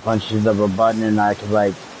couple punches of a button and I could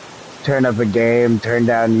like turn up a game, turn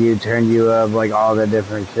down you, turn you up, like all the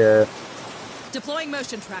different shit. Deploying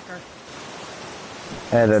motion tracker.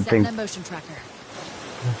 And I think... Setting a motion tracker.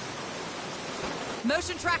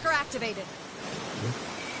 Motion tracker activated.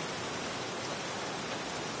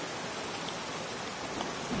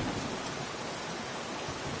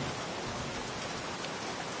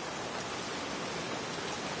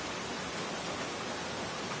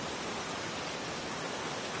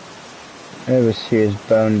 I have a serious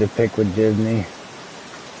bone to pick with Disney.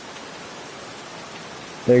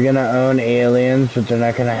 They're gonna own Aliens, but they're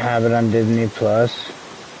not gonna have it on Disney Plus.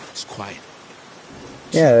 It's quiet.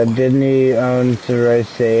 Yeah, Disney owns the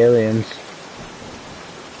rights to Aliens.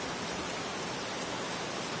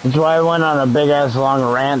 That's why I went on a big-ass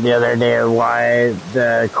long rant the other day of why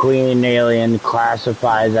the Queen Alien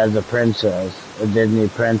classifies as a princess, a Disney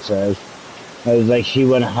princess. I was like, she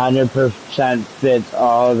 100% fits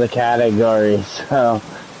all the categories, so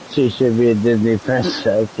she should be a Disney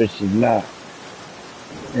princess, but she's not.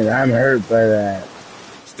 And I'm hurt by that.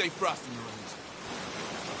 Stay frosty, Marines.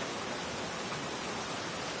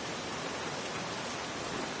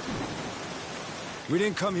 We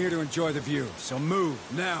didn't come here to enjoy the view, so move,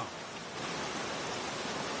 now.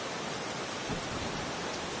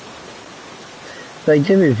 Like,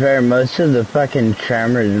 to be fair, most of the fucking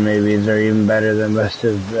Tremors movies are even better than most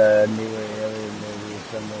of the newer Alien movies,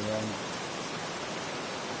 some of them.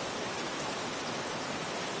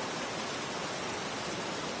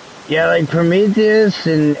 Yeah, like Prometheus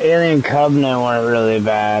and Alien Covenant weren't really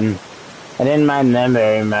bad. I didn't mind them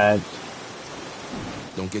very much.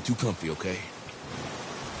 Don't get too comfy, okay?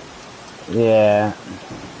 Yeah.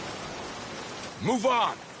 Move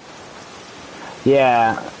on!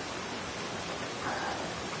 Yeah.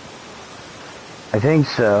 I think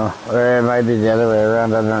so. Or it might be the other way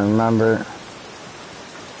around, I don't remember.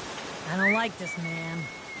 I don't like this man.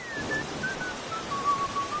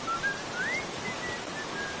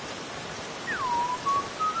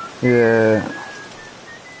 Yeah.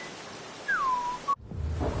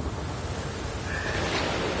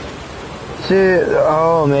 See,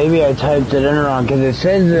 oh, maybe I typed it in wrong, because it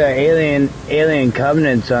says Alien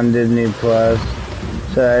Covenant's on Disney Plus.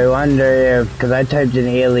 So I wonder if, because I typed in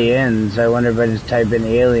Aliens, I wonder if I just type in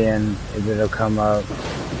Alien, if it'll come up.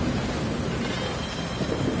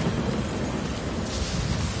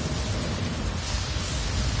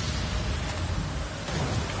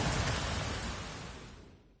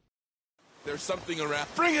 There's something around.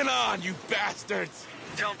 Bring it on, you bastards!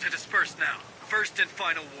 Tell them to disperse now. First and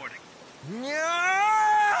final warning.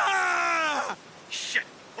 Yeah! Shit!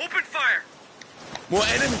 Open fire! More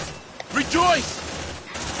enemies! Rejoice!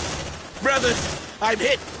 Brothers, I'm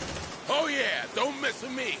hit! Oh yeah, don't mess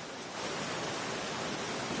with me!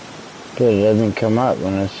 Good, it doesn't come up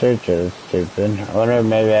when I search it, it's stupid. I wonder if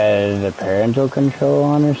maybe I added the parental control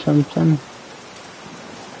on or something?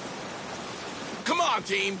 Come on,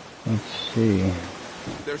 team! Let's see.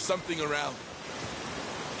 There's something around.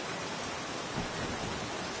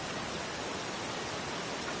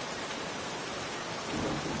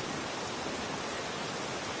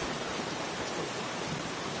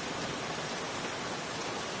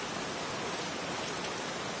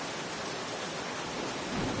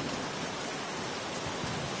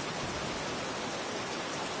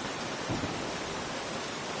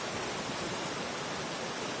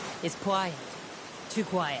 is quiet. Too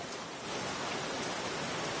quiet.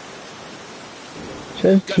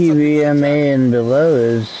 Says TVMA and below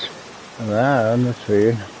is loud. That's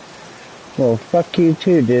weird. Well, fuck you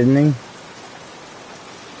too, Disney.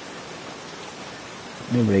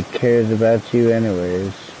 Nobody cares about you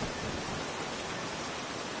anyways.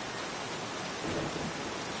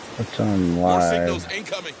 It's on live. Signals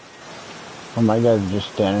incoming. Oh my god,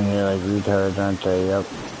 just standing here like retards, aren't they? Yep.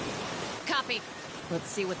 Copy. Let's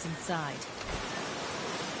see what's inside.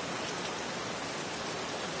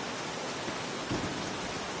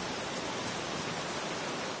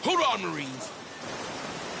 Hold on, Marines.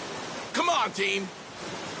 Come on, team.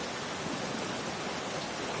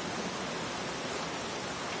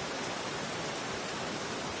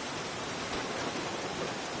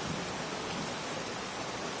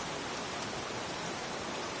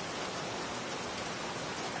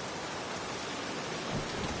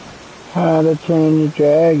 How to Train Your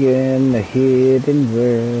Dragon, the hidden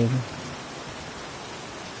word.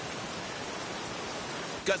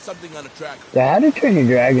 Got something on the track. The How to Train Your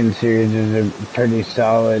Dragon series is a pretty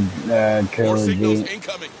solid trilogy. More signals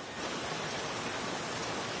incoming.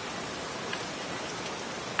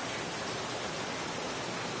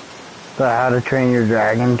 The How to Train Your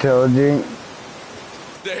Dragon trilogy.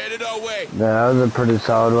 They're headed our way. That was a pretty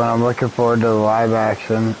solid one. I'm looking forward to the live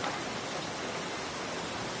action.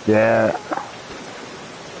 Yeah.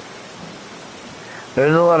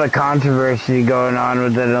 There's a lot of controversy going on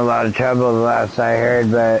with it and a lot of trouble, the last I heard,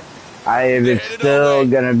 but if it's still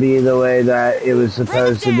going to be the way that it was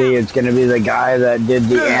supposed to be, it's going to be the guy that did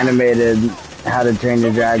the animated How to Train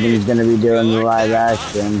Your Dragon is going to be doing the live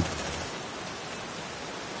action.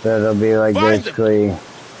 So it'll be like basically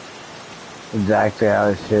exactly how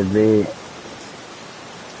it should be.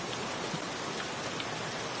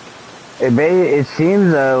 It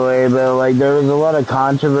seems that way, but like there was a lot of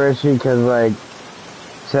controversy because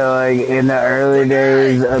in the early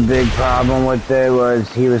days, a big problem with it was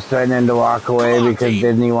he was threatening to walk away because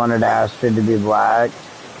Disney wanted Astrid to be black,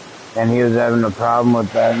 and he was having a problem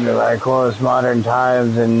with that. And they're like, well, it's modern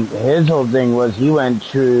times, and his whole thing was he went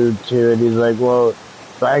true to it. He's like, well,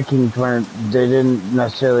 Vikings they didn't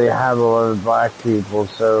necessarily have a lot of black people,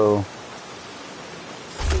 so.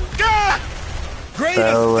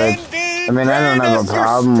 I mean, I don't have a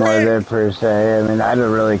problem with it per se. I mean, I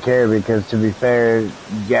don't really care because, to be fair,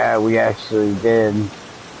 yeah, we actually did.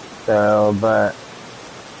 So, but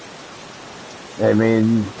I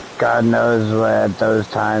mean, God knows what at those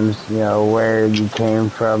times, where you came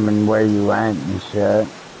from and where you went and shit.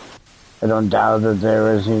 I don't doubt that there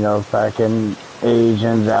was, fucking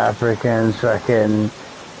Asians, Africans, fucking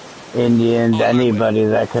Indians, anybody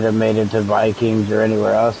that could have made it to Vikings or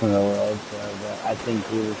anywhere else in the world. So, but I think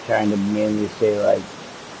he was trying to mainly say,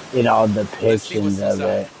 in all depictions of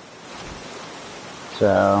it.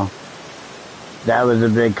 So, that was a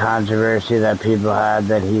big controversy that people had,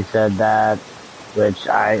 that he said that, which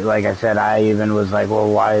like I said, I even was like, well,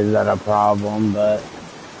 why is that a problem? But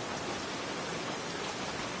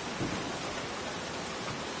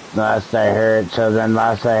last I heard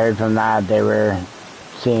from that, they were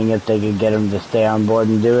seeing if they could get him to stay on board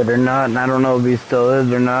and do it or not. And I don't know if he still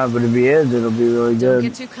is or not, but if he is, it'll be really good. Don't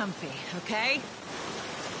get too comfy, okay?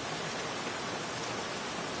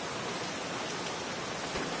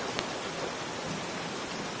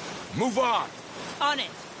 Move on. On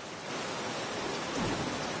it.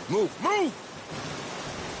 Move.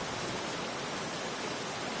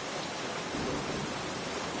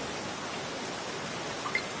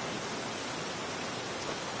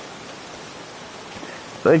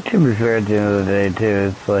 Like, to be fair, at the end of the day,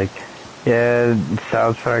 too, it's like, yeah,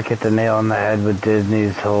 South Park hit the nail on the head with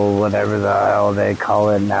Disney's whole whatever the hell they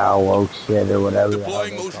call it now, woke shit or whatever the hell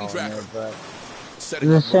they call it, but at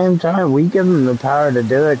the same time, we give them the power to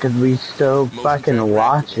do it because we still fucking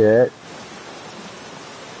watch it.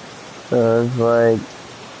 So it's like,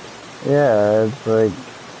 yeah, it's like...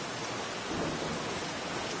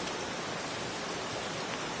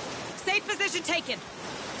 Safe position taken.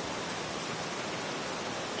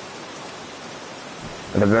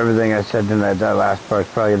 But of everything I said tonight, that last part's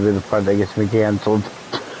probably gonna be the part that gets me canceled.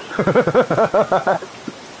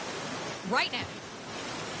 Right now.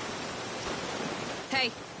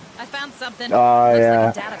 Hey, I found something. Oh, Looks yeah.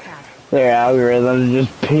 like a data pad. Their algorithm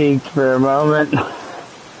just peaked for a moment.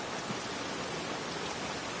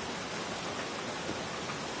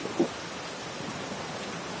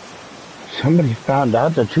 Somebody found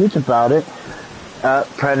out the truth about it.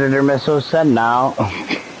 Predator missile sent now.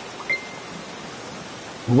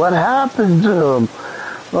 What happened to him?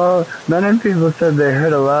 Well, many people said they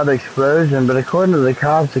heard a loud explosion, but according to the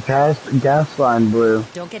cops, the gas line blew.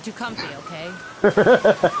 Don't get too comfy, okay?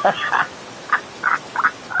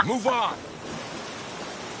 Move on!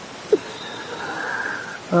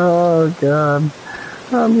 Oh, God.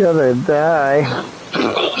 I'm gonna die.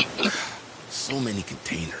 So many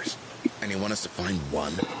containers. And they want us to find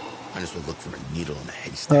one? Might as well look for a needle in a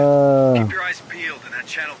haystack. Keep your eyes peeled and that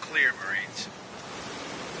channel clear, Marines.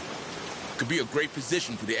 Could be a great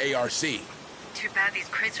position for the ARC. Too bad these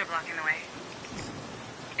crates are blocking the way.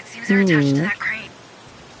 It seems they're attached to that crane.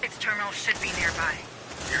 Its terminal should be nearby.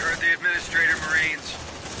 You heard the administrator, Marines.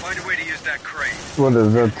 Find a way to use that crate. What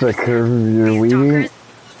is that, the curve you're weaving?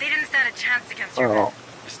 They didn't stand a chance against your men.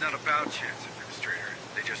 It's not about chance, Administrator.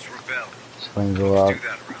 They just rebelled. Swings a Folks lot. do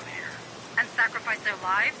that around here. And sacrifice their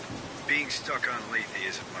lives? Being stuck on Lethe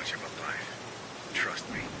isn't much of a life. Trust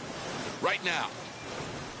me. Right now.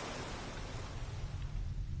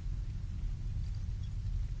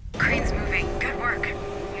 Crane's moving. Good work.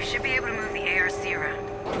 You should be able to move the ARC around.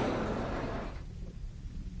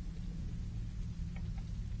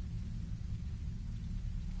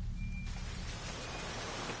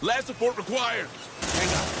 Last support required. Hang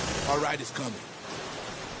on. Our ride is coming.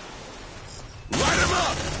 Light them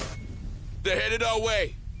up! They're headed our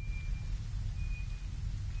way.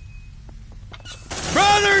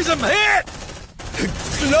 Brothers, I'm hit!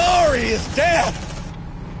 Glorious death!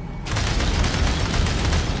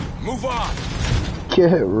 Move on!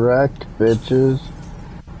 Get wrecked, bitches.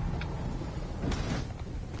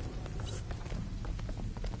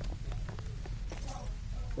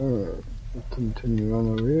 Alright, continue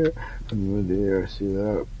on over here. And move the ARC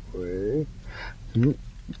that way.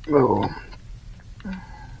 Oh.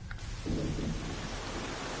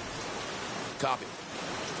 Copy.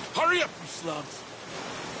 Hurry up, you slugs!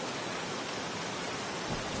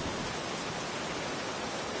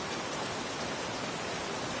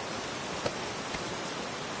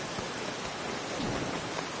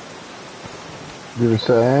 You were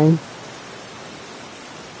saying?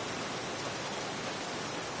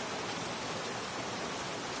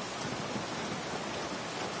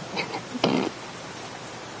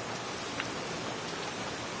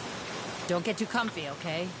 Don't get too comfy,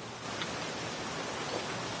 okay?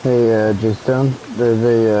 Hey, J-Stone, there's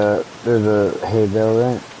a hay bale,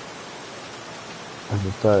 right? I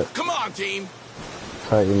just Come on, team!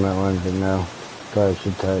 thought you might want to know. Thought I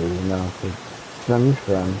should tell you, because I'm your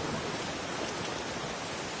friend.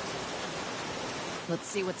 Let's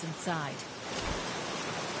see what's inside.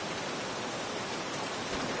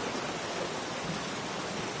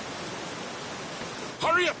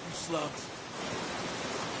 Hurry up, you slugs!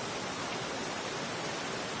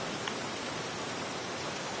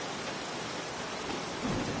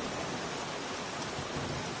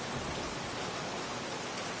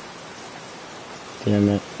 Damn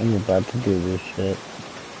it, I'm about to do this shit.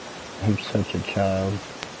 I'm such a child.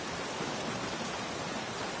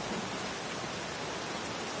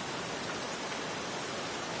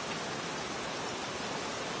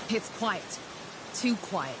 It's quiet. Too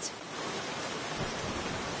quiet.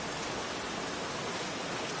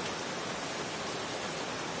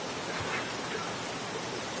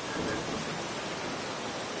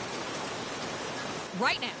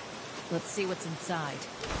 Right now. Let's see what's inside.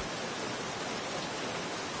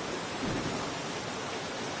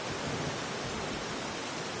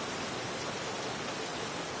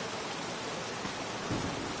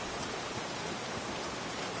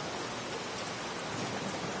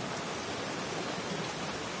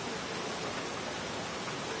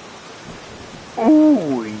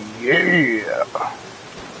 Oh, yeah.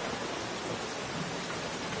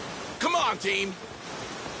 Come on, team!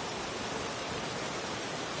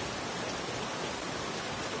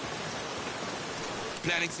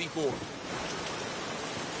 Planning C4.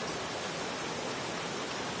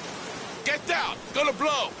 Get down! Gonna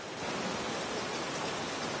blow!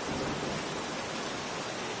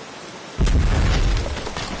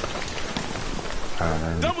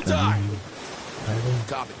 Double time!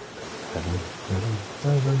 Copy.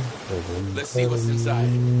 Let's see what's inside.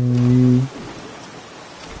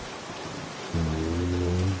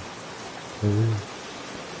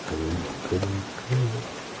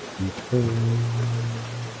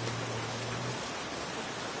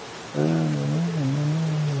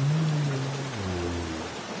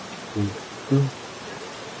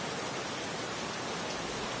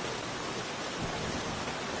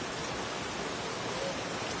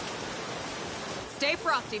 Stay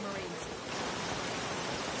frosty, Marines.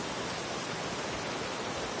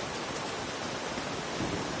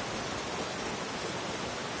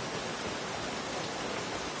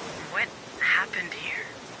 What happened here?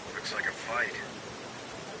 fight.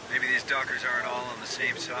 Maybe these dockers aren't all on the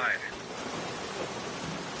same side.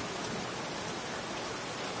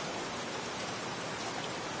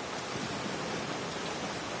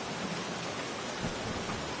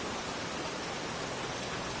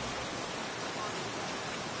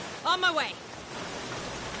 On my way.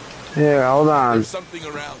 Here, hold on. There's something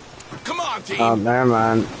around. Come on, team. Oh, never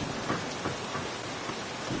mind.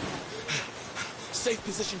 Safe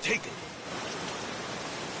position taken.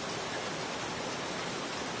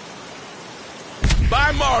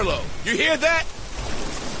 By Marlowe. You hear that?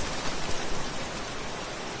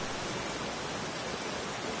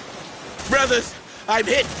 Brothers, I'm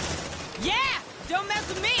hit. Yeah! Don't mess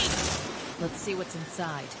with me! Let's see what's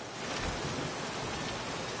inside.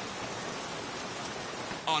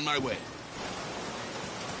 On my way.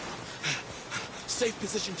 Safe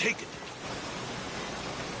position taken.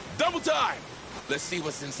 Double time! Let's see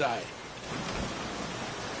what's inside.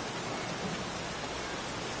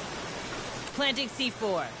 Planting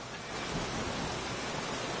C4.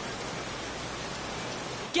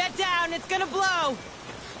 Get down! It's gonna blow!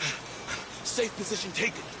 Safe position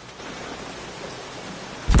taken.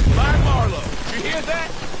 By Marlowe. You hear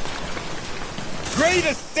that? Great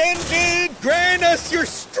Ascended, grant us your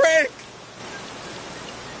strength!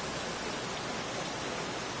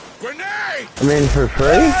 Grenade! I mean, for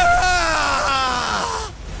free?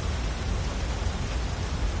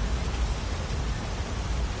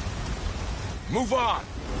 Move on.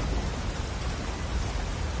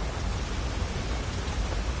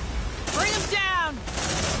 Bring him down!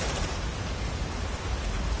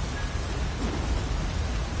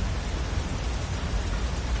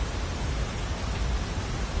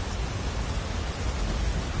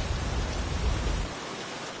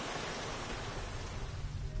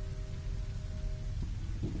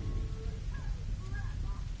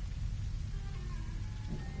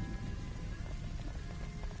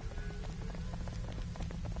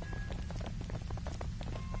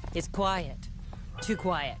 It's quiet. Too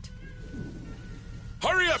quiet.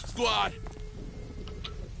 Hurry up, squad!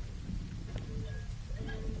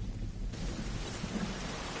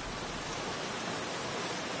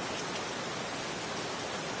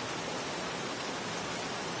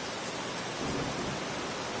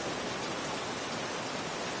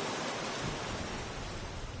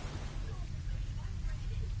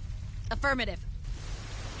 Affirmative.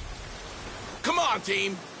 Come on,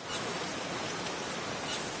 team!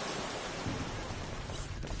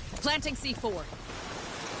 Planting C4.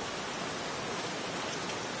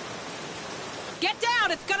 Get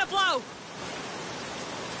down! It's gonna blow!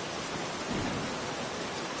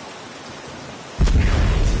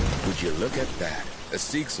 Would you look at that? A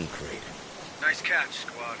Seegson crate. Nice catch,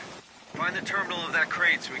 squad. Find the terminal of that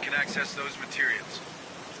crate so we can access those materials.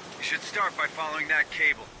 We should start by following that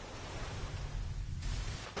cable.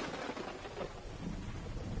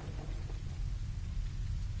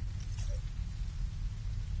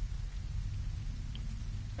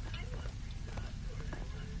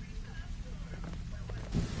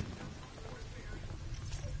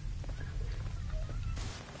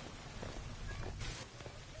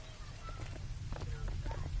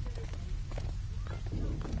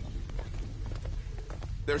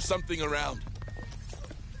 There's something around.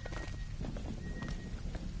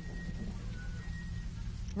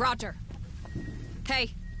 Roger. Okay,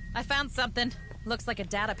 I found something. Looks like a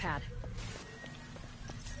data pad.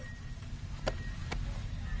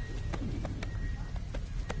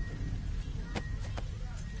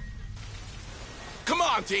 Come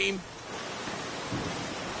on, team!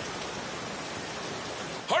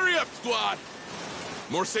 Hurry up, squad!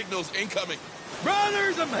 More signals incoming.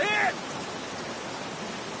 Brothers, I'm hit!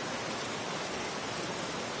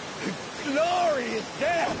 Glorious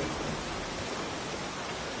death!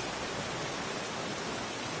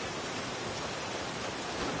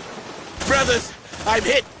 Brothers, I'm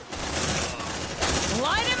hit!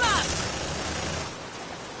 Line him up!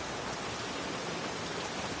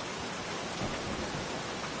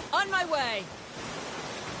 On my way!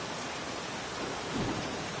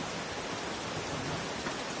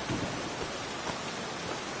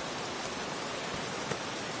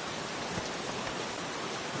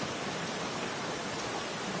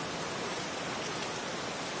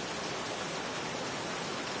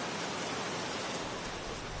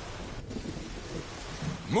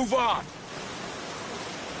 Move on!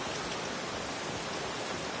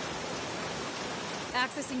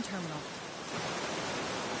 Accessing terminal.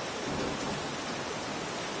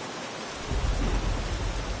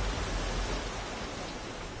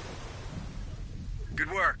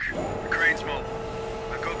 Good work. The crane's mobile.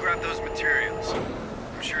 Now go grab those materials.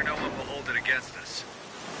 I'm sure no one will hold it against us.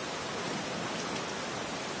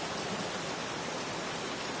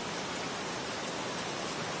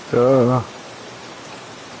 Duh.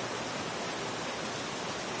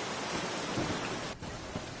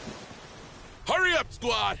 Hurry up,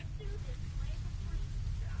 squad!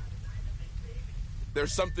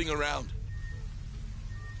 There's something around.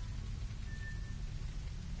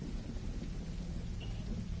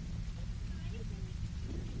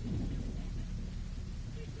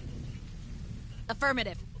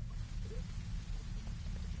 Affirmative.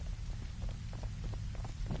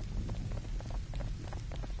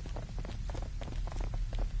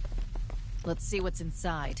 Let's see what's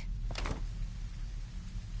inside.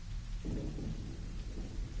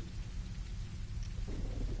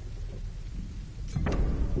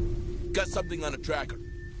 Got something on a tracker.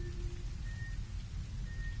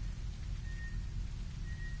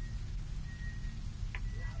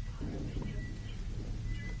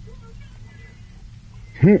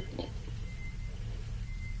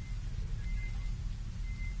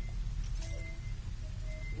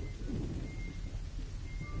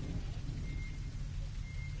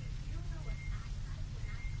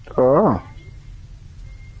 Oh.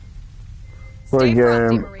 What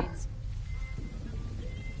game?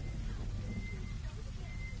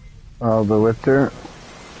 Oh, the Witcher.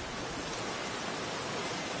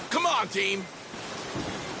 Come on, team.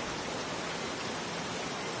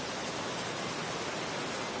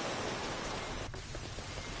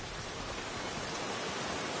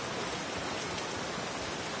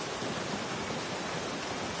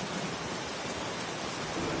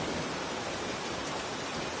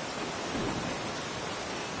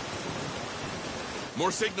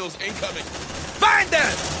 More signals incoming. Find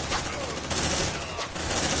them!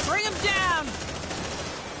 Bring them down!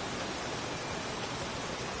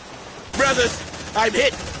 Brothers, I'm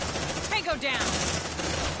hit! Tango down!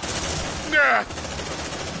 Nah.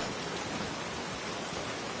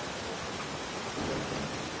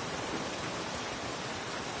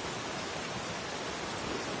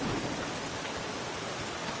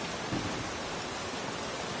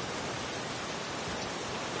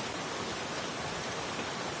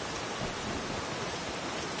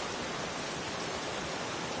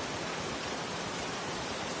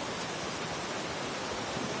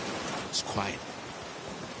 It's quiet.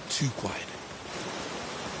 Too quiet.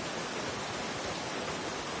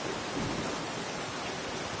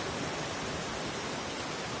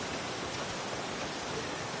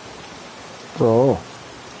 Oh.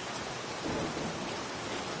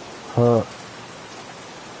 Huh.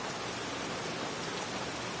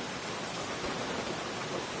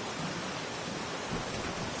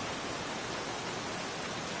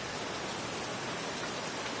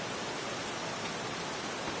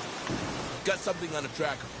 Got something on a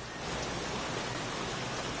tracker.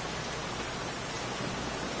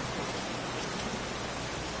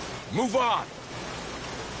 Move on.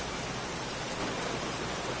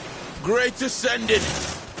 Great Ascended,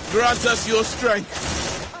 grant us your strength.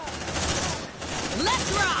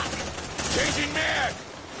 Let's rock! Changing mag!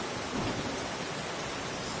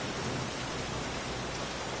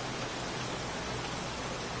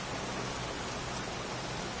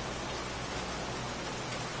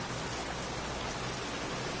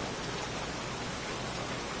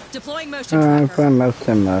 Deploying motion tracker. I must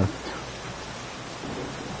have must.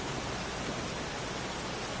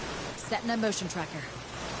 Setting a motion tracker.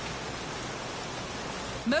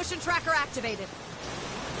 Motion tracker activated.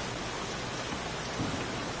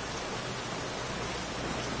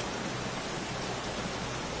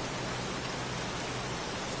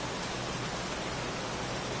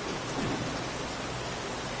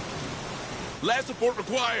 Last support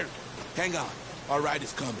required. Hang on. Our ride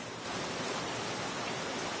is coming.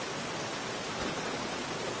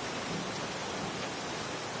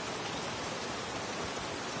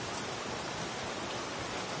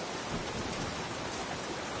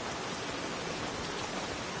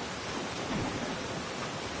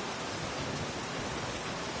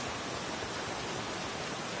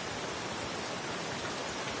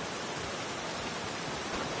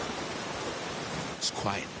 It's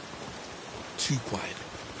quiet. Too quiet.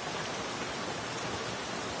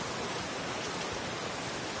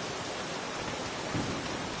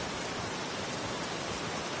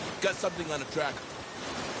 Got something on a tracker.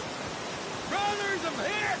 Brothers, I'm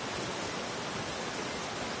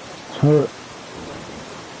hit!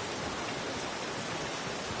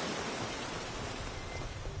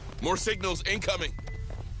 More signals incoming.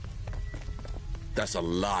 That's a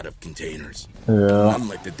lot of containers. Yeah.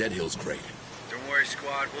 Unlike the Dead Hills crate. Don't worry,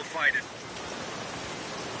 squad. We'll find it.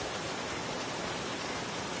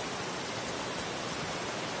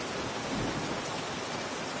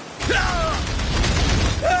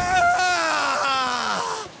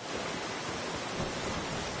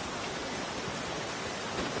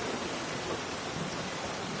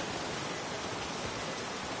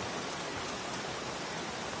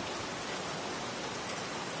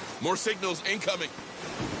 More signals incoming.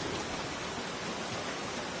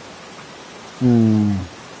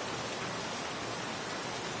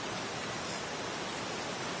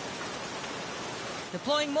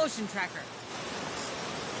 Deploying motion tracker.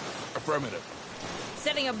 Affirmative.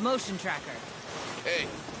 Setting up motion tracker. Hey,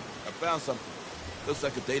 I found something. Looks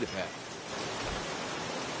like a data pad.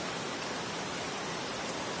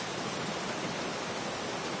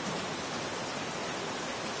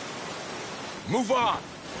 Move on!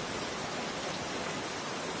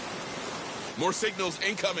 More signals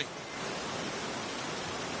incoming.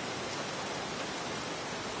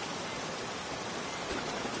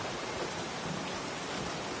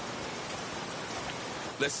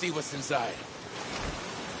 Let's see what's inside.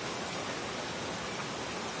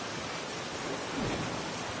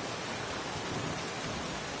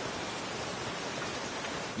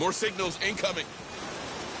 More signals incoming.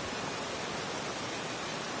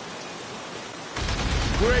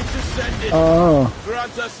 Great Ascendant.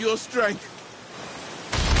 Grant us your strength.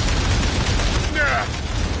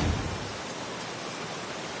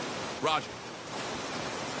 Roger.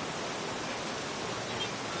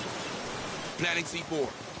 Planning C4.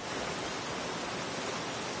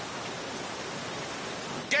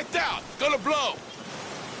 Get down! Gonna blow!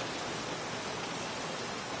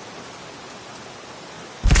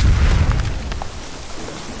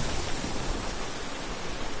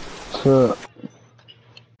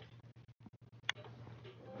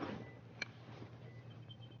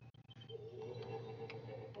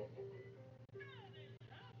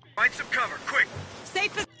 Find some cover, quick!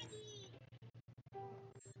 Safe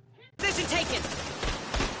position taken.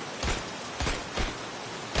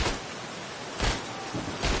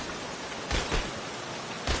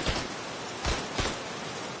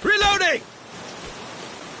 Reloading!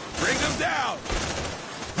 Bring them down!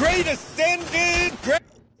 Great Ascended!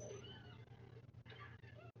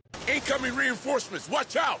 Incoming reinforcements,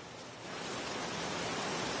 watch out!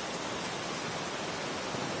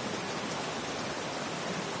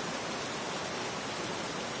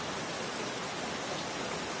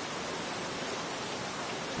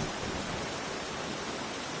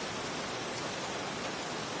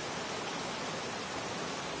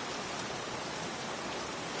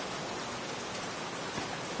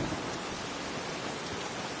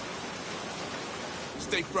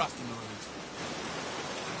 Stay frosty, Marines.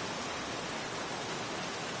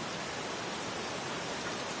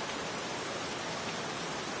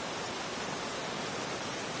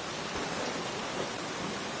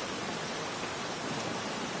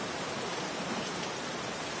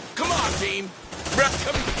 Come on, team. Rep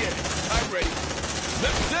coming to get it. I'm ready.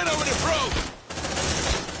 Let's send over the probe.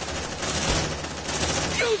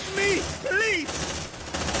 Use me, please!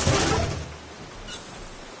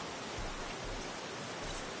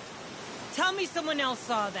 Tell me someone else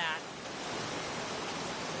saw that.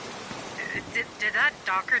 Did that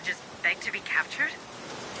Docker just beg to be captured?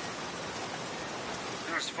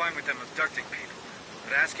 I was fine with them abducting people,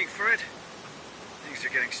 but asking for it? Things are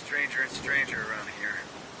getting stranger and stranger around here.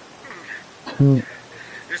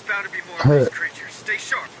 There's bound to be more of these creatures. Stay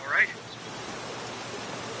sharp, all right?